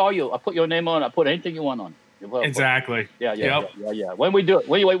 I'll make I'll put your name on. I'll put anything you want on. Exactly. Yeah. When we do it,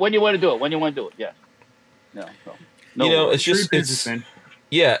 when you want to do it, Yeah. No. No, you know, it's just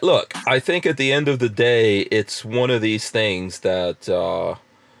yeah. Look, I think at the end of the day, it's one of these things that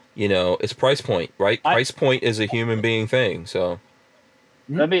you know, it's price point, right? Price point is a human being thing. So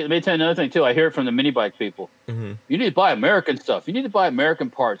let me tell you another thing too. I hear it from the mini bike people. Mm-hmm. You need to buy American stuff. You need to buy American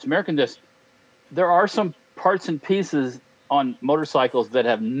parts. American this. There are some parts and pieces on motorcycles that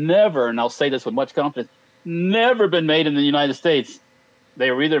have never, and I'll say this with much confidence, never been made in the United States.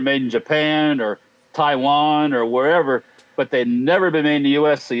 They were either made in Japan or Taiwan or wherever, but they've never been made in the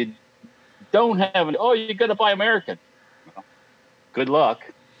U.S. So you don't have an, oh, you got to buy American. Well, good luck.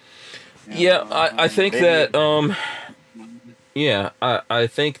 Yeah, I think maybe. That yeah, I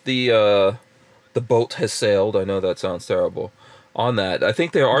think the boat has sailed. I know that sounds terrible on that. I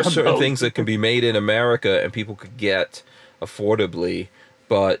think there are certain things that can be made in America and people could get affordably,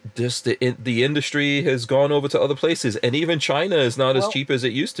 but just the industry has gone over to other places, and even China is not as cheap as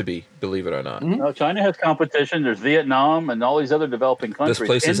it used to be, believe it or not. No, China has competition. There's Vietnam and all these other developing countries. There's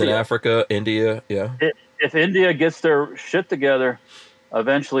places in Africa, India, yeah. If India gets their shit together,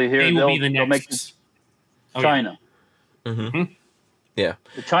 eventually here they'll make China. Mm-hmm. Yeah.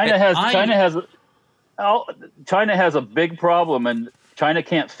 China has a big problem, and China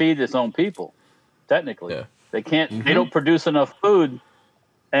can't feed its own people. Technically, they can't. Mm-hmm. They don't produce enough food,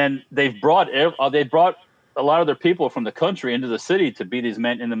 and they've brought a lot of their people from the country into the city to be these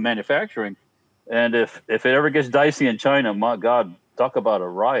in the manufacturing. And if it ever gets dicey in China, my God, talk about a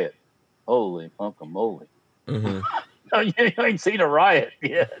riot! Holy moly! Mm-hmm. You ain't seen a riot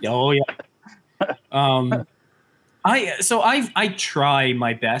yet. Oh yeah. I try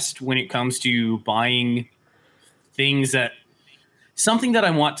my best when it comes to buying things something that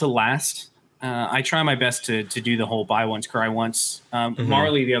I want to last. I try my best to do the whole buy once, cry once.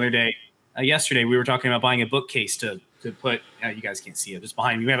 Marley the other day, yesterday, we were talking about buying a bookcase to put. You guys can't see it. It's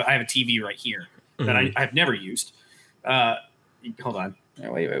behind me. I have a TV right here that I've never used. Hold on.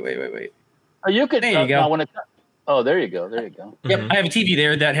 Wait. You could. There you go. Oh, there you go. Yep, I have a TV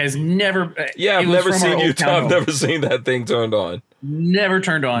there that has never. I've never seen I've never seen that thing turned on. Never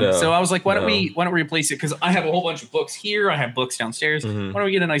turned on. No, so I was like, why don't we replace it? Because I have a whole bunch of books here. I have books downstairs. Mm-hmm. Why don't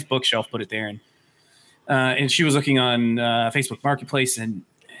we get a nice bookshelf, put it there? And she was looking on Facebook Marketplace, and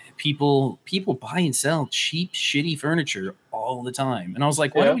people buy and sell cheap, shitty furniture all the time. And I was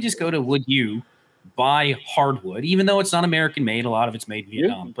like, why don't we just go to Wood U, buy hardwood, even though it's not American made. A lot of it's made in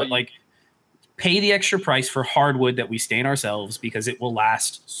Vietnam, but like. Pay the extra price for hardwood that we stain ourselves because it will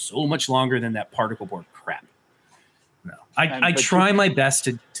last so much longer than that particle board crap. No, I try my best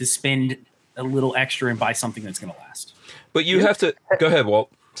to spend a little extra and buy something that's going to last. But you have to go ahead,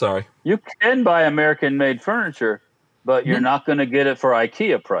 Walt. Sorry. You can buy American-made furniture, but you're not going to get it for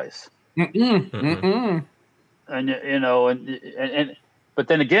IKEA price. Mm-mm. And you know, and but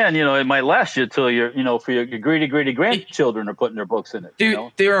then again, you know, it might last you till for your greedy grandchildren are putting their books in it.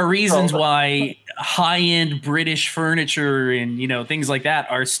 Dude, there are reasons why high-end British furniture and things like that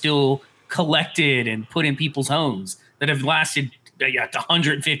are still collected and put in people's homes that have lasted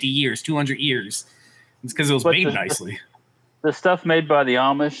 150 years, 200 years. It's because it was made nicely. The stuff made by the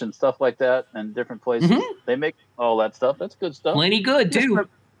Amish and stuff like that, and different places, they make all that stuff. That's good stuff. Plenty good too.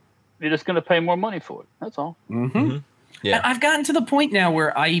 You're just going to pay more money for it. That's all. Mm-hmm. Yeah, and I've gotten to the point now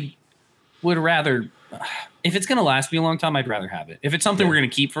where I would rather, if it's going to last me a long time, I'd rather have it. If it's something we're going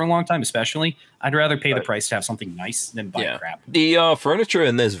to keep for a long time, especially, I'd rather pay the price to have something nice than buy crap. The furniture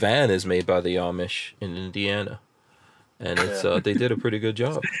in this van is made by the Amish in Indiana, and it's they did a pretty good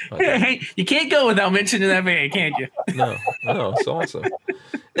job. Hey, you can't go without mentioning that van, can't you? No, it's awesome.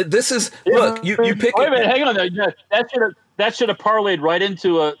 This is look, you pick. Wait a minute, hang on there. That should have parlayed right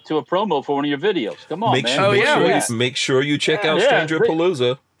into a promo for one of your videos. Come on, man. Make sure you check out Stranger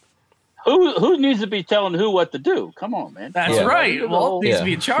Palooza. Who needs to be telling who what to do? Come on, man. That's right. Walt needs to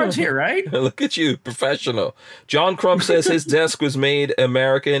be in charge here, right? Look at you, professional. John Crump says his desk was made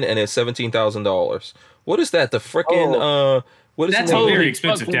American and it's $17,000. What is that? The frickin' what is That's a very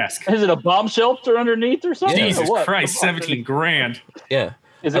expensive desk. Is it a bomb shelter underneath or something? Jesus Christ, $17,000. Yeah.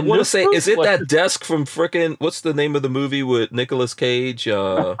 I want to say, is it that desk from frickin' what's the name of the movie with Nicolas Cage?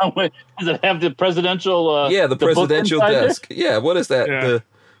 Does it have the presidential? The presidential desk. Yeah, what is that? Yeah.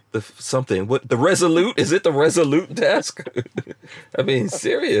 The something. What the Resolute? Is it the Resolute desk? I mean,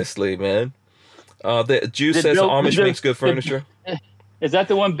 seriously, man. The Juice says Amish makes good furniture. Is that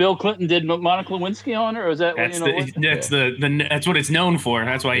the one Bill Clinton did Monica Lewinsky on, or is that that's what it's known for?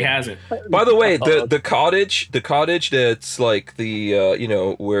 That's why he has it. By the way, the cottage that's like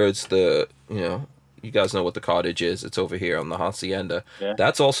the where it's the you guys know what the cottage is. It's over here on the hacienda. Yeah.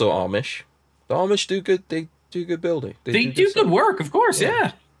 That's also Amish. The Amish do good. They do good building. They do good work, of course.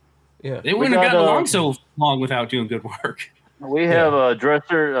 Yeah. Yeah. It wouldn't have gotten along so long without doing good work. We have a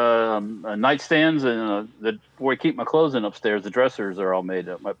dresser, nightstands, and where we keep my clothes in upstairs. The dressers are all made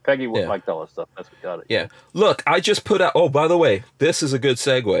up. Peggy liked all that stuff. That's what got it. Yeah. Look, I just put out. Oh, by the way, this is a good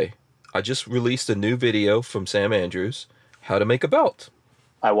segue. I just released a new video from Sam Andrews, how to make a belt.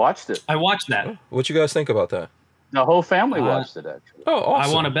 I watched it. I watched that. What you guys think about that? The whole family watched it, actually. Oh,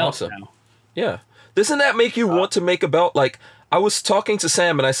 awesome. I want a belt now. Yeah. Doesn't that make you want to make a belt? Like, I was talking to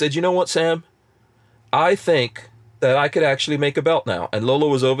Sam, and I said, you know what, Sam? I think that I could actually make a belt now. And Lola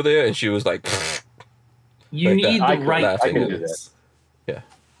was over there, and she was like, you need the right tools. Yeah.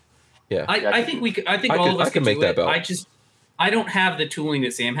 Yeah. I think we could, I think all of us can make that belt. I don't have the tooling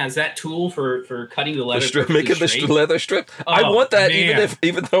that Sam has. That tool for cutting the leather, making the leather strip. Oh, I want that,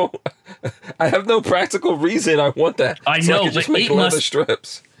 even though I have no practical reason. I want that. I know, I could just make leather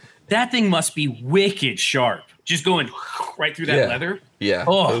strips. That thing must be wicked sharp, just going right through that leather. Yeah, that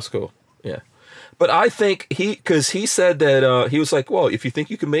was cool. Yeah, but I think because he said that he was like, well, if you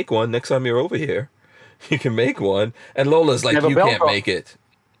think you can make one next time you're over here, you can make one. And Lola's like, you can't make it.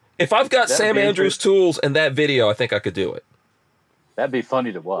 If I've got Sam Andrews tools and that video, I think I could do it. That'd be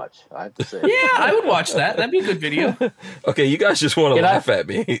funny to watch, I have to say. Yeah, I would watch that. That'd be a good video. Okay, you guys just want to laugh at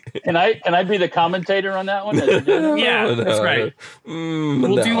me. Can I be the commentator on that one? Yeah, that's right.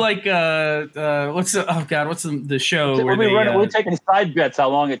 We'll do like what's the show? We're taking side bets how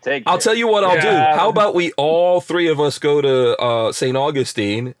long it takes. I'll tell you what I'll do. How about we all three of us go to St.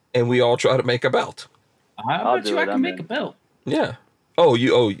 Augustine and we all try to make a belt? I can make a belt. Yeah.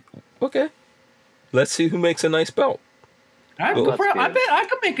 Okay. Let's see who makes a nice belt. I bet I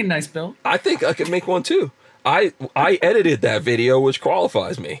could make a nice belt. I think I could make one too. I edited that video, which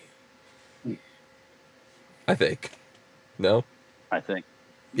qualifies me. I think. No? I think.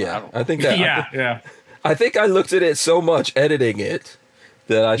 Yeah, I think that. Yeah. I think I looked at it so much editing it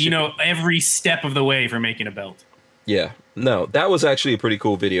that I should. You know every step of the way for making a belt. Yeah. No, that was actually a pretty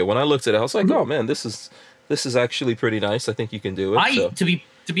cool video. When I looked at it, I was like, oh man, this is actually pretty nice. I think you can do it.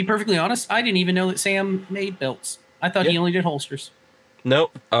 To be perfectly honest, I didn't even know that Sam made belts. I thought he only did holsters.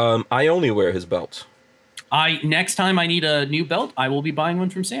 Nope. I only wear his belts. Next time I need a new belt, I will be buying one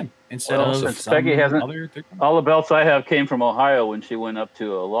from Sam instead of since Peggy hasn't. All the belts I have came from Ohio when she went up to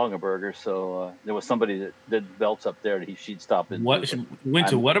Longaberger. So there was somebody that did belts up there that she'd stop in. Went to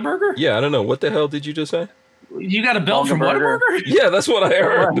Whataburger? Yeah, I don't know. What the hell did you just say? You got a belt from Whataburger? Yeah, that's what I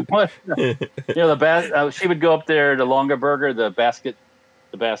heard. She would go up there to Longaberger, the basket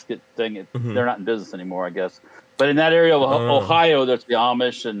thing. They're not in business anymore, I guess. But in that area of Ohio, there's the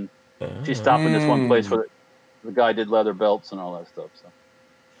Amish, and she stopped in this one place where the guy did leather belts and all that stuff.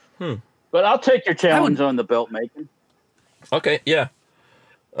 So, but I'll take your challenge on the belt making. Okay, yeah.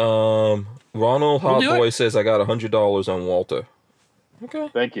 Ronald Hot Boy says I got $100 on Walter. Okay,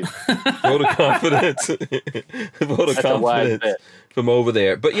 thank you. Vote of confidence. Vote of confidence from over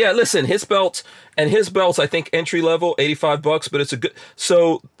there. But yeah, listen, his belts, I think entry level, $85, but it's a good.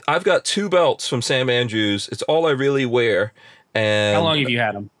 So I've got 2 belts from Sam Andrews. It's all I really wear. And how long have you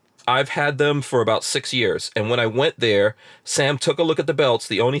had them? I've had them for about 6 years. And when I went there, Sam took a look at the belts.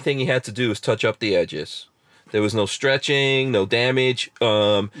 The only thing he had to do was touch up the edges. There was no stretching, no damage.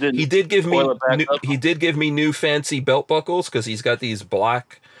 He did give me new fancy belt buckles because he's got these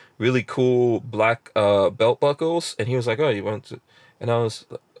black, really cool black belt buckles. And he was like, "Oh, you want to?" And I was,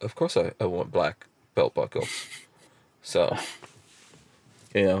 "Of course I want black belt buckles." So,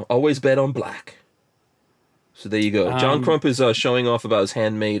 always bet on black. So there you go. John Crump is showing off about his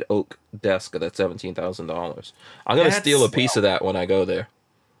handmade oak desk that's $17,000. I'm gonna steal a piece of that when I go there.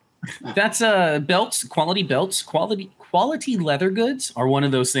 That's belts, quality leather goods are one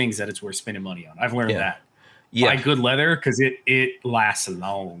of those things that it's worth spending money on. I've learned that. Yeah. Buy good leather because it lasts a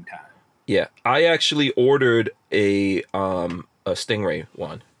long time. Yeah. I actually ordered a Stingray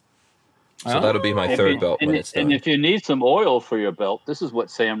one. So that'll be my third belt when it's done. And if you need some oil for your belt, this is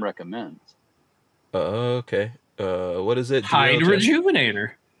what Sam recommends. Okay. What is it? Hide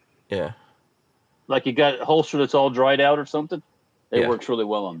Rejuvenator. Yeah. Like you got a holster that's all dried out or something? It works really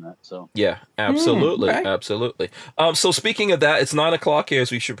well on that. So yeah, absolutely, absolutely. So speaking of that, it's 9:00 here,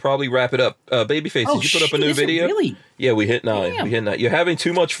 so we should probably wrap it up. Babyface, did you put up a new video? Really? Yeah, we hit 9. Damn. We hit 9. You're having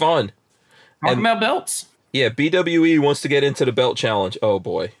too much fun. Talking about belts. Yeah, BWE wants to get into the belt challenge. Oh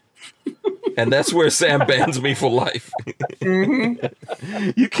boy. And that's where Sam bans me for life.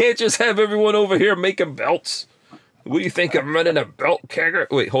 You can't just have everyone over here making belts. What do you think? I'm running a belt kegger?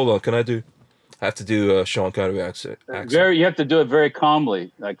 Wait, hold on. Can I have to do Sean Connery accent? You have to do it very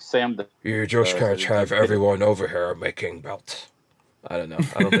calmly, like Sam. You just can't have everyone over here making belts. I don't know.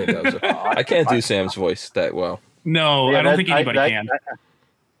 I don't think that was. I can't do Sam's voice that well. No, I don't think anybody can.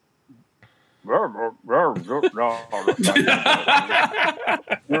 He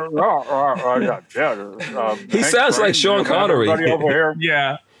sounds like Sean Connery. Over here.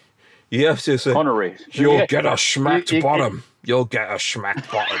 Yeah. You have to say, Connery. you'll get a smacked bottom. You'll get a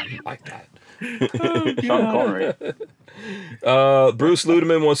smacked bottom like that. Sean Connery. Bruce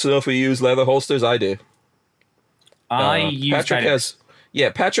Ludeman wants to know if we use leather holsters. I do. I use Patrick has. Yeah,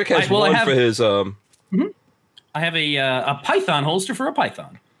 Patrick has one for his. I have a Python holster for a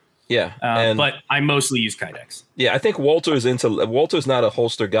Python. Yeah, but I mostly use Kydex. Yeah, I think Walter's not a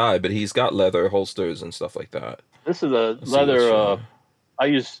holster guy, but he's got leather holsters and stuff like that. This is a leather. I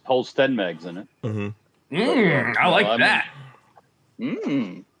use whole Sten mags in it. I like that.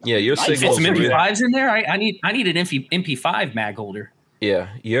 Yeah, your signal. Some MP5s in there. I need an MP5 mag holder. Yeah,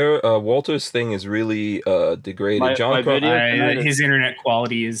 your Walter's thing is really degraded. His internet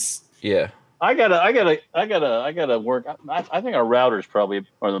quality is. Yeah. I gotta work. I think our routers probably,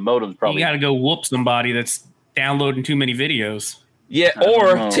 or the modem's probably. You gotta go whoop somebody that's downloading too many videos. Yeah,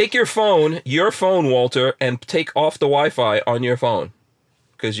 or take your phone, Walter, and take off the Wi-Fi on your phone,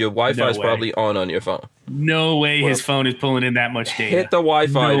 because your Wi-Fi is probably on your phone. No way, his phone is pulling in that much data. Hit the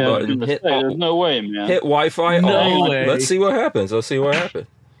Wi-Fi button. There's no way, man. Hit Wi-Fi no off. Way. Let's see what happens. Hit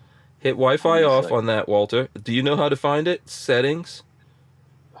Wi-Fi off on that, Walter. Do you know how to find it? Settings.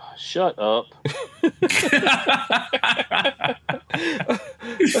 Shut up.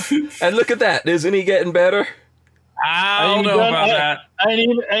 And look at that. Isn't he getting better? I don't know about that. I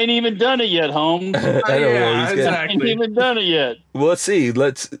ain't even done it yet, Holmes. Exactly. I ain't even done it yet. Well, let's see.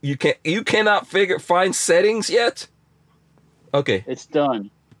 You cannot find settings yet? Okay. It's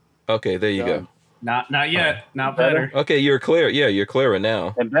done. Okay, there you go. Not yet. Not better. Okay, you're clear. Yeah, you're clearer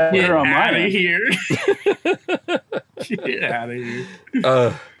now. And better on out mine. of here. Get out of here.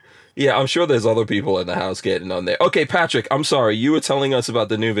 Yeah, I'm sure there's other people in the house getting on there. Okay, Patrick, I'm sorry. You were telling us about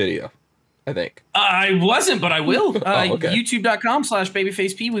the new video, I think. I wasn't, but I will. Okay.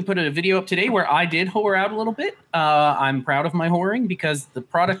 YouTube.com/babyfaceP. We put a video up today where I did whore out a little bit. I'm proud of my whoring because the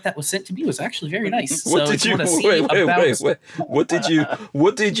product that was sent to me was actually very nice. What did you wait?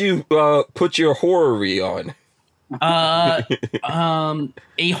 What did you put your horror-y on?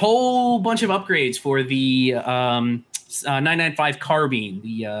 A whole bunch of upgrades for the 995 carbine,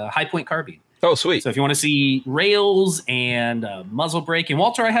 the High Point carbine. Oh, sweet. So if you want to see rails and muzzle brake, and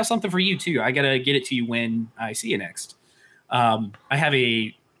Walter, I have something for you too. I got to get it to you when I see you next. I have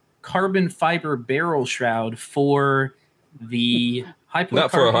a carbon fiber barrel shroud for the High Point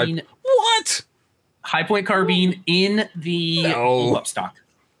carbine. What? High Point carbine in the up stock.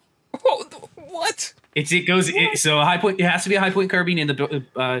 What? So High Point. It has to be a High Point carbine in the.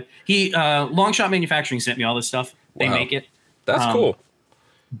 Longshot Manufacturing sent me all this stuff. They make it. That's cool.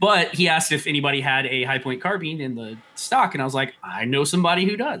 But he asked if anybody had a High Point carbine in the stock, and I was like, I know somebody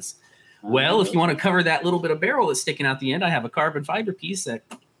who does. Well, if you want to cover that little bit of barrel that's sticking out the end, I have a carbon fiber piece that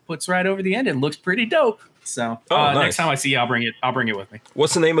puts right over the end and looks pretty dope. So nice. Next time I see you, I'll bring it with me.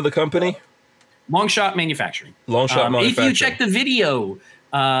 What's the name of the company? Longshot Manufacturing. Longshot Manufacturing. If you check the video,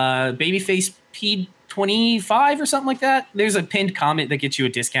 Babyface P25 or something like that, there's a pinned comment that gets you a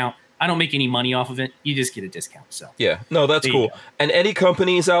discount. I don't make any money off of it. You just get a discount. So yeah, no, that's cool. And any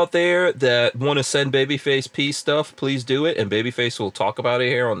companies out there that want to send Babyface P stuff, please do it. And Babyface will talk about it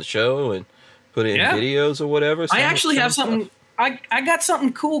here on the show and put it in videos or whatever. I actually have something. I got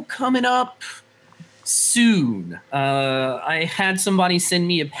something cool coming up soon. I had somebody send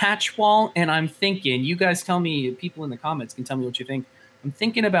me a patch wall, and I'm thinking, you guys tell me, people in the comments can tell me what you think. I'm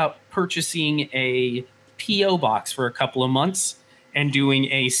thinking about purchasing a PO box for a couple of months and doing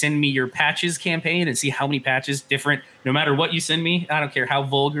a send me your patches campaign and see how many patches different, no matter what you send me. I don't care how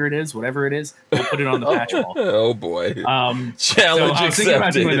vulgar it is, whatever it is, we'll put it on the patch wall. Oh boy. Challenge accepted.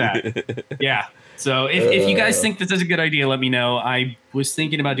 About doing that. Yeah. So if you guys think this is a good idea, let me know. I was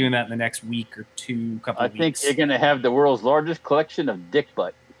thinking about doing that in the next week or two, couple of weeks. I think you're going to have the world's largest collection of dick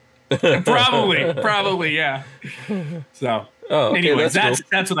butt. Probably, yeah. So anyways, that's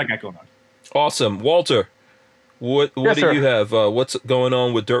what I got going on. Awesome. Walter, what do you have? What's going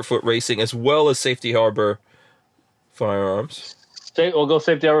on with Dirtfoot Racing as well as Safety Harbor Firearms? We'll go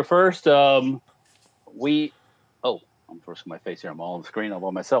Safety Harbor first. I'm forcing my face here. I'm all on the screen all by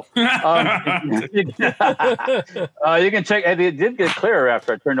myself. You can check. It did get clearer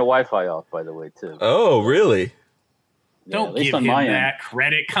after I turned the Wi-Fi off, by the way, too. Oh, really? Don't give him that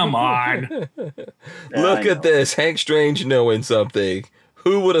credit. Come on. Look at this. Hank Strange knowing something.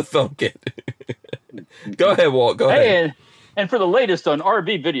 Who would have thunk it? Go ahead, Walt. Go ahead. And for the latest on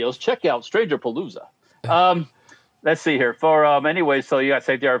RV videos, check out Stranger Palooza. Let's see here. For anyway, so you got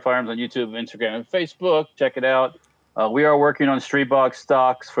Safety Harbor Firearms on YouTube, Instagram, and Facebook. Check it out. We are working on street box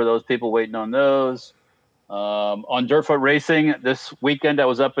stocks for those people waiting on those. On Dirtfoot Racing, this weekend I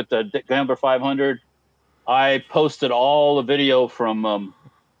was up at the Gambler 500. I posted all the video from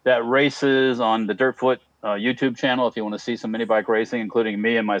that races on the Dirtfoot YouTube channel if you want to see some mini bike racing, including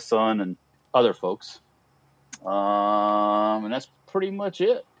me and my son and other folks. And that's pretty much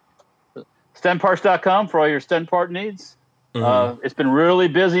it. StenParts.com for all your Sten part needs. It's been really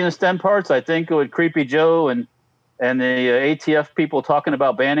busy in Sten Parts. I think with Creepy Joe and the ATF people talking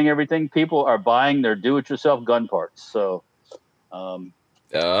about banning everything, people are buying their do-it-yourself gun parts. So,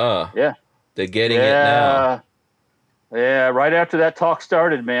 yeah. They're getting it now. Yeah, right after that talk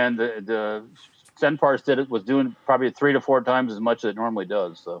started, man, the Sten Parts was doing probably 3 to 4 times as much as it normally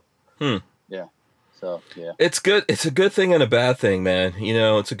does. So, yeah. So, yeah. It's good. It's a good thing and a bad thing, man. You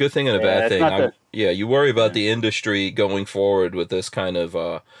know, it's a good thing and a bad thing. You worry about the industry going forward with this kind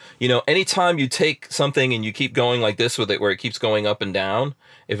of, anytime you take something and you keep going like this with it, where it keeps going up and down,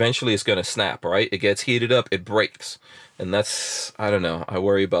 eventually it's going to snap, right? It gets heated up, it breaks. And that's, I don't know. I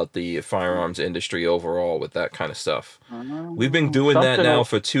worry about the firearms industry overall with that kind of stuff. We've been doing that now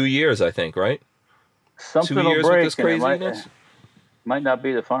for 2 years, I think, right? 2 years with this craziness. Might not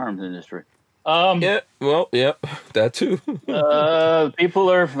be the firearms industry. That too. A lot of people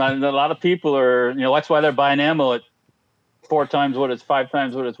are, that's why they're buying ammo at 5 times what it's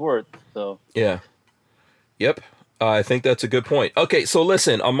worth. So yeah. Yep. I think that's a good point. Okay, so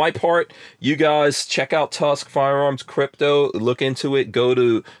listen, on my part, you guys check out Tusk Firearms Crypto, look into it,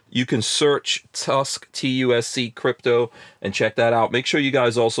 you can search Tusk, TUSC Crypto, and check that out. Make sure you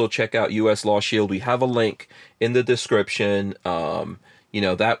guys also check out US Law Shield. We have a link in the description.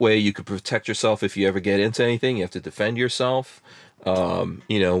 That way you can protect yourself if you ever get into anything. You have to defend yourself.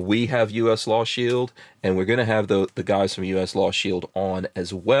 We have US Law Shield, and we're going to have the guys from US Law Shield on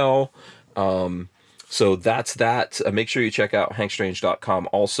as well. So that's that. Make sure you check out hankstrange.com.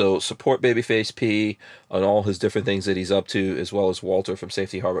 Also, support Babyface P on all his different things that he's up to, as well as Walter from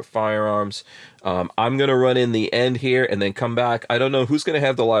Safety Harbor Firearms. I'm going to run in the end here and then come back. I don't know who's going to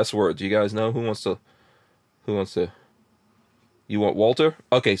have the last word. Do you guys know who wants to? You want Walter?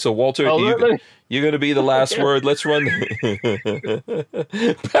 Okay, so Walter, you're going to be the last word. Let's run.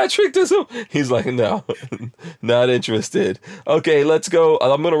 Patrick doesn't. He's like, no, not interested. Okay, let's go.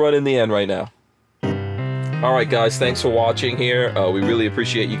 I'm going to run in the end right now. All right, guys, thanks for watching here. We really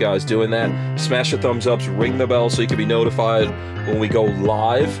appreciate you guys doing that. Smash the thumbs ups, ring the bell so you can be notified when we go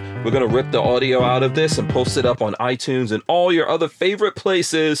live. We're going to rip the audio out of this and post it up on iTunes and all your other favorite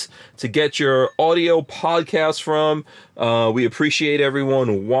places to get your audio podcast from. We appreciate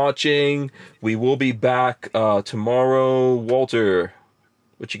everyone watching. We will be back tomorrow. Walter,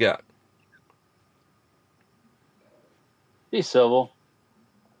 what you got? Be civil.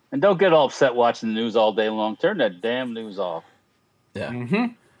 And don't get all upset watching the news all day long. Turn that damn news off. Yeah.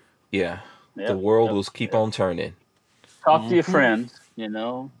 Yeah. Yep. The world will keep on turning. Talk to your friends, Talk to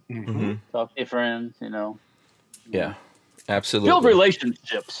your friends, Yeah. Absolutely. Build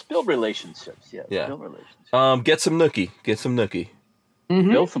relationships. Yeah. Build relationships. Get some nookie.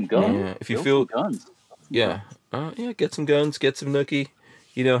 Build some guns. Yeah. If you feel guns. Yeah. Get some guns, get some nookie.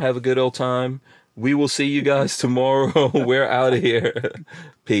 Have a good old time. We will see you guys tomorrow. We're out of here.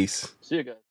 Peace. See you guys.